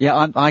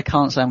 yeah, I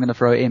can't say I'm going to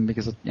throw it in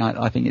because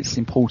I think it's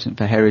important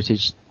for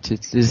heritage to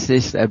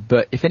exist there.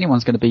 But if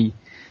anyone's going to be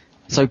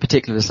so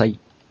particular to say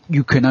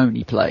you can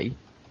only play,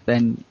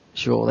 then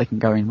sure, they can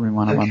go in room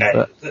 101.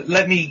 Okay, but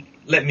let me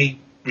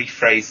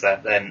rephrase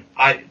that then.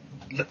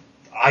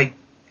 I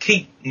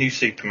keep New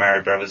Super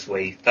Mario Bros.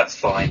 Wii. That's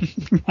fine.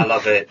 I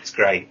love it. It's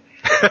great.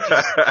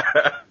 Just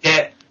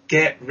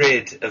get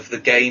rid of the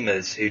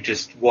gamers who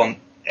just want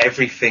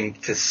everything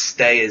to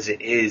stay as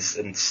it is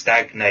and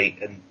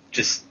stagnate and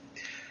just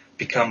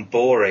become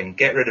boring.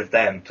 Get rid of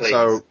them, please.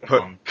 So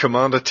put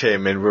Commander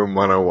Tim in room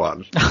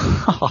 101.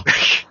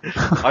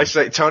 I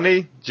say,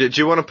 Tony, do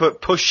you want to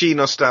put pushy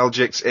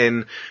nostalgics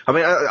in? I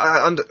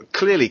mean,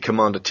 clearly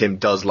Commander Tim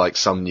does like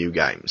some new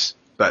games,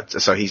 but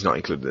so he's not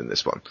included in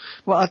this one.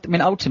 Well, I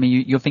mean,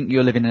 ultimately, you think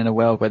you're living in a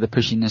world where the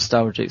pushy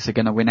nostalgics are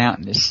going to win out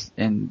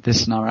in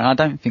this scenario. And I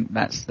don't think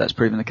that's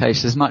proven the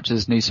case. As much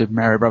as New Super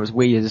Mario Bros.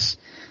 Wii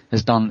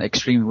has done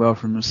extremely well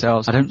for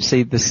themselves, I don't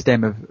see the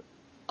stem of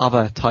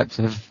other types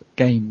of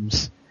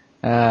games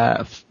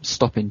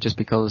stopping just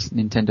because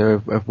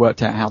Nintendo have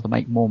worked out how to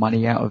make more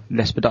money out of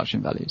less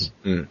production values.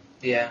 Mm.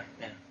 Yeah.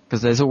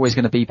 Because there's always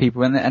going to be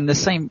people, and the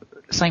same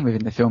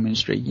within the film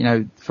industry. You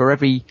know, for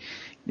every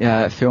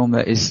film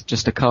that is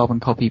just a carbon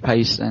copy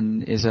paste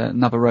and is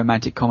another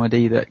romantic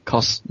comedy that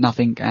costs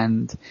nothing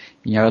and,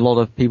 you know, a lot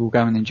of people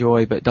go and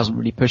enjoy but doesn't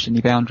really push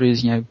any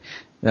boundaries, you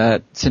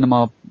know,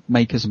 cinema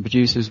makers and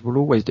producers will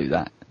always do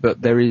that.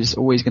 But there is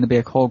always going to be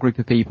a core group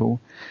of people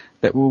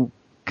that will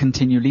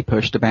continually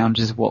push the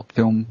boundaries of what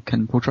film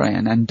can portray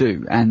and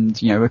do.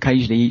 And, you know,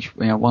 occasionally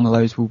one of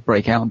those will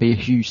break out and be a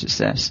huge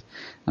success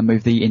and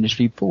move the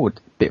industry forward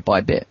bit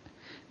by bit.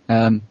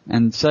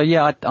 And so,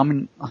 yeah, I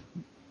mean,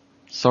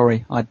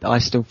 sorry, I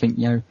still think,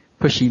 you know,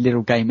 pushy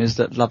little gamers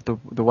that love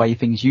the way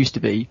things used to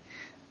be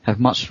have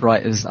much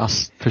right as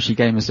us pushy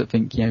gamers that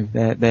think, you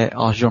know,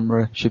 our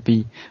genre should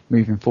be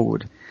moving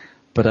forward.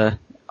 But,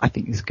 I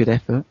think it's a good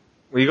effort.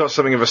 Well, you got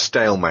something of a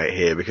stalemate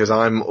here because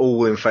I'm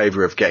all in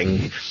favour of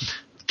getting,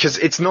 because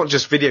it's not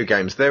just video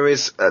games. There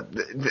is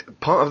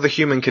part of the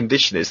human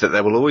condition is that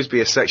there will always be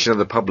a section of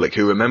the public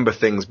who remember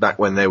things back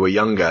when they were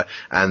younger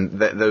and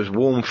those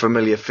warm,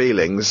 familiar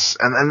feelings,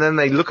 and then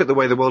they look at the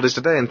way the world is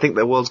today and think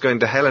the world's going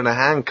to hell in a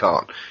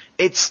handcart.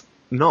 It's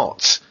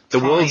not. The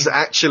world's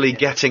actually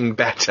getting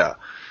better.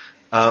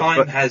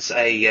 Time has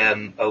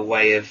a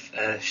way of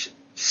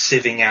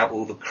sieving out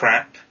all the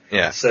crap.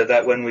 Yeah. So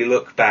that when we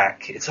look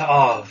back, it's,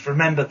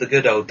 remember the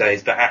good old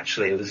days, but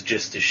actually it was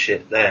just as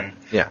shit then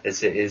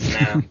as it is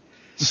now.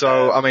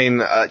 So, I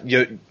mean,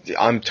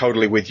 I'm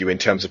totally with you in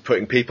terms of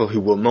putting people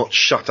who will not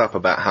shut up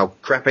about how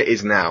crap it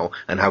is now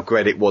and how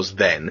great it was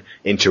then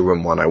into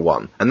room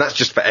 101. And that's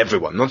just for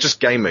everyone, not just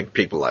gaming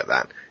people like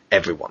that.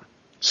 Everyone.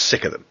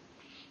 Sick of them.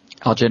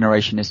 Our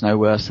generation is no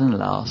worse than the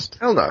last.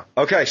 Hell no.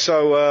 Okay,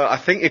 so I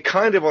think you're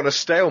kind of on a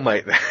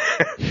stalemate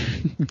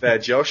there,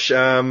 Josh.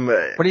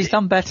 But he's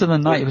done better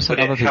than 90% of other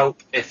people. Would it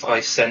help if I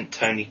sent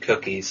Tony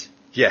cookies?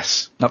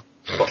 Yes. Nope.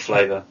 What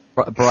flavour?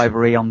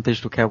 Bribery on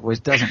Digital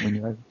Cowboys doesn't win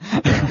you over.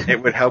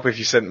 It would help if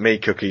you sent me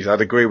cookies.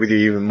 I'd agree with you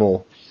even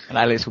more. And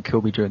Alex will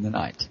kill me during the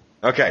night.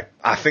 Okay,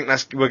 I think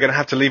we're going to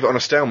have to leave it on a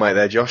stalemate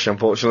there, Josh,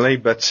 unfortunately,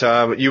 but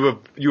you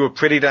were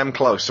pretty damn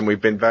close, and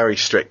we've been very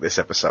strict this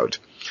episode.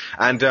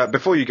 And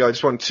before you go, I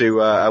just want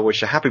to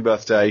wish a happy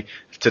birthday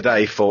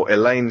today for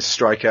Elaine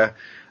Stryker,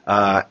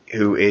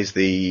 who is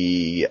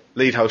the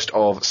lead host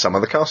of Some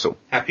Other Castle.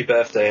 Happy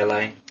birthday,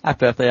 Elaine.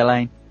 Happy birthday,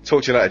 Elaine.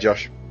 Talk to you later,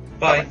 Josh.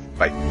 Bye.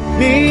 Bye.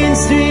 Main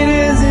Street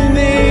isn't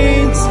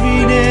Main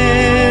Street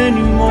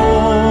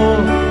anymore.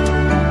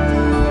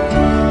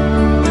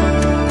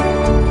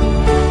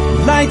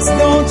 Lights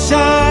don't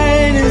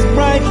shine as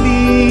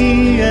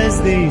brightly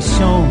as they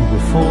shone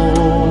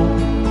before.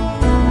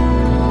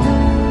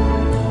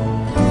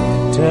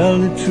 Tell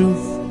the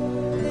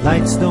truth,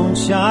 lights don't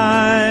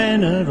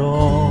shine at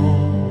all.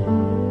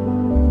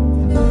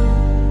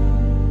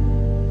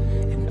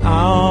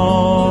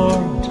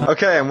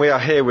 Okay, and we are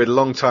here with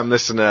long-time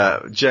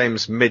listener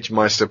James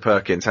Midgemeister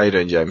Perkins. How you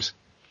doing, James?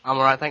 I'm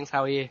alright, thanks.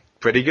 How are you?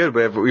 Pretty good.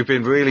 We've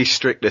been really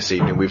strict this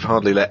evening. We've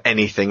hardly let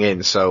anything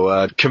in,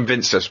 so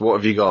convince us. What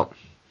have you got?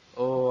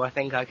 Oh, I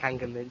think I can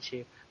convince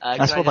you.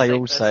 That's what they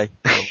all say.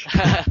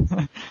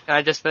 Can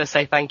I just first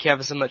say thank you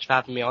ever so much for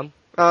having me on?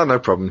 Oh, no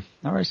problem.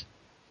 No worries.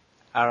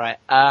 Alright,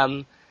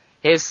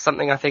 here's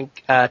something I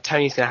think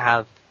Tony's going to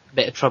have a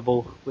bit of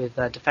trouble with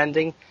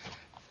defending.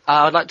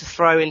 I'd like to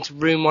throw into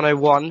Room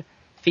 101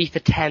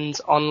 FIFA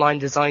 10's online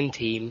design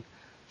team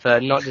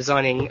for not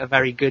designing a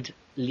very good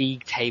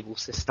league table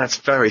system. That's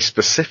very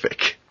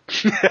specific.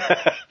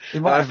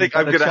 I think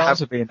I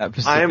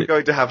am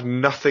going to have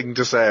nothing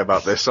to say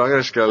about this, so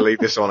I'm just going to leave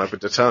this on open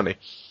to Tony.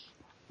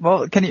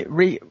 Well, can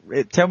you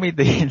tell me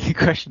the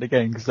question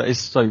again, because that is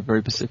so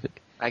very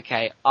specific.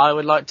 Okay, I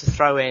would like to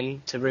throw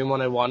in to Room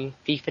 101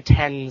 FIFA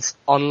 10's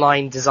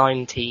online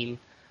design team,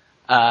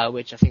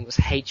 which I think was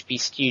HB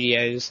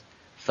Studios,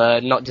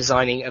 for not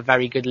designing a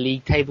very good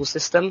league table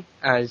system,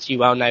 as you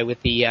well know with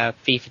the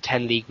FIFA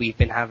 10 league we've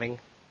been having.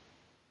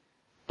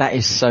 That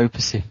is so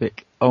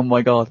specific. Oh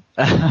my god.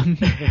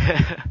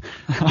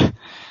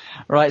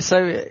 Right,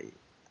 so,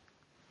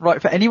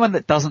 for anyone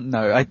that doesn't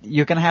know,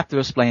 you're going to have to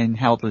explain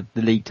how the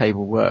league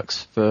table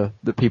works for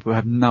the people who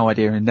have no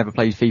idea and never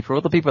played FIFA,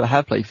 or the people that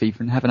have played FIFA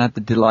and haven't had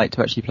the delight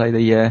to actually play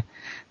the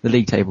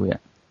league table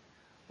yet.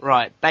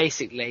 Right,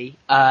 basically,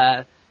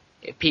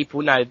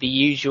 people know the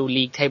usual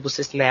league table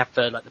system they have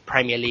for like the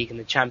Premier League and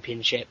the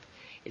Championship.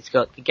 It's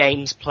got the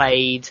games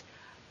played,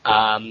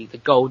 the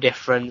goal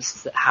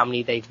difference, how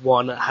many they've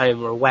won at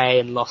home or away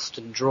and lost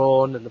and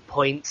drawn, and the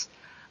points.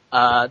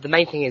 The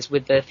main thing is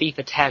with the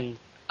FIFA 10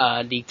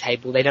 league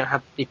table, they don't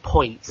have the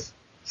points,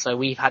 so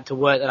we've had to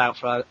work that out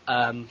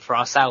for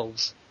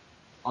ourselves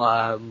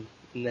in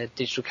the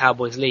Digital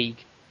Cowboys League,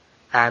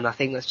 and I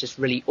think that's just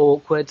really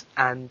awkward.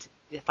 And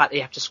the fact that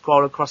you have to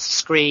scroll across the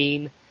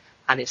screen,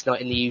 and it's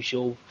not in the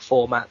usual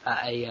format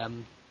that a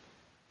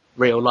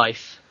real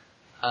life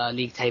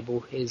league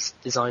table is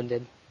designed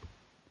in.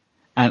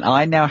 And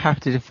I now have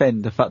to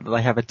defend the fact that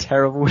they have a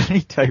terrible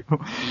league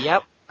table.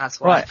 Yep, that's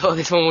why I thought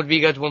this one would be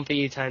a good one for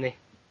you, Tony.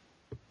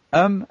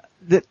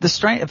 The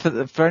strength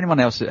for anyone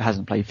else that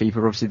hasn't played FIFA,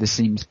 obviously this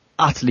seems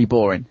utterly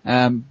boring.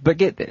 But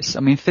get this,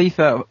 I mean,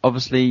 FIFA,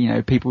 obviously, you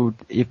know, people,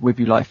 if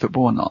you like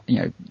football or not, you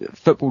know,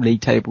 football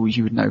league tables,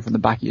 you would know from the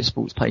back of your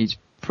sports page,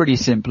 pretty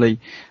simply,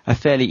 are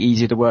fairly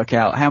easy to work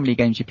out how many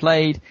games you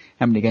played,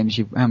 how many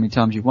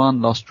times you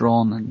won, lost,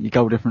 drawn, and your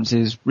goal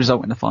differences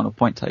result in the final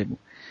point table.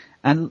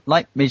 And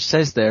like Midge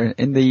says there,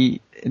 in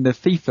the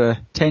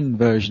FIFA 10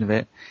 version of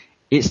it,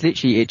 it's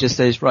literally, it just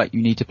says, right,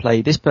 you need to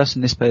play this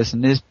person, this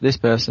person, this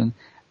person,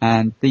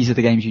 and these are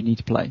the games you need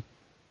to play.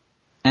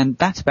 And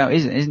that's about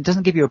it. It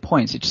doesn't give you a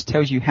points, it just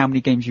tells you how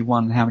many games you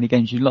won and how many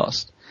games you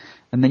lost.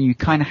 And then you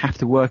kind of have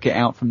to work it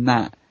out from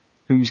that,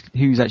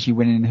 who's actually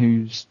winning,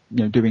 who's,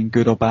 you know, doing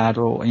good or bad,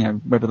 or, you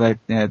know, whether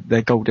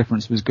their goal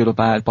difference was good or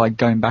bad by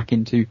going back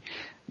into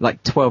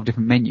like 12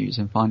 different menus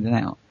and finding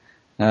out.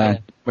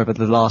 Whether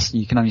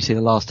you can only see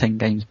the last 10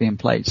 games being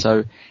played.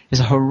 So it's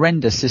a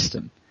horrendous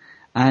system.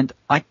 And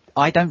I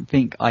don't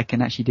think I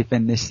can actually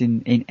defend this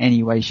in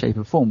any way, shape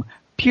or form,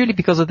 purely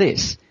because of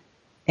this.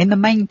 In the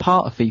main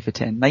part of FIFA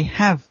 10, they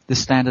have the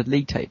standard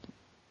league table.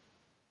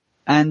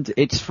 And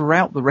it's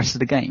throughout the rest of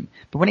the game.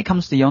 But when it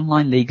comes to the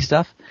online league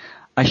stuff,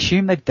 I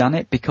assume they've done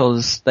it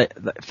because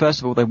first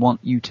of all, they want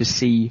you to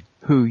see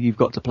who you've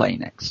got to play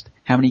next,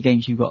 how many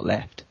games you've got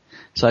left.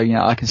 So, you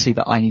know, I can see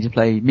that I need to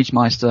play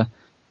Midgemeister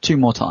 2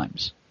 more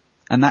times.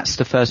 And that's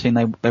the first thing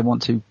they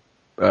want to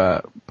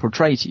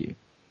portray to you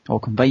or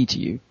convey to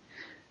you.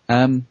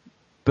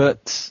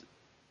 But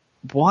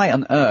why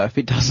on earth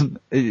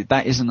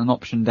that isn't an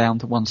option down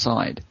to one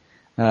side?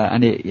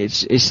 And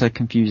it's a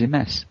confusing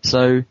mess.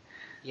 So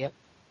yep.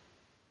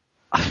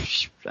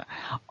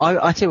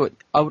 I tell you what,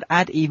 I would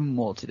add even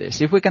more to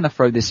this. If we're going to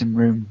throw this in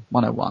Room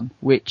 101,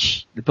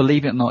 which,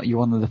 believe it or not, you're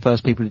one of the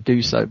first people to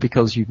do so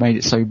because you've made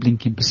it so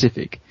blinking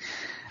Pacific.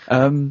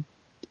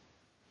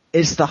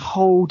 It's the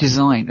whole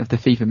design of the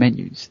FIFA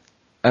menus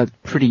are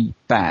pretty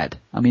bad.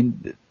 I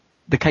mean,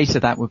 the case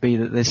of that would be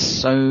that there's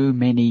so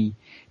many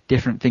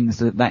different things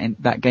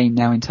that game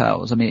now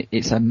entails. I mean,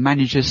 it's a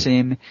manager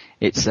sim,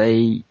 it's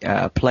a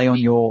play on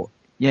your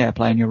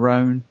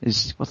own,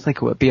 is what they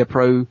call it, be a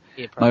pro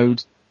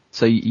mode.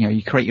 So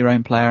you create your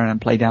own player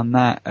and play down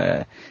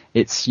that.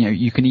 It's,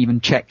 you can even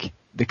check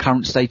the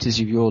current status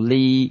of your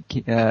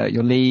league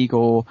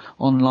or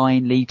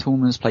online league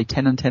tournaments, play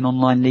 10 and 10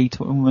 online league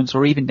tournaments,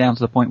 or even down to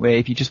the point where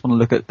if you just want to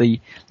look at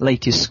the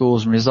latest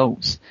scores and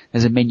results,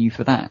 there's a menu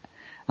for that.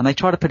 And they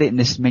try to put it in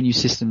this menu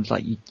systems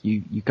like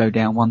you go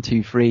down 1,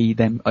 2, 3,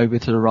 then over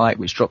to the right,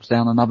 which drops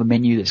down another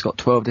menu that's got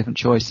 12 different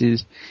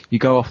choices. You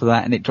go off of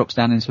that and it drops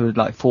down into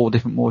like 4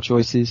 different more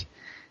choices.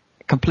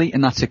 Complete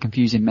and utter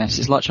confusing mess.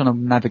 It's like trying to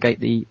navigate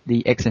the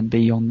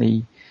XMB on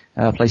the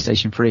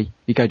PlayStation 3.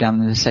 You go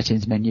down in the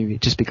settings menu,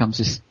 it just becomes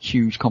this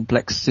huge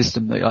complex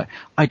system that you're like,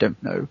 I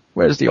don't know,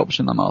 where's the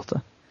option I'm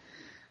after?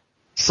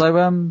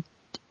 So,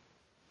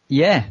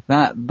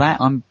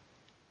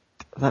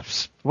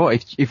 that's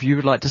what, if you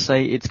would like to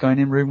say it's going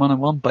in Room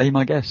 101, be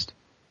my guest.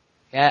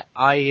 Yeah,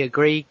 I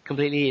agree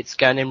completely, it's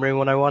going in Room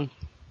 101.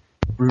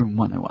 Room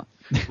 101.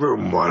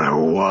 Room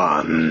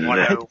 101.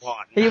 101.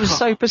 He was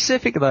so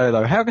Pacific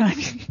though, how can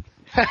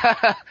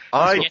I...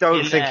 I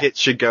don't think it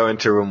should go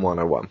into Room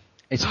 101.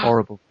 It's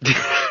horrible.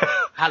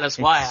 Tell us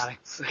why,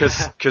 Alex.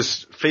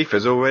 Because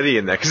FIFA's already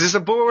in there. Because it's a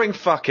boring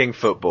fucking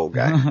football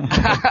game.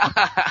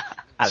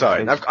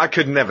 Sorry, I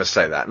could never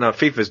say that. No,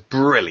 FIFA's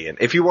brilliant.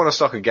 If you want a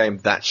soccer game,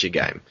 that's your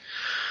game.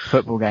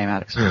 Football game,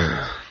 Alex.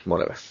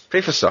 Whatever.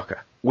 FIFA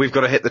soccer. We've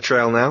got to hit the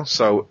trail now,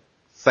 so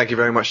thank you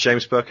very much,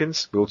 James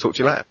Perkins. We'll talk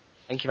to you later.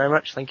 Thank you very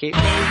much. Thank you.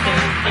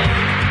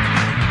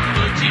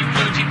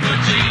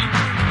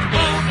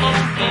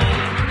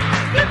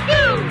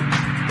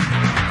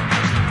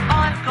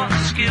 I've got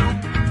a skill.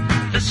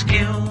 The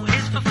skill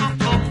is for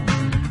football.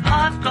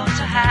 I've got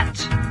a hat.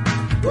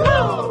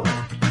 Whoa!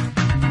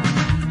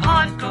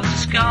 I've got a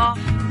scarf.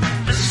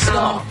 The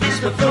scarf is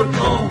for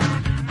football.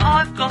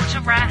 I've got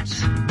a rat.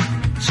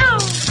 Too.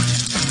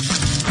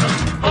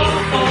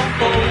 Oh,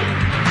 oh, oh.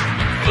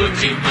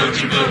 Footy,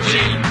 footy,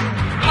 footy.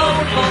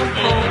 Oh, oh,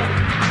 oh.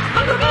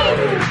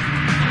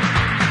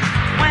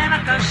 When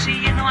I go see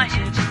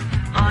United,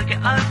 I get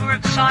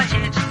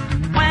overexcited.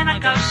 When I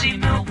go see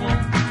Millwall,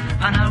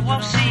 I know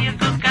I'll see a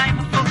good game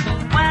of football.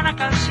 When I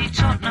go see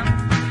Tottenham,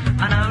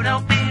 I know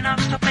there'll be no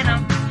stopping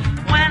them.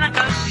 When I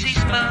go see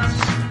Spurs,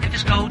 if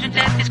it's golden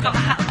death, it's got a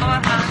hat for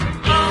a hose.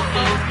 Oh,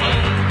 oh,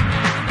 oh.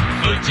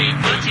 Footy,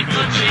 footy,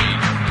 footy.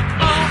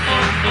 Oh,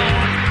 oh,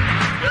 oh.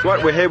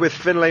 Right, we're here with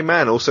Finlay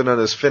Man, also known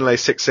as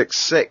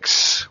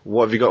Finlay666.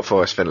 What have you got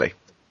for us, Finlay?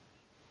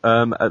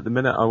 At the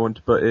minute, I want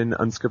to put in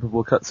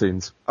unskippable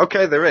cutscenes.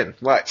 Okay, they're in.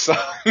 Right, so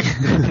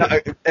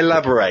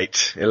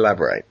elaborate.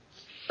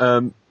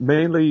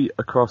 Mainly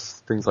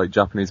across things like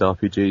Japanese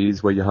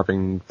RPGs, where you're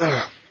having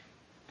kind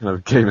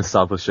of game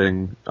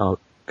establishing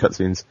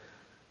cutscenes,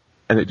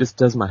 and it just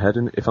does my head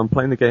in. If I'm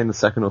playing the game the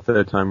second or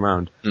third time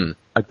round,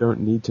 I don't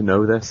need to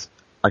know this.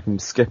 I can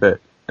skip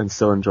it and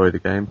still enjoy the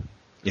game.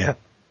 Yeah.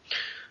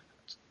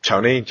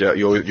 Tony,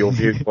 your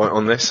viewpoint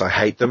on this? I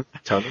hate them.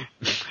 Tony?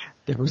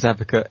 Devil's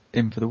advocate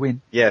in for the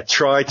win. Yeah,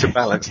 try to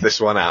balance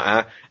this one out.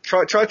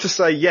 Huh? Try to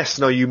say yes,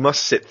 no, you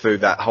must sit through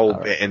that whole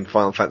bit in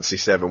Final Fantasy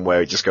VII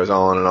where it just goes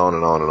on and on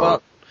and on and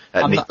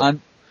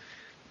on.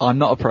 I'm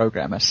not a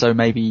programmer, so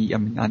maybe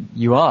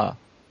you are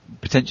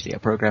potentially a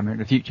programmer in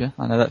the future.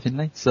 I know that,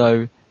 Finlay.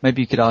 So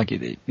maybe you could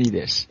argue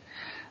this.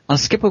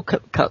 Unskippable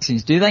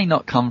cutscenes, do they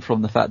not come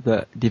from the fact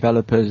that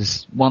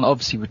developers, one,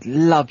 obviously would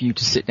love you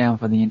to sit down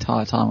for the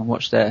entire time and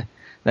watch their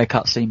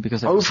cutscene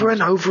because over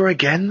and over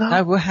again, though.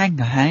 No, well, hang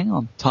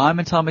on. Time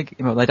and time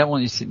again. Well, they don't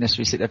want you to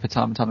necessarily sit there for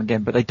time and time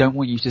again, but they don't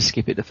want you to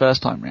skip it the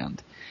first time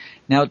round.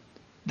 Now,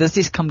 does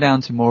this come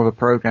down to more of a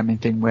programming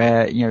thing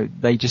where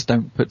they just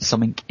don't put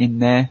something in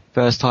there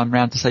first time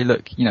round to say,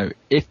 look,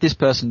 if this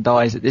person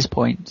dies at this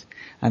point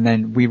and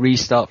then we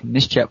restart from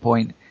this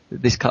checkpoint,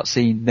 this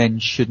cutscene then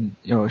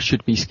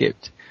should be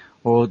skipped?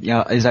 Or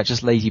is that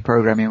just lazy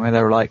programming where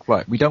they're like,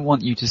 right, we don't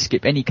want you to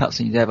skip any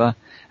cutscenes ever,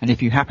 and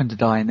if you happen to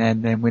die in there,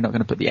 then we're not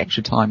going to put the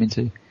extra time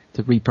into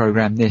to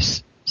reprogram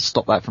this,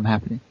 stop that from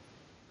happening?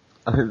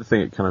 I think the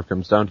thing it kind of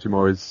comes down to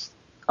more is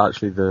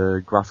actually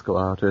the graphical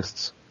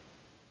artists,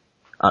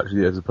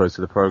 actually, as opposed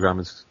to the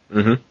programmers.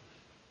 Mm-hmm.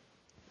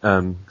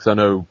 Because I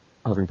know,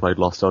 having played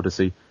Lost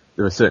Odyssey,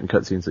 there are certain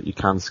cutscenes that you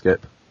can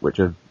skip, which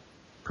are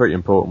pretty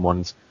important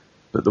ones.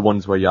 But the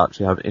ones where you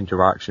actually have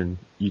interaction,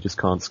 you just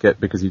can't skip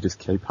because you just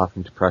keep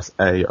having to press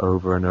A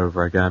over and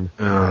over again.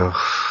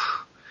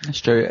 That's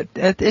true.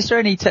 Is there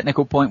any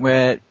technical point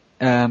where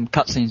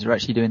cutscenes are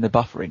actually doing the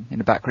buffering in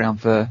the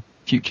background for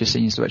future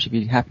scenes to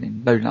actually be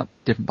happening, loading up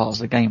different parts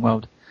of the game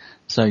world?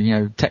 So,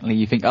 technically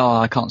you think,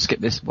 I can't skip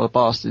this, well,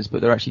 bastards,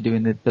 but they're actually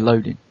doing the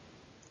loading.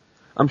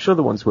 I'm sure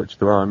the ones which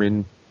there are,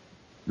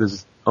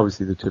 there's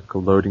obviously the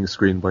typical loading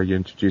screen where you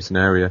introduce an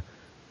area,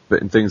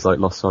 but in things like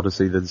Lost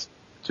Odyssey, there's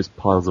just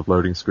piles of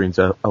loading screens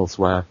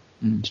elsewhere.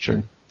 It's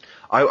true.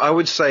 I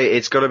would say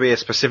it's got to be a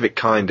specific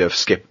kind of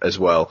skip as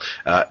well.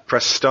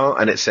 Press start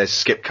and it says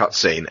skip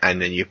cutscene,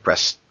 and then you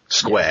press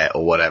square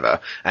or whatever,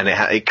 and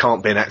it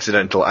can't be an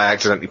accidental. I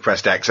accidentally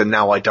pressed X, and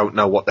now I don't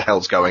know what the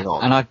hell's going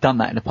on. And I've done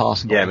that in the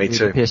past. And got me really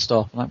too. Pissed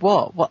off. I'm like,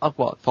 what?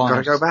 Fine.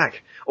 Gotta go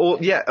back. Or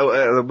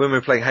when we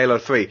were playing Halo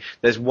 3,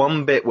 there's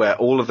one bit where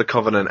all of the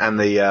Covenant and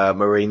the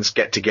Marines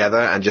get together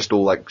and just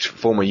all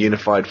form a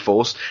unified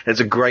force. And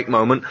it's a great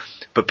moment,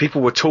 but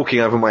people were talking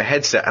over my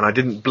headset and I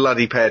didn't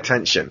bloody pay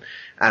attention.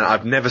 And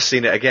I've never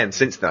seen it again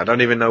since then. I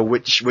don't even know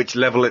which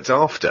level it's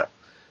after.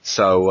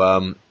 So,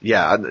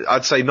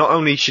 I'd say not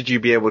only should you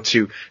be able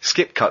to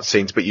skip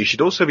cutscenes, but you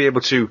should also be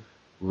able to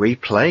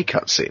replay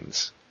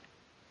cutscenes.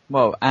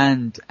 Well,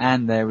 and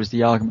there was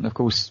the argument, of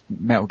course,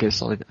 Metal Gear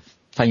Solid,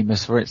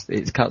 famous for its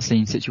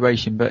cutscene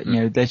situation, but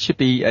there should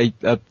be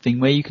a thing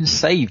where you can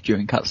save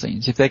during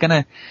cutscenes. If they're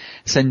going to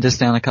send us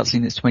down a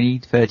cutscene that's 20,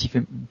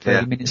 30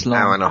 minutes long,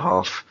 hour and a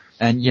half,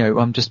 and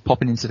I'm just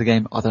popping into the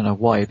game. I don't know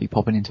why I'd be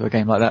popping into a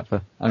game like that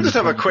for. Just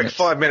have a quick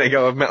 5-minute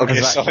go of Metal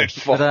Gear Solid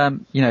 4. But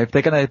if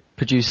they're going to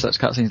produce such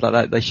cutscenes like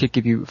that, they should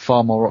give you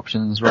far more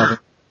options rather.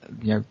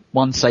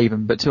 One, save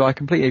them, but two, I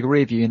completely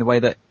agree with you in the way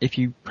that if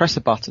you press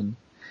a button,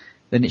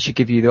 then it should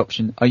give you the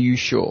option, are you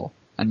sure?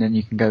 And then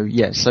you can go,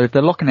 yes. So if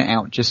they're locking it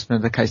out just for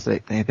the case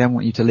that they don't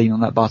want you to lean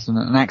on that button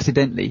and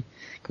accidentally,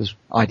 because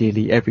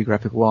ideally every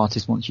graphical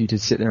artist wants you to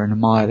sit there and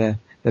admire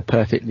their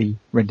perfectly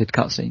rendered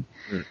cutscene.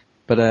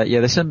 But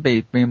there shouldn't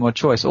be more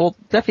choice, or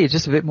definitely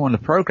just a bit more in the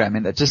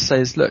programming that just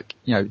says, look,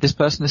 this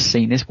person has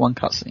seen this one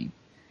cutscene.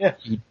 Yeah.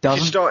 He doesn't.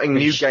 If you're starting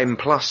New Game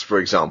Plus, for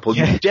example,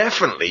 you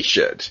definitely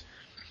should.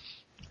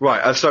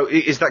 Right. So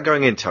is that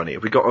going in, Tony?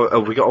 Have we got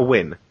a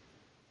win?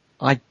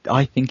 I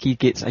think he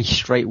gets a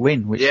straight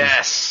win, which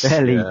is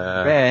fairly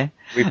rare.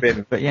 We've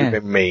been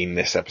mean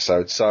this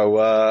episode. So,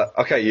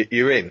 okay,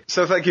 you're in.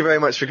 So thank you very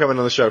much for coming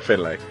on the show,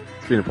 Finlay.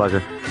 It's been a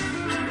pleasure.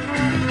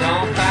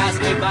 Don't pass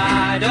me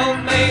by,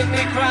 don't make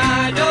me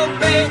cry, don't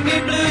make me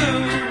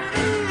blue.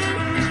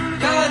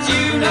 'Cause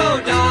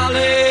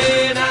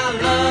darling, I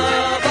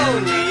love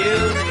only you.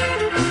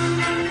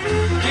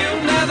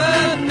 You'll never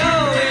know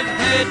it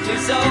hurt me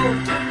so.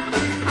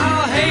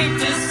 I'll hate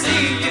to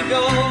see you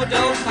go,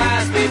 don't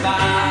pass me by.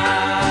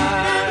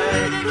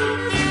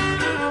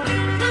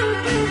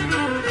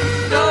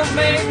 Don't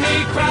make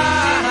me cry.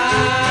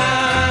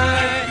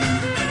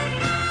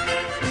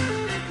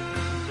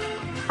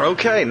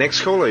 Okay,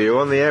 next caller, you're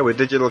on the air with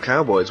Digital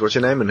Cowboys. What's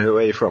your name and who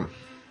are you from?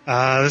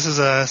 This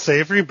is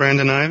Savory,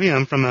 Brandon Ivy.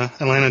 I'm from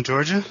Atlanta,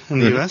 Georgia, in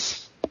the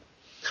U.S.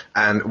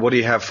 And what do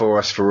you have for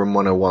us for Room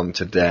 101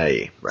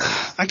 today, Brandon?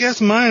 I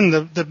guess mine,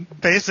 the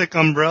basic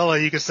umbrella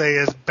you could say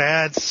is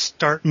bad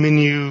start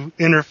menu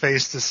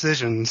interface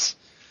decisions.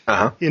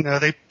 Uh-huh. You know,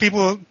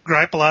 people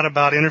gripe a lot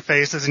about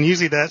interfaces, and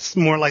usually that's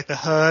more like the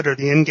HUD or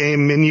the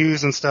in-game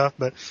menus and stuff,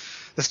 but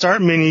the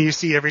start menu you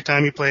see every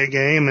time you play a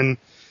game, and,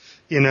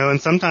 you know, and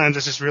sometimes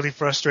it's just really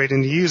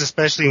frustrating to use,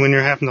 especially when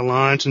you're having to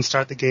launch and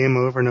start the game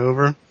over and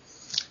over.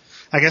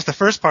 I guess the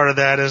first part of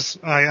that is,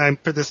 I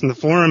put this in the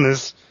forum,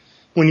 is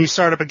when you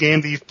start up a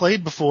game that you've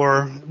played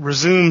before,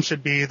 resume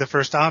should be the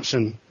first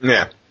option.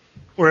 Yeah.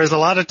 Whereas a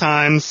lot of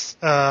times,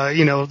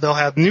 you know, they'll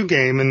have new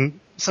game, and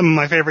some of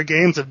my favorite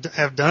games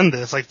have done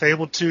this, like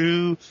Fable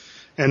 2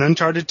 and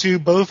Uncharted 2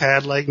 both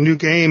had, like, new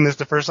game as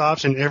the first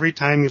option every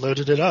time you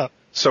loaded it up.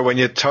 So when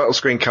your title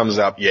screen comes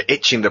up, you're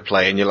itching to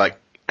play, and you're like,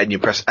 and you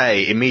press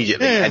A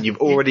immediately, and you've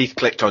already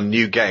clicked on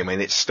new game,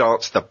 and it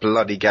starts the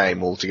bloody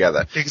game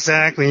altogether.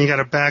 Exactly, and you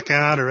gotta back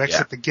out or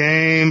exit the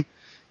game,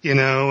 you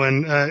know,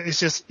 and it's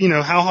just, you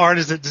know, how hard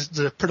is it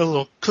to put a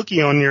little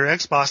cookie on your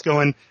Xbox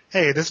going,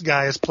 hey, this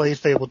guy has played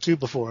Fable 2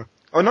 before.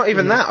 Oh, not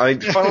even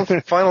that.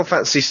 Final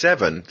Fantasy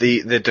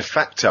VII, the de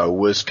facto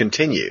was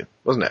continue,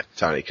 wasn't it,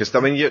 Tony? Because,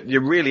 I mean, you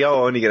really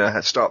are only going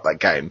to start that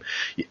game,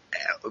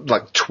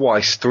 like,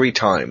 twice, 3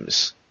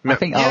 times. I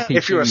think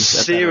if you're a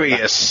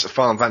serious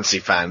Final Fantasy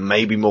fan,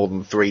 maybe more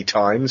than 3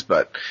 times,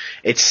 but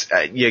it's,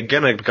 you're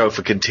going to go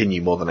for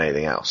continue more than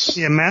anything else.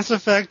 Yeah, Mass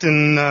Effect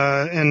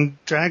and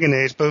Dragon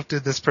Age both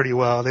did this pretty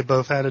well. They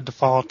both had a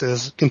default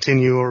as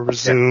continue or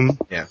resume.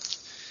 Yeah.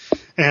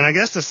 And I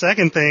guess the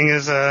second thing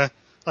is,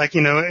 like,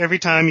 you know, every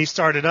time you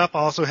start it up,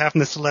 also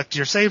having to select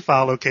your save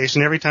file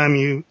location every time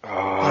you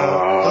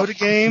load a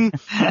game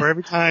or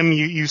every time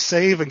you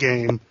save a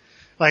game.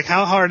 Like,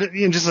 how hard,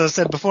 you know, just as I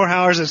said before,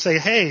 how hard is it to say,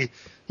 hey,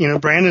 you know,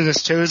 Brandon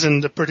has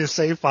chosen to put his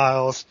save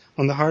files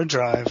on the hard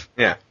drive.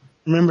 Yeah.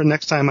 Remember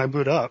next time I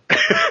boot up.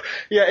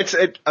 Yeah,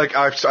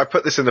 I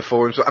put this in the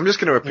forums, but I'm just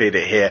going to repeat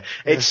it here.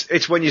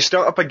 It's when you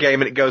start up a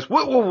game and it goes,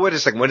 wait a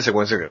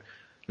second.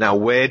 Now,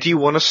 where do you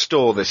want to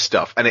store this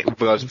stuff? And it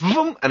goes,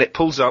 vroom, and it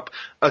pulls up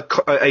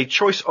a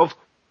choice of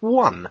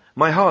 1,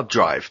 my hard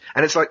drive.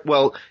 And it's like,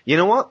 well, you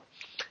know what?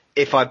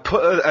 If I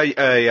put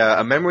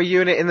a memory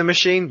unit in the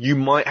machine, you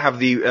might have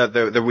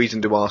the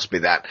reason to ask me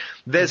that.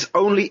 There's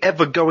only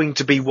ever going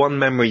to be 1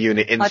 memory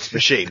unit in this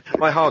machine,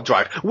 my hard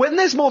drive. When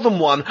there's more than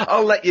 1,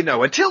 I'll let you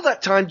know. Until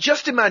that time,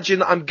 just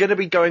imagine I'm going to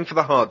be going for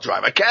the hard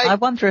drive, okay? I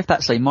wonder if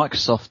that's a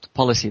Microsoft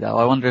policy, though.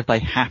 I wonder if they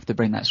have to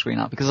bring that screen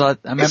up, because I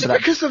remember Is it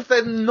because of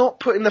they're not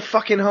putting the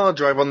fucking hard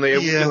drive on the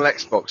original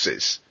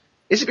Xboxes?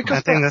 Is it because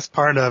I think that's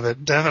part of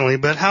it, definitely.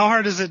 But how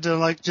hard is it to,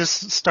 like,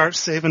 just start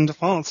saving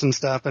defaults and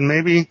stuff? And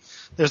maybe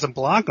there's a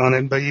block on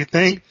it, but you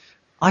think...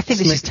 I think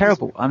this is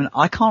terrible. I mean,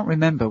 I can't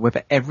remember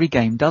whether every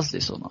game does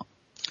this or not.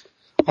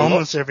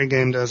 Almost every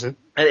game does it.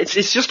 And it's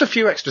just a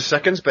few extra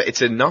seconds, but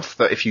it's enough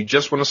that if you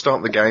just want to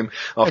start the game,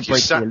 after you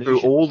sat through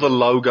all the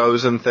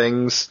logos and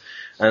things,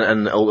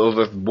 and all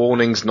the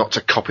warnings not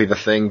to copy the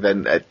thing,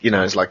 then, you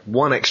know, it's like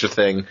one extra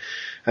thing,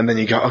 and then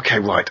you go, okay,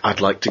 right,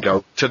 I'd like to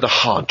go to the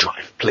hard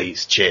drive,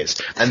 please, cheers.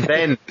 And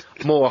then,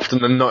 more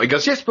often than not, he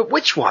goes, yes, but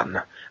which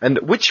one? And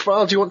which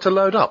file do you want to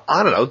load up?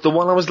 I don't know, the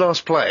one I was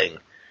last playing.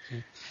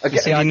 Okay.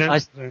 See,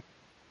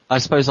 I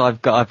suppose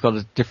I've got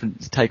a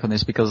different take on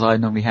this because I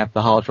normally have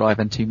the hard drive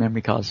and 2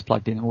 memory cards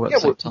plugged in all at the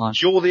same time.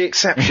 You're the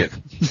exception.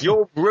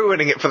 You're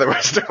ruining it for the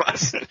rest of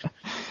us.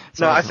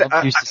 So no,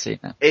 I'm used to seeing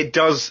that. It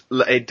does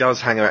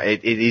hang around.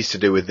 It is to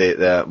do with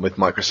with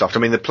Microsoft. I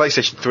mean, the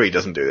PlayStation 3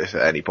 doesn't do this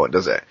at any point,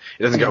 does it?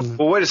 It doesn't go,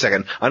 well, wait a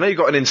second. I know you've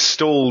got an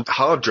installed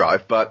hard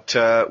drive, but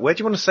where do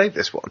you want to save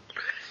this one?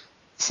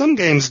 Some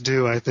games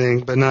do, I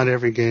think, but not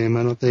every game.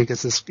 I don't think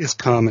it's as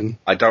common.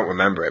 I don't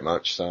remember it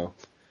much, so.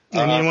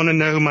 And you want to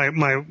know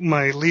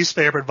my least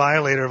favorite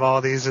violator of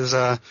all these is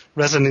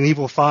Resident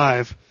Evil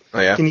 5. Oh,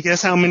 yeah? Can you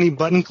guess how many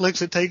button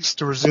clicks it takes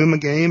to resume a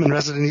game in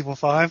Resident Evil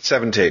 5?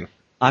 17.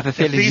 I have a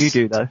feeling you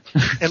do, though.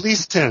 At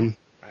least 10.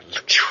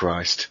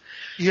 Christ.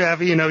 You have,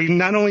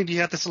 not only do you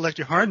have to select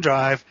your hard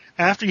drive,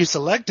 after you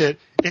select it,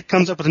 it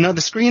comes up with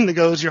another screen that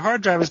goes, your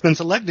hard drive has been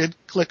selected,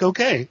 click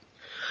OK.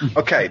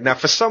 Okay, now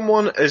for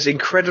someone as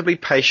incredibly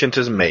patient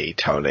as me,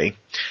 Tony,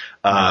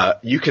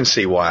 you can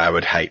see why I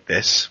would hate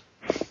this.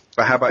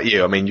 But how about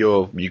you? I mean,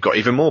 you've got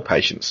even more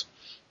patience.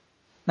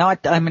 No,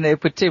 I mean,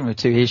 we're dealing with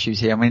 2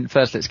 issues here. I mean,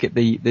 first let's get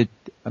the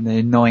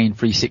annoying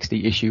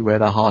 360 issue where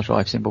the hard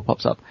drive symbol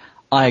pops up.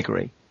 I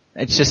agree.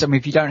 It's just, I mean,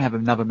 if you don't have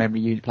another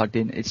memory unit plugged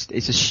in, it's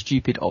a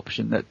stupid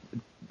option that,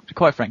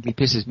 quite frankly,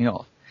 pisses me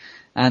off.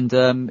 And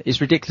it's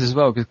ridiculous as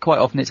well, because quite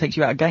often it takes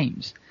you out of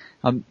games.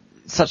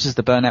 Such as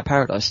the Burnout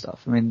Paradise stuff.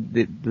 I mean,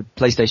 the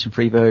PlayStation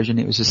 3 version,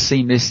 it was just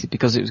seamless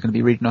because it was going to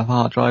be reading off a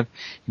hard drive,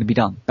 going to be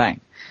done. Bang.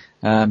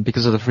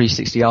 because of the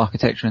 360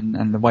 architecture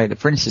and the way the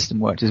friend system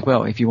worked as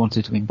well. If you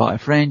wanted to invite a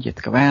friend, you had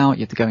to go out,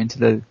 you had to go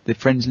into the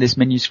friends list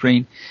menu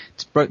screen.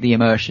 It broke the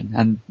immersion,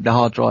 and the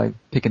hard drive,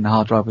 picking the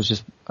hard drive was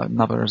just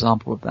another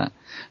example of that.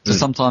 So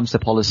sometimes the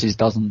policies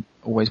doesn't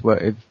always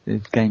work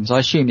with games. I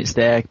assume it's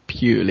there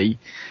purely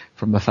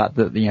from the fact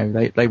that,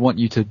 they want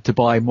you to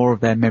buy more of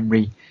their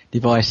memory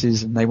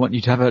devices, and they want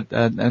you to have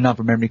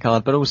another memory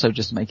card, but also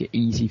just to make it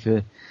easy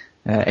for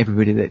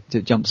everybody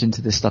that jumps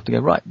into this stuff to go,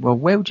 right, well,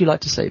 where would you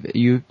like to save it? Are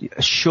you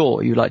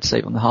sure you'd like to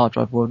save it on the hard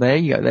drive? Well, there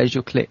you go, there's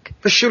your click.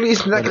 But surely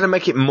isn't that going to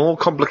make it more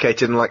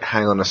complicated and like,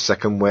 hang on a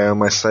second, where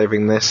am I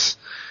saving this?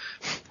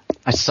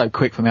 It's so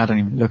quick for me, I don't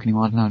even look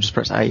anymore. I don't know, I just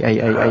press A.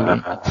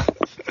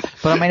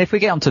 But I mean, if we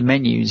get onto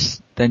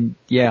menus, then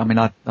yeah, I mean,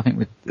 I think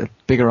with a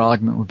bigger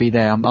argument would be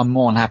there. I'm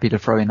more than happy to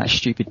throw in that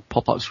stupid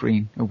pop-up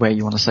screen of where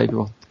you want to save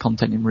your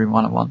content in Room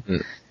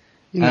 101.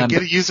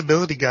 Get a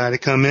usability guy to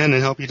come in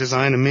and help you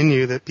design a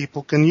menu that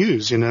people can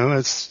use,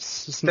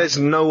 There's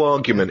no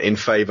argument in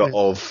favour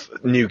of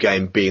New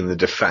Game being the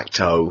de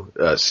facto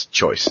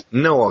choice.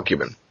 No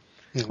argument.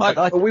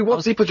 We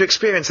want people to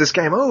experience this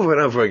game over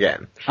and over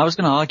again. I was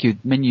going to argue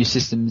menu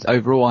systems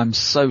overall, I'm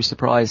so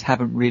surprised,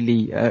 haven't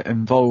really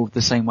evolved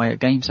the same way that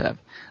games have.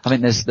 I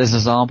think there's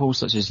examples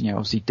such as,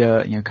 obviously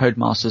Dirt,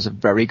 Codemasters are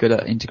very good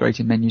at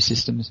integrating menu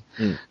systems,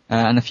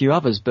 and a few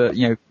others, but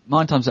 9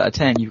 times out of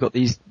 10 you've got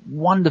these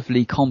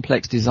wonderfully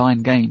complex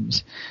design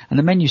games, and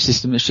the menu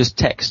system is just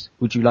text.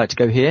 Would you like to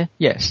go here?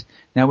 Yes.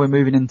 Now we're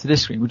moving into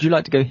this screen. Would you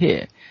like to go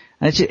here?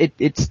 And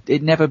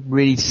it never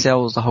really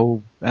sells the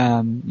whole,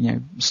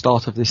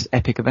 start of this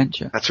epic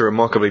adventure. That's a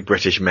remarkably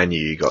British menu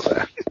you got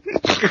there.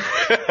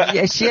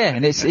 Yes, yeah,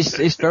 and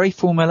it's very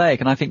formulaic,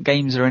 and I think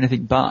games are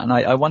anything but, and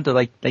I wonder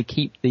they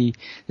keep the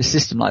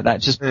system like that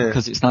just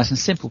because it's nice and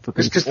simple for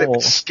people. Because they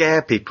would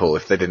scare people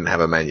if they didn't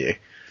have a menu.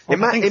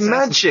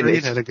 Imagine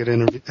it had a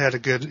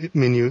good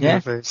menu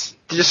interface.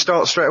 It just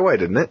start straight away,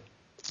 didn't it?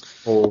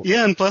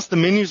 Yeah, and plus the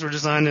menus were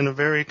designed in a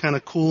very kind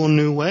of cool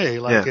new way.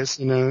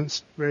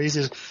 It's very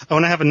easy. I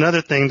want to have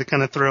another thing to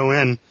kind of throw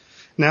in.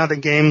 Now that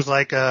games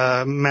like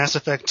Mass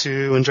Effect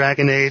 2 and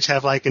Dragon Age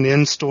have like an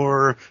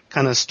in-store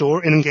kind of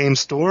in-game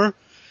store,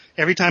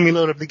 every time you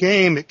load up the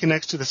game, it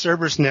connects to the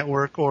Cerberus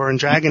network, or in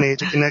Dragon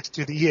Age, it connects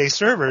to the EA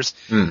servers.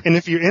 And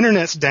if your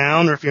internet's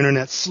down, or if your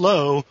internet's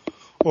slow,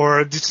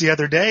 or just the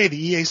other day, the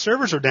EA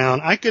servers are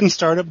down, I couldn't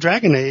start up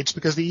Dragon Age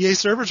because the EA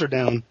servers are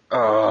down.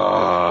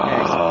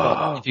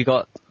 If you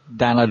got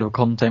downloadable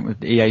content with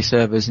the EA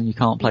servers and you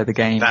can't play the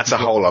game, that's a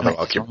whole other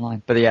argument.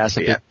 Online. But yeah, it's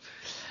a big.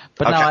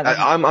 But okay,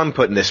 no, I'm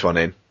putting this one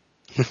in.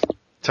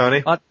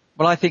 Tony?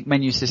 I think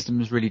menu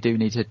systems really do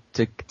need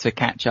to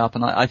catch up,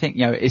 and I think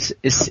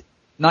it's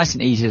nice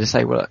and easy to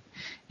say, well, look,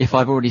 if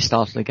I've already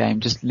started a game,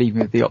 just leave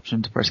me with the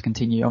option to press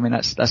continue. I mean,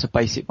 that's a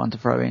basic one to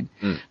throw in.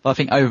 But I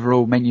think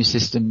overall menu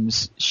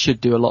systems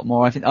should do a lot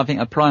more. I think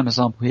a prime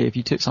example here, if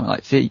you took something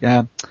like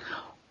FIFA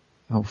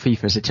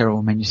is a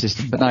terrible menu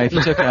system, but no, if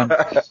you took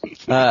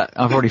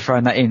I've already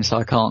thrown that in, so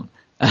I can't.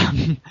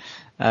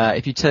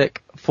 If you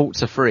took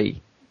Forza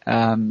 3,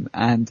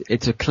 and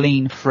it's a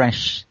clean,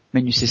 fresh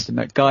menu system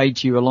that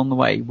guides you along the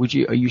way,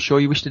 are you sure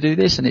you wish to do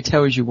this? And it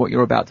tells you what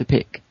you're about to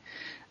pick.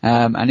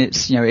 And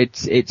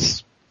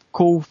it's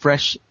cool,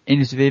 fresh,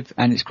 innovative,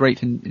 and it's great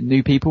for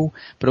new people,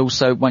 but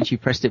also once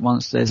you've pressed it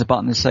once, there's a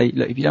button to say,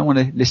 look, if you don't want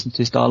to listen to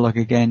this dialogue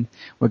again,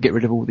 we'll get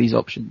rid of all these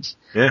options.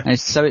 Yeah. And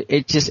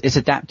it's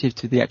adaptive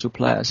to the actual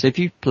player. So if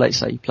you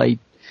played,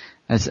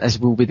 as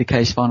will be the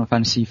case, Final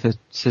Fantasy for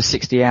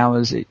 60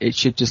 hours, it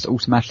should just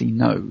automatically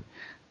know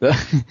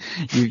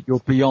that you're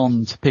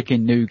beyond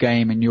picking new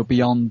game, and you're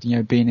beyond,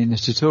 being in a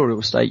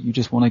tutorial state. You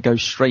just want to go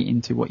straight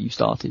into what you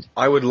started.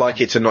 I would like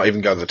it to not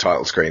even go to the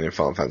title screen in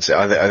Final Fantasy.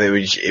 I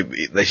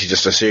think they should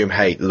just assume,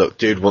 hey, look,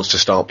 dude wants to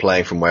start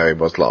playing from where he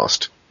was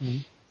last.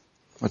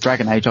 Well,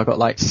 Dragon Age, I got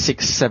like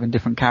 6-7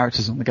 different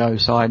characters on the go,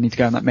 so I need to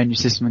go in that menu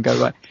system and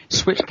go, right,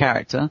 switch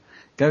character,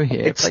 go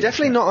here. It's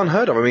definitely not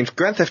unheard of. I mean,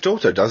 Grand Theft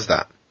Auto does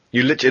that.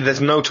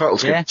 There's no title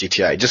screen for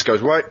GTA. It just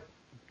goes, right,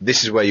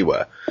 this is where you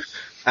were.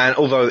 And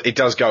although it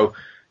does go,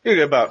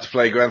 you're about to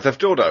play Grand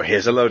Theft Auto,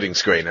 here's a loading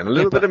screen and a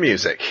little bit of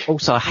music.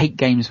 Also, I hate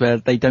games where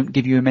they don't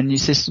give you a menu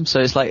system,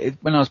 so it's like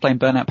when I was playing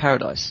Burnout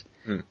Paradise.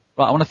 Right,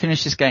 I want to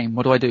finish this game,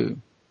 what do?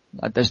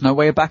 There's no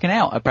way of backing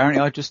out. Apparently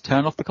I just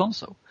turn off the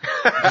console.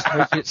 Just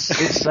hope it's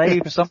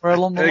saved somewhere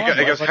along the line.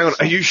 It goes, hang on,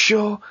 are you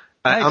sure?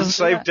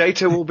 Unsaved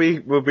data will be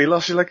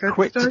lost. You're like,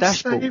 quick to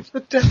dashboard.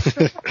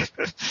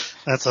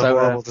 That's a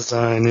horrible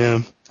design,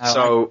 yeah.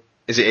 So,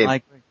 is it in? I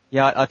agree.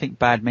 Yeah, I think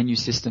bad menu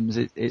systems,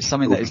 it's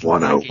something that is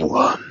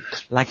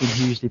lagging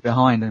hugely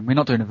behind, and we're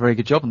not doing a very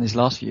good job on these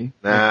last few.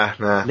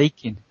 Nah.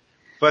 Leaking.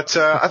 But,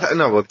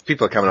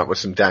 people are coming up with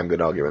some damn good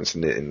arguments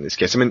in this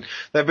case. I mean,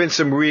 there have been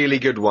some really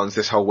good ones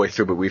this whole way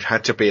through, but we've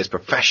had to be as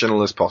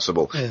professional as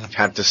possible. Yeah. We've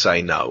had to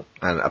say no.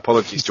 And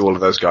apologies to all of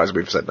those guys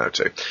we've said no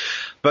to.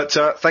 But,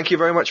 thank you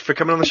very much for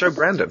coming on the show,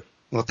 Brandon.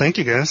 Well, thank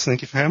you guys.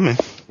 Thank you for having me.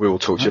 We will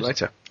talk to you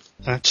later.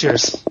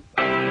 Cheers.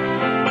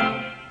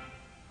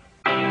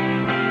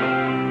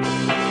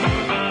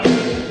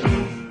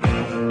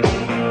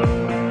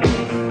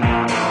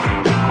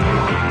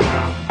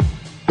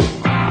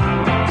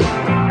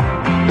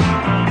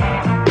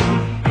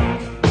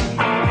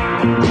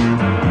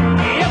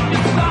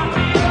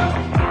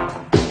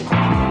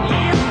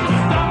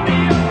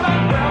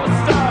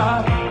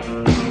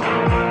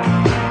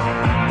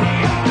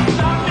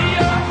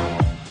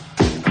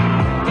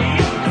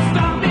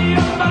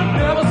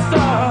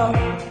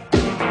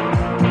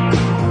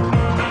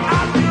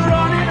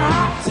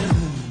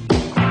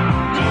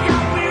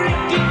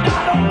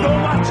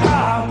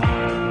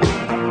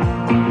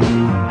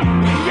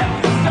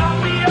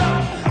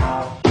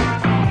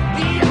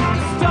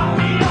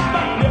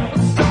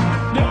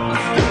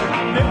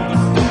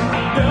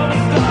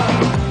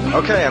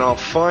 Okay, and our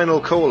final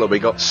caller, we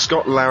got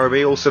Scott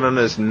Larrabee, also known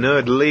as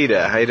Nerd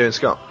Leader. How you doing,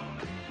 Scott?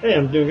 Hey,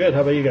 I'm doing good.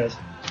 How about you guys?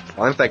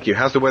 Fine, thank you.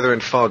 How's the weather in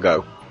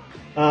Fargo?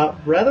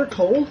 Rather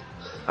cold.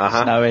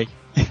 Snowy.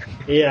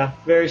 Yeah,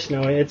 very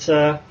snowy. It's,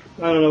 I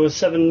don't know, it was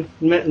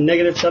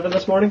 -7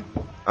 this morning.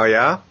 Oh,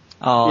 yeah?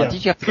 Oh, Yeah.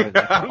 did you have to go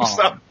there? I'm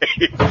sorry.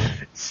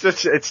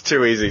 It's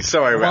too easy.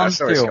 Sorry, One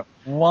sorry, film, Scott.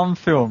 one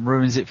film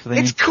ruins it for the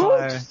It's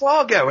entire... called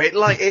Fargo.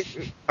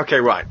 Okay,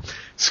 right.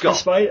 Scott.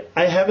 Despite,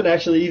 I haven't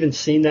actually even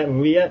seen that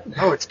movie yet.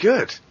 Oh, it's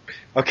good.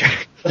 Okay.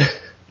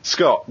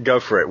 Scott, go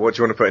for it. What do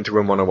you want to put into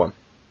Room 101?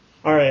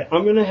 Alright,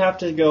 I'm gonna have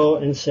to go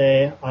and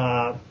say,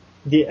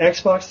 the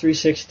Xbox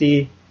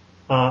 360,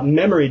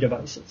 memory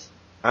devices.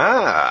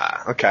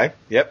 Ah, okay.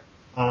 Yep.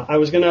 I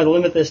was gonna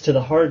limit this to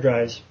the hard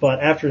drives, but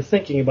after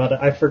thinking about it,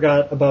 I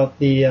forgot about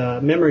the,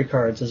 memory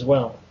cards as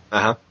well.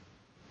 Uh-huh.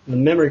 The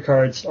memory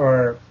cards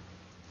are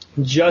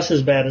just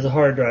as bad as the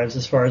hard drives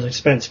as far as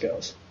expense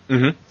goes.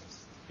 Mm-hmm.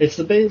 It's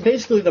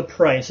basically the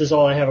price is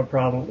all I have a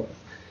problem with.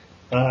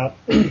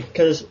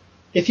 Because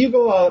if you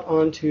go out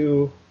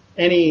onto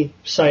any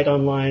site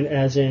online,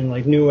 as in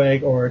like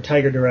Newegg or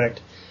Tiger Direct,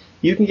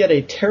 you can get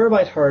a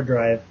terabyte hard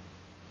drive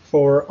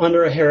for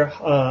under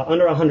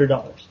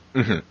 $100.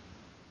 Mm-hmm.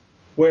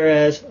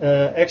 Whereas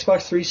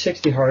Xbox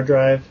 360 hard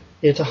drive,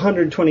 it's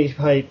 120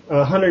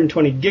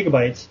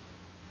 gigabytes,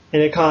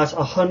 and it costs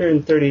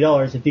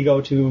 $130 if you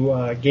go to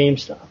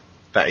GameStop.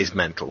 That is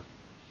mental.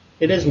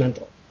 It is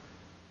mental.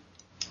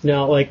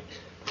 Now, like,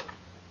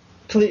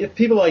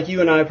 people like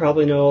you and I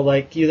probably know,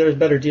 like, there's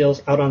better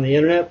deals out on the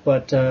internet,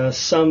 but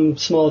some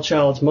small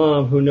child's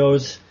mom who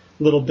knows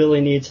little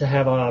Billy needs to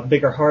have a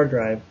bigger hard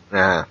drive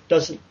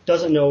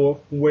doesn't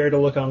know where to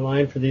look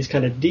online for these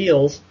kind of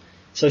deals,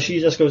 so she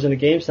just goes into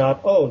GameStop,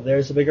 oh,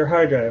 there's a bigger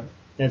hard drive,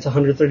 and it's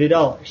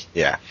 $130.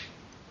 Yeah.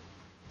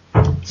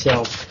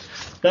 So,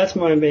 that's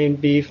my main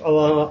beef,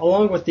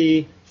 along with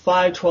the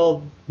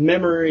 512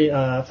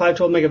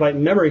 megabyte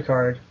memory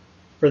card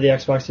for the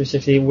Xbox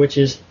 360, which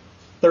is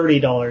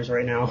 $30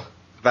 right now.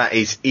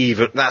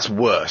 That's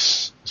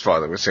worse, as far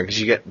as I'm concerned,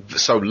 because you get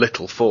so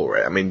little for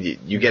it. I mean,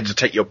 you get to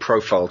take your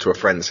profile to a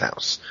friend's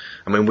house.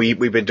 I mean,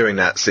 we've been doing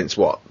that since,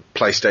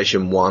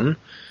 PlayStation 1?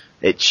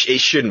 It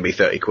shouldn't be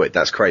 30 quid,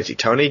 that's crazy.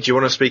 Tony, do you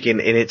want to speak in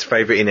its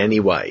favour in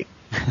any way?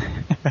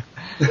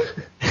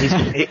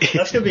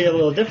 That's going to be a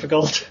little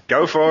difficult.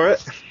 Go for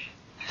it.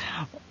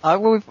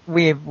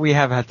 We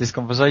have had this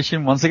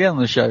conversation once again on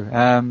the show.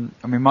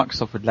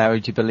 Microsoft would allow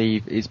you to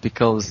believe it's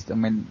because,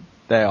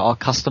 they are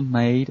custom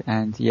made,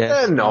 and yes.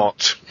 They're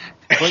not.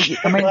 Well,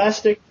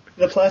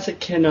 the plastic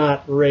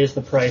cannot raise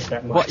the price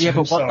that much.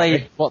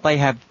 What they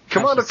have.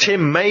 Commander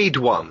Tim made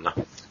one.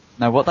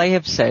 No, what they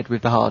have said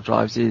with the hard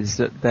drives is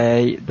that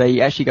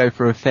they actually go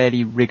through a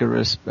fairly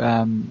rigorous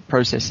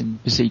processing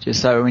procedure.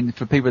 So,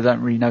 for people that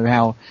don't really know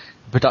how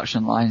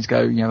production lines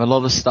go, a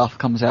lot of stuff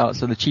comes out,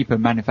 so the cheaper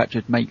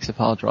manufactured makes of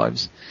hard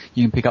drives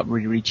you can pick up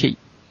really, really cheap.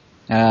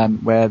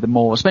 Where the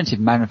more expensive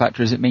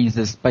manufacturers, it means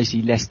there's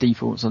basically less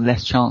defaults or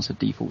less chance of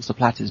defaults, the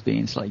platters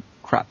being slightly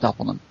crapped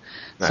up on them.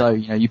 No. So,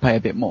 you pay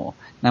a bit more.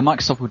 Now,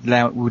 Microsoft would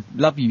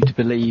love you to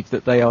believe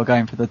that they are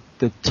going for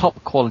the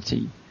top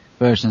quality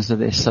versions of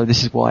this, so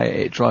this is why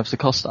it drives the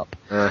cost up.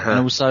 Uh-huh.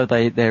 And also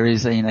there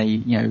is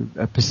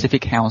a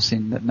Pacific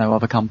housing that no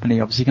other company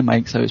obviously can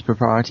make, so it's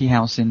proprietary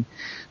housing,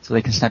 so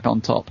they can snap it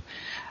on top.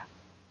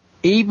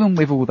 Even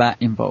with all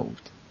that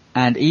involved,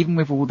 and even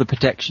with all the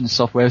protection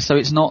software, so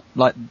it's not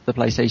like the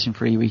PlayStation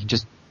 3 where you can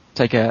just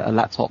take a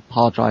laptop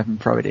hard drive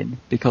and throw it in,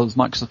 because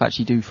Microsoft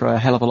actually do throw a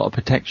hell of a lot of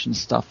protection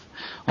stuff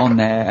on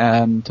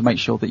there to make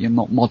sure that you're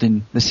not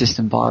modding the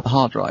system via the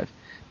hard drive.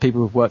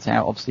 People have worked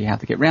out obviously how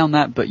to get around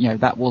that, but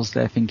that was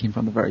their thinking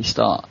from the very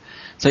start.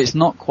 So it's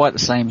not quite the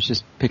same as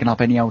just picking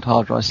up any old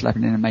hard drive,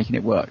 slapping it in and making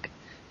it work,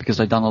 because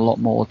they've done a lot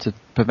more to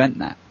prevent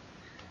that.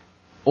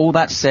 All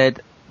that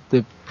said,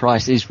 the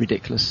price is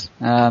ridiculous.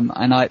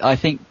 And I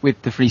think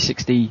with the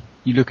 360,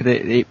 you look at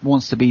it, it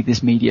wants to be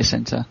this media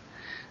center.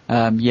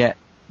 Yet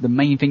the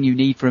main thing you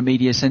need for a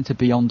media center,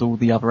 beyond all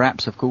the other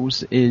apps, of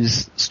course,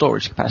 is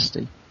storage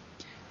capacity.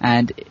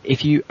 And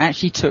if you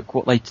actually took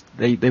what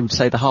they would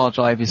say the hard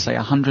drive is, say,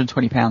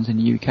 £120 in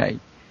the UK,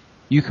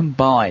 you can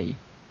buy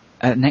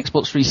an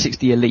Xbox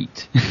 360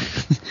 Elite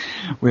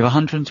with a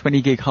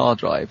 120 gig hard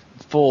drive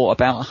for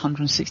about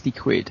 160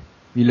 quid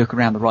if you look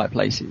around the right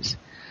places.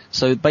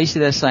 So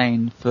basically they're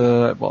saying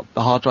for,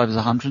 the hard drive is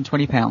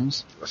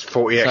 £120. That's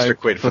 40 extra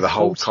quid for the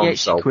whole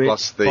console,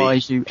 plus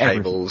the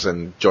cables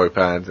and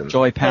joypads.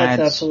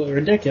 That's absolutely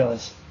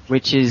ridiculous.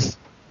 Which is...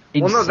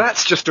 Well, no,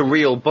 that's just a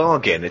real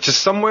bargain. It's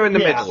just somewhere in the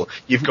middle.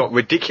 You've got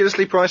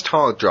ridiculously priced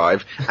hard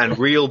drive and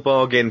real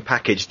bargain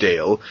package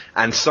deal,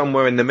 and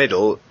somewhere in the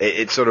middle,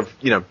 it sort of,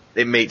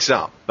 it meets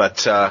up.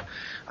 But, I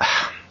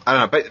don't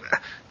know,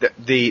 but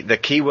the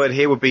key word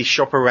here would be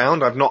shop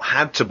around. I've not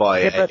had to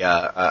buy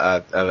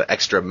a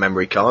extra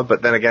memory card,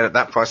 but then again, at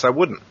that price, I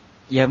wouldn't.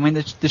 Yeah, I mean,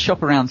 the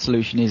shop around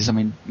solution is, I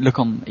mean, look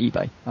on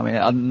eBay. I mean,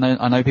 I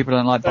know people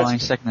don't like buying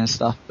second-hand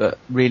stuff, but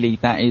really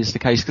that is the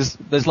case, because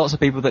there's lots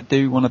of people that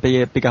do want to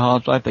be a bigger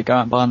hard drive. They go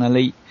out and buy an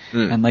Elite,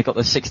 and they got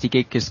the 60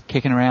 gig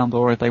kicking around,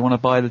 or if they want to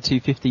buy the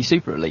 250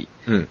 Super Elite,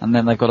 and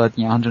then they've got a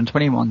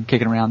 121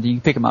 kicking around, you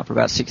can pick them up for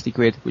about 60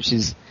 quid, which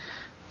is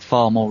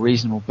far more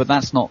reasonable, but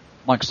that's not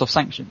Microsoft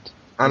sanctioned.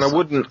 And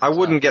I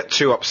wouldn't get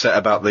too upset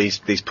about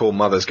these poor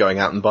mothers going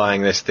out and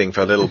buying this thing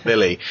for little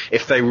Billy.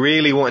 If they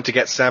really wanted to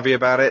get savvy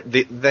about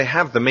it, they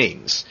have the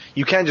means.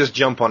 You can just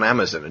jump on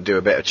Amazon and do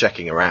a bit of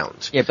checking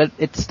around. Yeah, but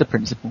it's the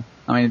principle.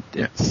 I mean,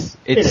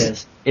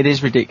 it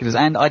is ridiculous,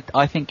 and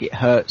I think it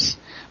hurts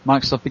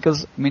Microsoft,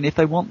 because I mean, if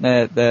they want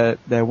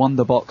their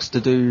Wonder Box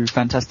to do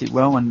fantastic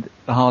well, and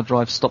the hard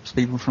drive stops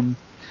people from,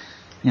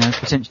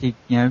 potentially,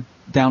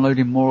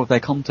 downloading more of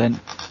their content,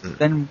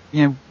 then,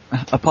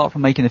 apart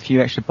from making a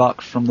few extra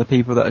bucks from the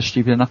people that are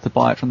stupid enough to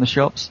buy it from the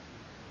shops,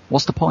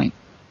 what's the point?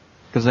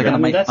 Because they're going to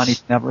make money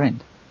to the other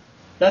end.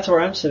 That's where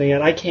I'm sitting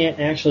at. I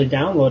can't actually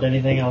download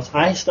anything else.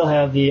 I still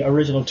have the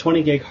original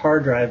 20 gig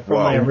hard drive from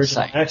my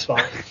original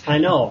Xbox. I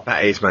know.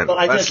 That is, man.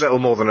 That's little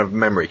more than a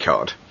memory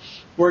card.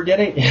 We're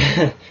getting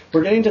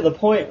to the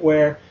point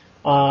where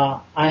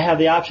I have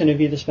the option of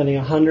either spending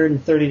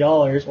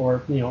 $130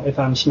 or, if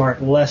I'm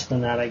smart, less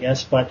than that, I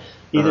guess, but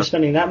either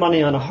spending that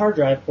money on a hard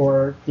drive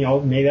or,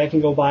 maybe I can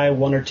go buy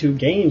 1 or 2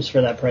 games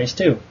for that price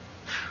too.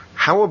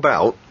 How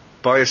about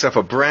buy yourself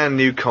a brand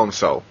new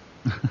console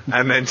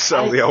and then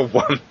sell the old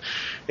one?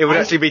 It would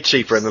actually be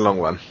cheaper in the long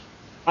run.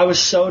 I was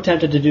so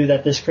tempted to do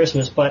that this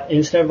Christmas, but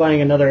instead of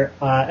buying another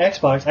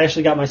Xbox, I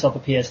actually got myself a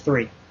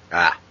PS3.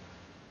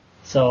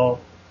 So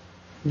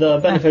the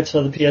benefits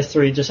of the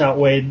PS3 just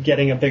outweighed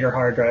getting a bigger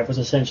hard drive, was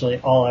essentially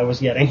all I was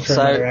getting for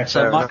another Xbox.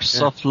 So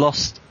Microsoft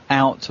lost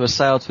out to a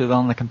sale to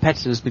one of the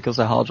competitors because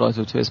their hard drives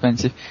were too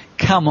expensive.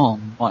 Come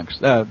on,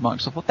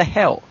 Microsoft, what the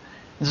hell?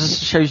 This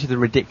just shows you the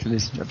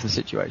ridiculousness of the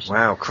situation.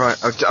 Wow,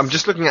 I'm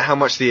just looking at how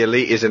much the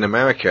Elite is in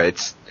America.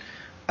 It's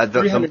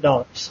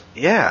 $300.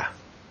 Yeah,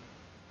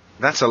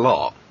 that's a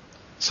lot.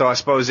 So I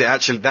suppose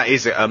that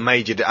is a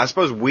major. I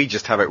suppose we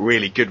just have it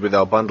really good with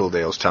our bundle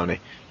deals,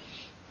 Tony.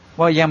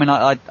 Well, yeah, I mean,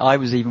 I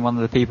was even one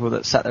of the people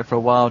that sat there for a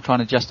while trying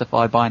to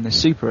justify buying the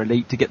Super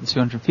Elite to get the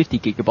 250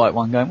 gigabyte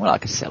one, going, well, I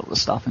could sell the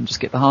stuff and just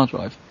get the hard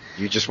drive.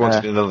 You just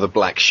wanted another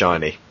black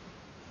shiny.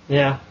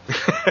 Yeah.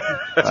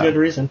 That's a good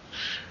reason.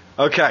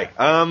 Okay,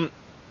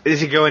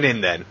 is he going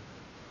in then?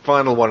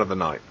 Final one of the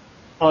night.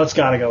 Oh, it's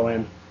gotta go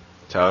in.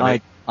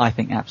 Tony? I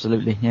think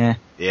absolutely, yeah.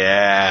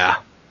 Yeah.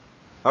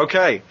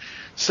 Okay,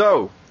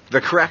 so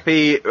the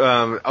crappy,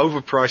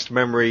 overpriced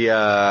memory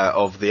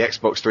of the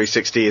Xbox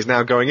 360 is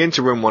now going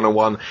into Room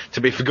 101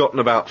 to be forgotten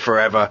about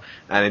forever,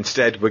 and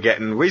instead we're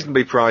getting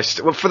reasonably priced.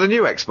 Well, for the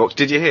new Xbox,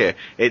 did you hear?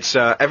 It's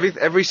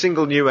every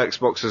single new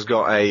Xbox has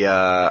got a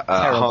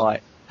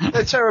terabyte. A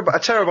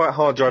terabyte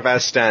hard drive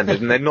as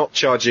standard, and they're not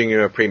charging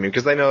you a premium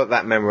because they know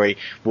that memory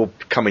will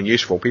become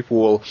useful. People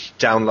will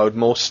download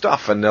more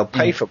stuff and they'll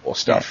pay for more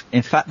stuff. Yeah.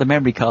 In fact, the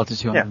memory card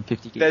is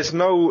 250 gigs. There's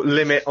no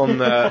limit on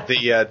the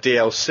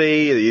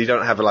DLC. You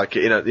don't have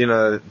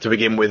to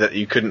begin with that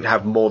you couldn't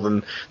have more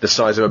than the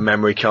size of a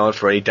memory card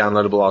for any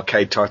downloadable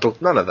arcade title.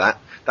 None of that.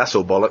 That's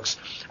all bollocks.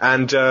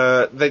 And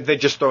they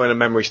just throw in a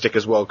memory stick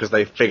as well because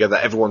they figure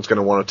that everyone's going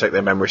to want to take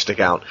their memory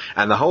stick out.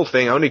 And the whole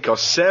thing only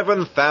costs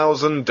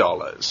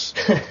 $7,000.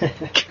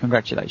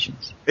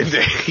 Congratulations.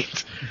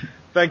 Indeed.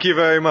 Thank you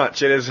very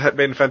much. It has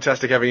been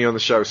fantastic having you on the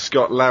show,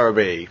 Scott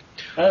Larrabee.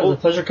 It was a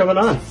pleasure coming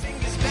on.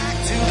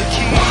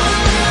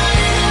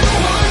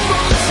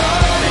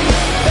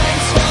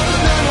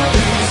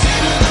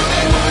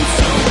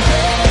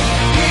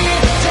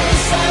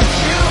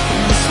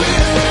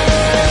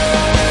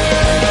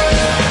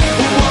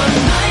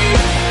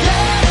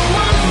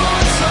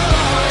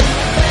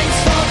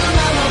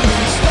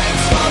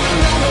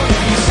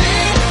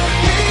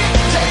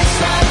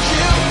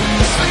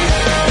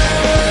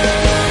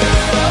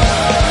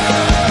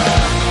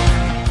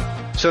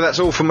 So that's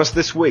all from us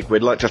this week.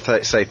 We'd like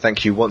to say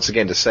thank you once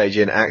again to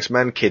Sajin,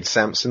 Axeman, Kid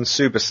Samson,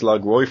 Super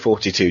Slug,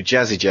 Roy42,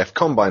 Jazzy Jeff,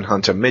 Combine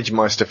Hunter,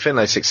 Midgemeister,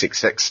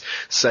 Finlay666,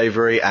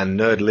 Savory, and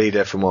Nerd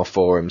Leader from our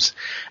forums.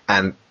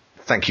 And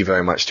thank you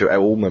very much to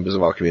all members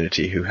of our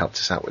community who helped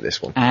us out with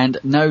this one. And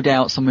no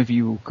doubt some of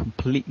you will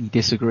completely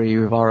disagree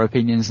with our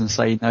opinions and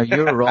say, no,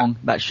 you're wrong,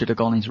 that should have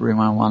gone into Room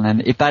 101.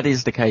 And if that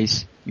is the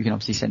case, you can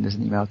obviously send us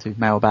an email to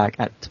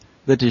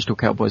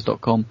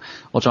mailbag@thedigitalcowboys.com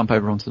or jump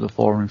over onto the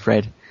forum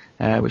thread.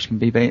 Which can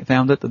be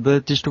found at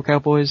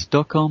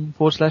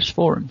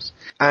thedigitalcowboys.com/forums.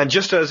 And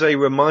just as a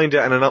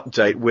reminder and an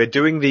update, we're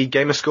doing the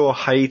Gamerscore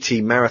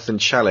Haiti Marathon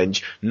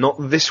Challenge, not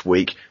this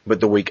week, but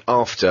the week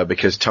after,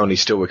 because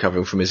Tony's still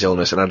recovering from his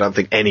illness, and I don't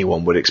think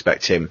anyone would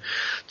expect him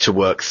to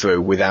work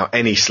through without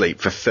any sleep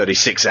for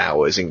 36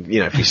 hours. And,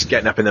 if he's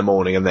getting up in the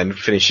morning and then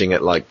finishing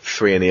at like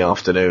 3 in the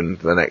afternoon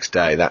the next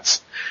day,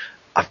 that's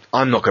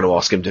I'm not going to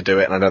ask him to do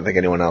it, and I don't think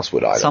anyone else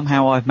would either.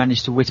 Somehow I've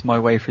managed to whit my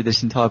way through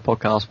this entire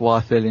podcast while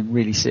feeling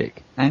really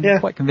sick, and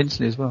quite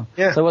convincingly as well.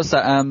 Yeah. So what's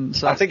that?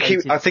 I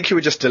think you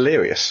were just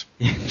delirious.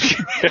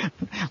 The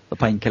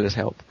painkillers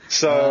help.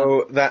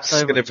 So that's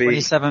going to be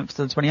 27th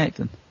to the 28th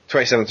then.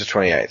 27th to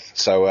 28th.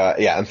 So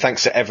and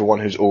thanks to everyone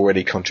who's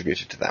already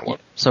contributed to that one.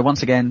 So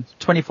once again,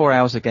 24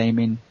 hours of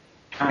gaming.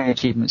 How many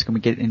achievements can we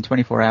get in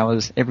 24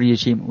 hours? Every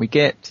achievement we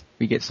get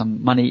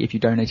some money if you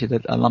donated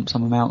a lump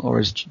sum amount, or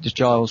is just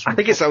Giles? I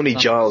think it's only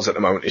Giles at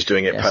the moment who's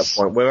doing it per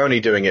point. We're only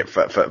doing it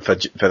for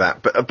that,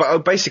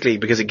 but basically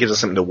because it gives us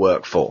something to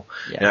work for.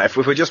 Yeah. You know, if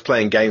we're just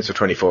playing games for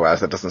 24 hours,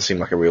 that doesn't seem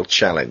like a real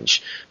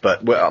challenge.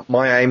 But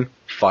my aim,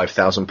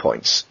 5,000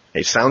 points.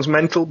 It sounds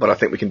mental, but I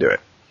think we can do it.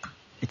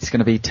 It's going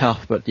to be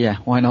tough, but yeah,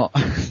 why not?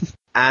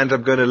 And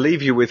I'm going to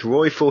leave you with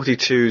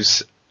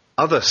Roy42's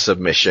other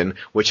submission,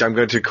 which I'm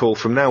going to call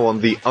from now on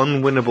the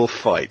unwinnable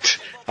fight.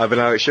 I've been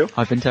Alex Shaw.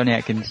 I've been Tony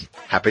Atkins.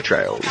 Happy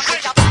trails.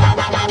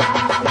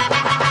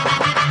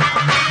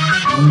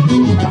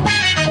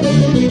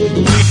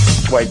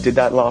 Wait, did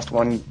that last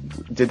one,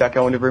 did that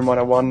go into Room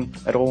 101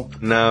 at all?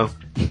 No.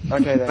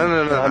 Okay then.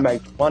 No. Can I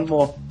make one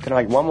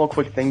more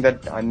quick thing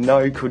that I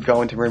know could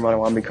go into Room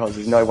 101 because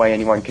there's no way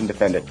anyone can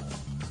defend it?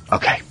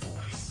 Okay.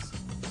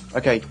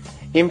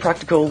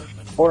 Impractical,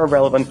 or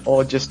irrelevant,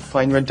 or just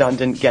plain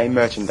redundant game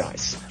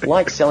merchandise.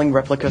 Like selling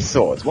replica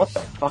swords. What the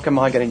fuck am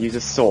I going to use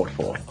a sword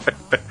for?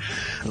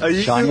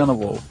 Shiny on a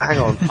wall. Hang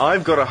on,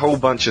 I've got a whole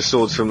bunch of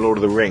swords from Lord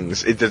of the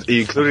Rings. Are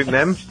you including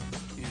them?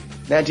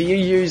 Now, do you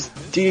use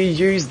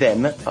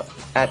them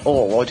at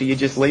all, or do you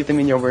just leave them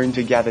in your room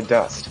to gather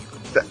dust?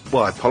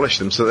 Well, I polish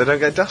them so they don't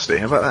get dusty.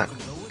 How about that?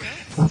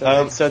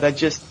 So they're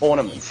just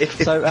ornaments.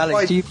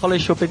 Alex, do you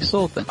polish your big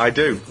sword then? I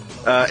do.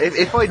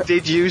 If I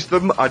did use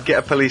them, I'd get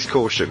a police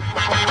caution.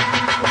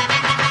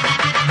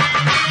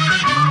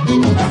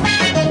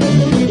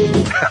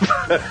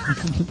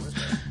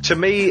 To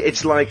me,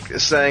 it's like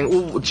saying,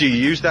 "Oh, do you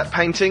use that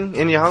painting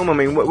in your home?" I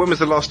mean, when was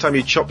the last time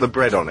you chopped the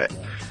bread on it?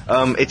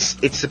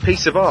 It's a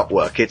piece of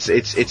artwork. It's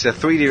a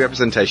 3D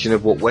representation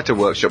of what Weta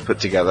Workshop put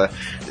together,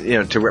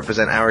 to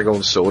represent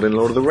Aragorn's sword in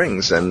Lord of the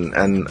Rings,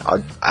 and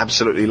I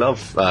absolutely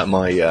love a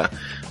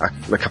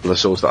couple of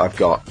swords that I've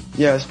got.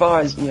 Yeah, as far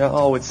as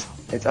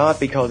it's art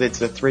because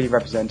it's a 3D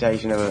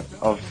representation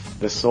of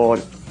the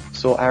sword,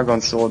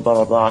 Aragorn's sword, blah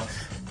blah blah.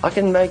 I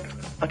can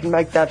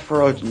make that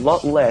for a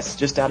lot less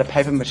just out of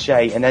paper mache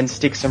and then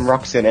stick some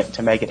rocks in it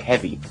to make it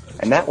heavy.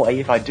 And that way,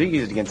 if I do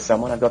use it against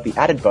someone, I've got the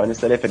added bonus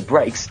that if it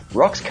breaks,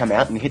 rocks come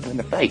out and hit them in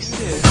the face.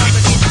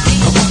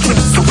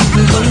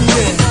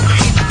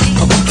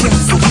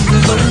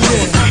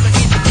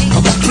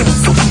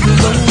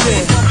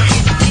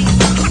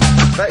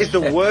 That is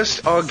the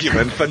worst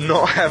argument for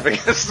not having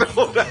a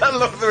sword at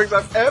Lord of the Rings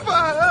I've ever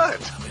heard.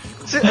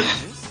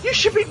 You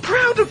should be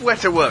proud of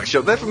Weta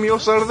Workshop. They're from your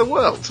side of the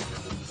world.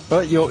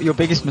 But your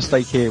biggest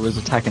mistake here was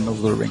attacking Lord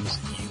of the Rings.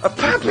 A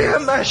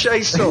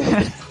papier-mâché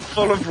sword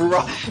full of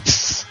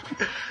rocks.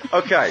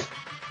 Okay.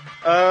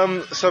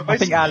 So basically, I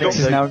think Alex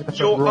is now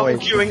you're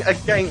arguing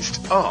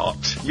against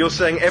art. You're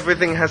saying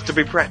everything has to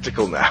be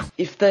practical now.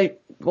 If they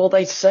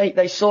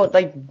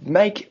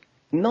make,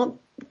 not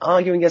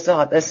arguing against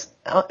art, it's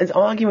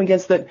arguing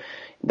against that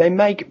they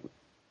make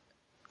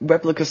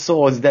replica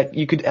swords that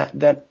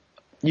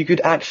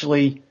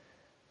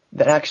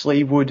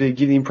actually would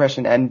give the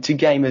impression, and to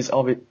gamers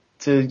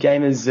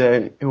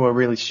who are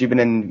really stupid,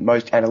 and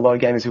a lot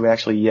of gamers who would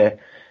actually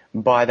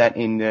buy that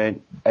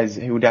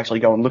who would actually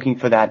go on looking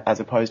for that,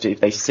 as opposed to if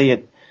they see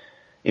it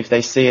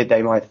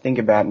they might think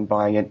about and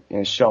buying it in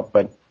a shop.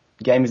 But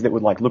gamers that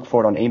would look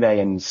for it on eBay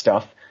and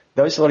stuff,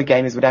 those sort of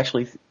gamers would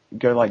actually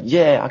go I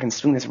can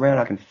swing this around,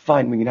 I can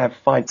fight, and we can have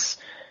fights,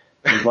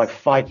 and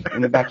fight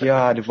in the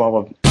backyard while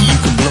we're... You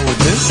can blow with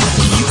this,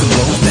 you can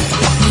blow with that.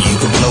 You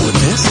can blow with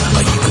this,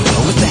 or you can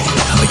blow with that.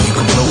 Or you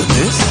can blow with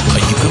this, or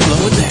you can blow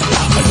with that.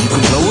 Or you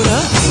can blow with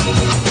us.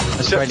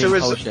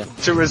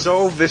 To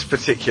resolve this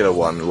particular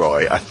one,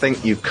 Roy, I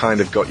think you've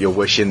kind of got your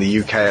wish in the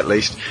UK at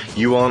least.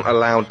 You aren't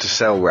allowed to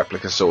sell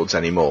replica swords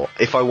anymore.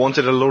 If I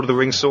wanted a Lord of the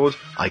Rings sword,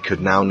 I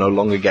could now no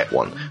longer get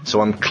one.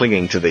 So I'm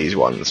clinging to these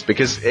ones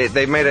because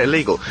they've made it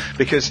illegal.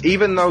 Because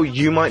even though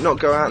you might not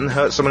go out and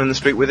hurt someone in the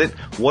street with it,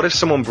 what if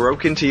someone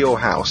broke into your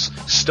house,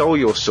 stole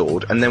your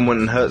sword, and then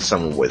went and hurt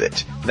someone with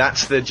it?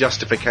 That's the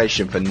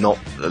justification for not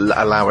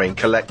allowing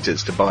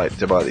collectors to buy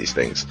these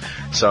things.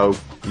 So,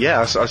 yeah,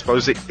 I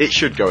suppose it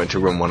should go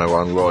into Room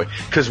 101, Roy.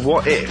 Because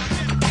what if